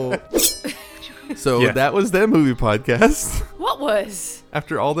 So Yeah. that was that movie podcast. What was?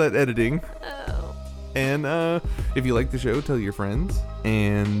 After all that editing, Oh. and if you like the show, tell your friends.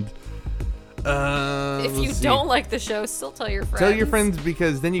 And If you don't like the show, still tell your friends. tell your friends,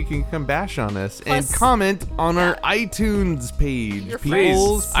 because then you can come bash on us and Plus- comment on our iTunes page. Your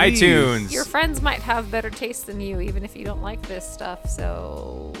Peoples, friends. please. iTunes. Your friends might have better taste than you, even if you don't like this stuff.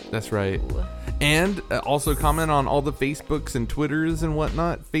 So That's right. And also comment on all the Facebooks and Twitters and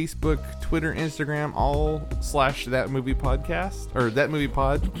whatnot. Facebook, Twitter, Instagram, all / that movie podcast or that movie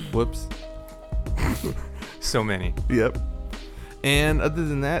pod. Whoops. So many. Yep. And other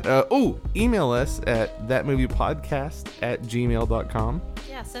than that, email us at thatmoviepodcast@gmail.com.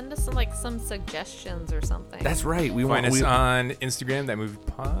 yeah, send us some suggestions or something. That's right. We Find want us we, on Instagram, That Movie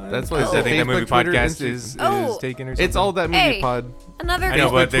Pod. That's what I I said. think That Movie Facebook, Twitter, Podcast Insta- is Oh. taken or something. It's all that movie Hey. pod. Another I know,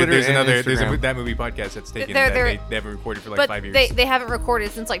 Facebook, but Twitter, there's and another Instagram. That Movie Podcast that's taken. They're- they haven't recorded for like but 5 years. they haven't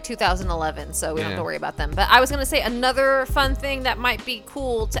recorded since like 2011, so we don't have Yeah. to worry about them. But I was gonna say another fun thing that might be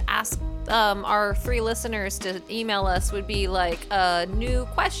cool to ask our 3 listeners to email us would be like a new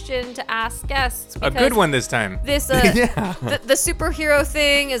question to ask guests. A good because one this time. This the superhero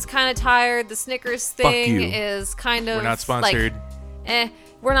thing is kind of tired. The Snickers thing you. is kind of We're not sponsored.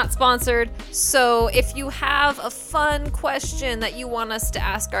 We're not sponsored. So if you have a fun question that you want us to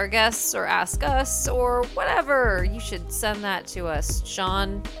ask our guests or ask us or whatever, you should send that to us.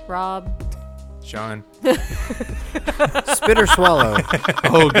 Sean, Rob. Sean. spit or swallow.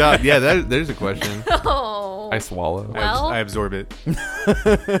 Oh God, yeah. There's a question. Oh. I swallow. Well- I absorb it.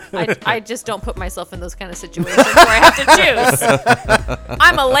 I just don't put myself in those kind of situations where I have to choose.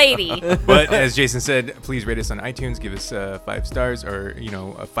 I'm a lady. But as Jason said, please rate us on iTunes. Give us 5 stars, or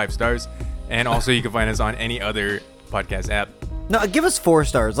 5 stars. And also, you can find us on any other podcast app. No, give us 4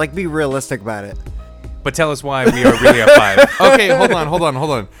 stars. Like, be realistic about it. But tell us why we are really a 5. Okay, hold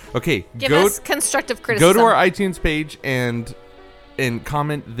on. Okay, Give go us constructive criticism. go to our iTunes page and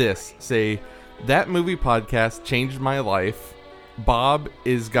comment this. Say, that movie podcast changed my life. Bob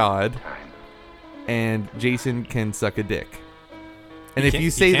is God, and Jason can suck a dick. And if you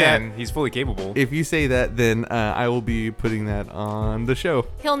say that, he's fully capable. if you say that, then I will be putting that on the show.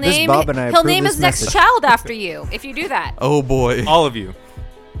 He'll This name Bob and I he'll approve name this his next message. child after you if you do that. Oh boy, All of you.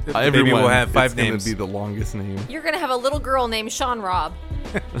 everyone Maybe we'll have 5 it's names. Gonna be the longest name. You're gonna have a little girl named Sean Rob.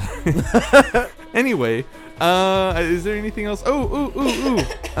 Anyway, is there anything else? Go to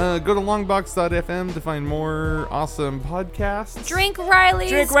longbox.fm to find more awesome podcasts. Drink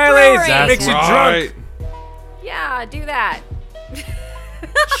Riley's. Drink Riley's. Brewery. That makes you drunk. Yeah, do that.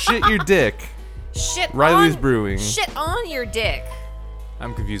 Shit your dick. Shit. Riley's on, Brewing. Shit on your dick.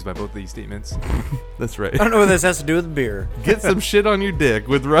 I'm confused by both of these statements. That's right. I don't know what this has to do with beer. Get some shit on your dick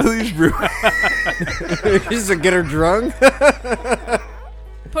with Riley's Brewing. Just to get her drunk.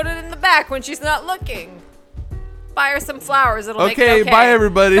 Put it in the back when she's not looking. Buy her some flowers. It'll make it Okay, okay. bye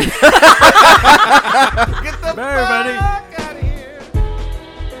everybody. Bye, everybody.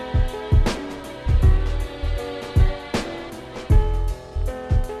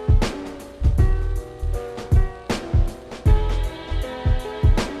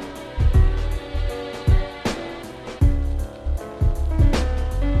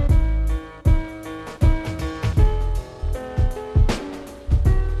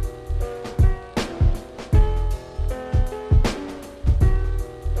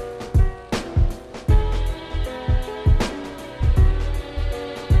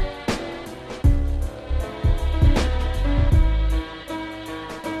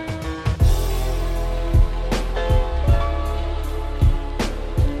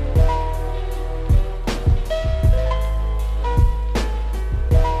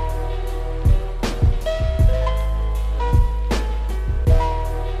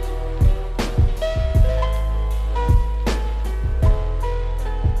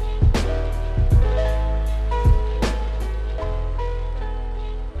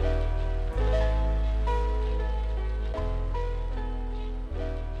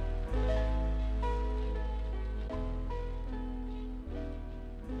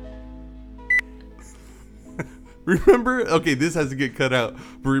 Remember? Okay, this has to get cut out.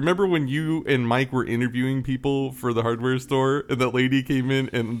 But remember when you and Mike were interviewing people for the hardware store, and that lady came in,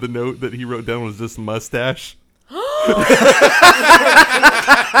 and the note that he wrote down was just mustache?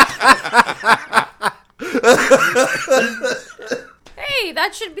 Hey,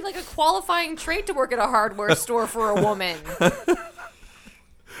 that should be like a qualifying trait to work at a hardware store for a woman.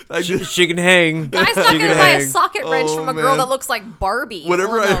 She can hang. Guy's not gonna buy a socket wrench from a girl that looks like Barbie.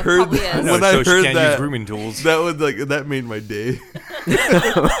 Whenever Well, I no, heard probably that, is. when I so she heard can't that, use grooming tools. that was like that made my day.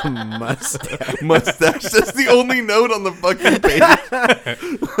 Mustache. Mustache. That's the only note on the fucking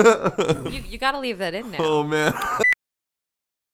page. You gotta leave that in now. Oh man.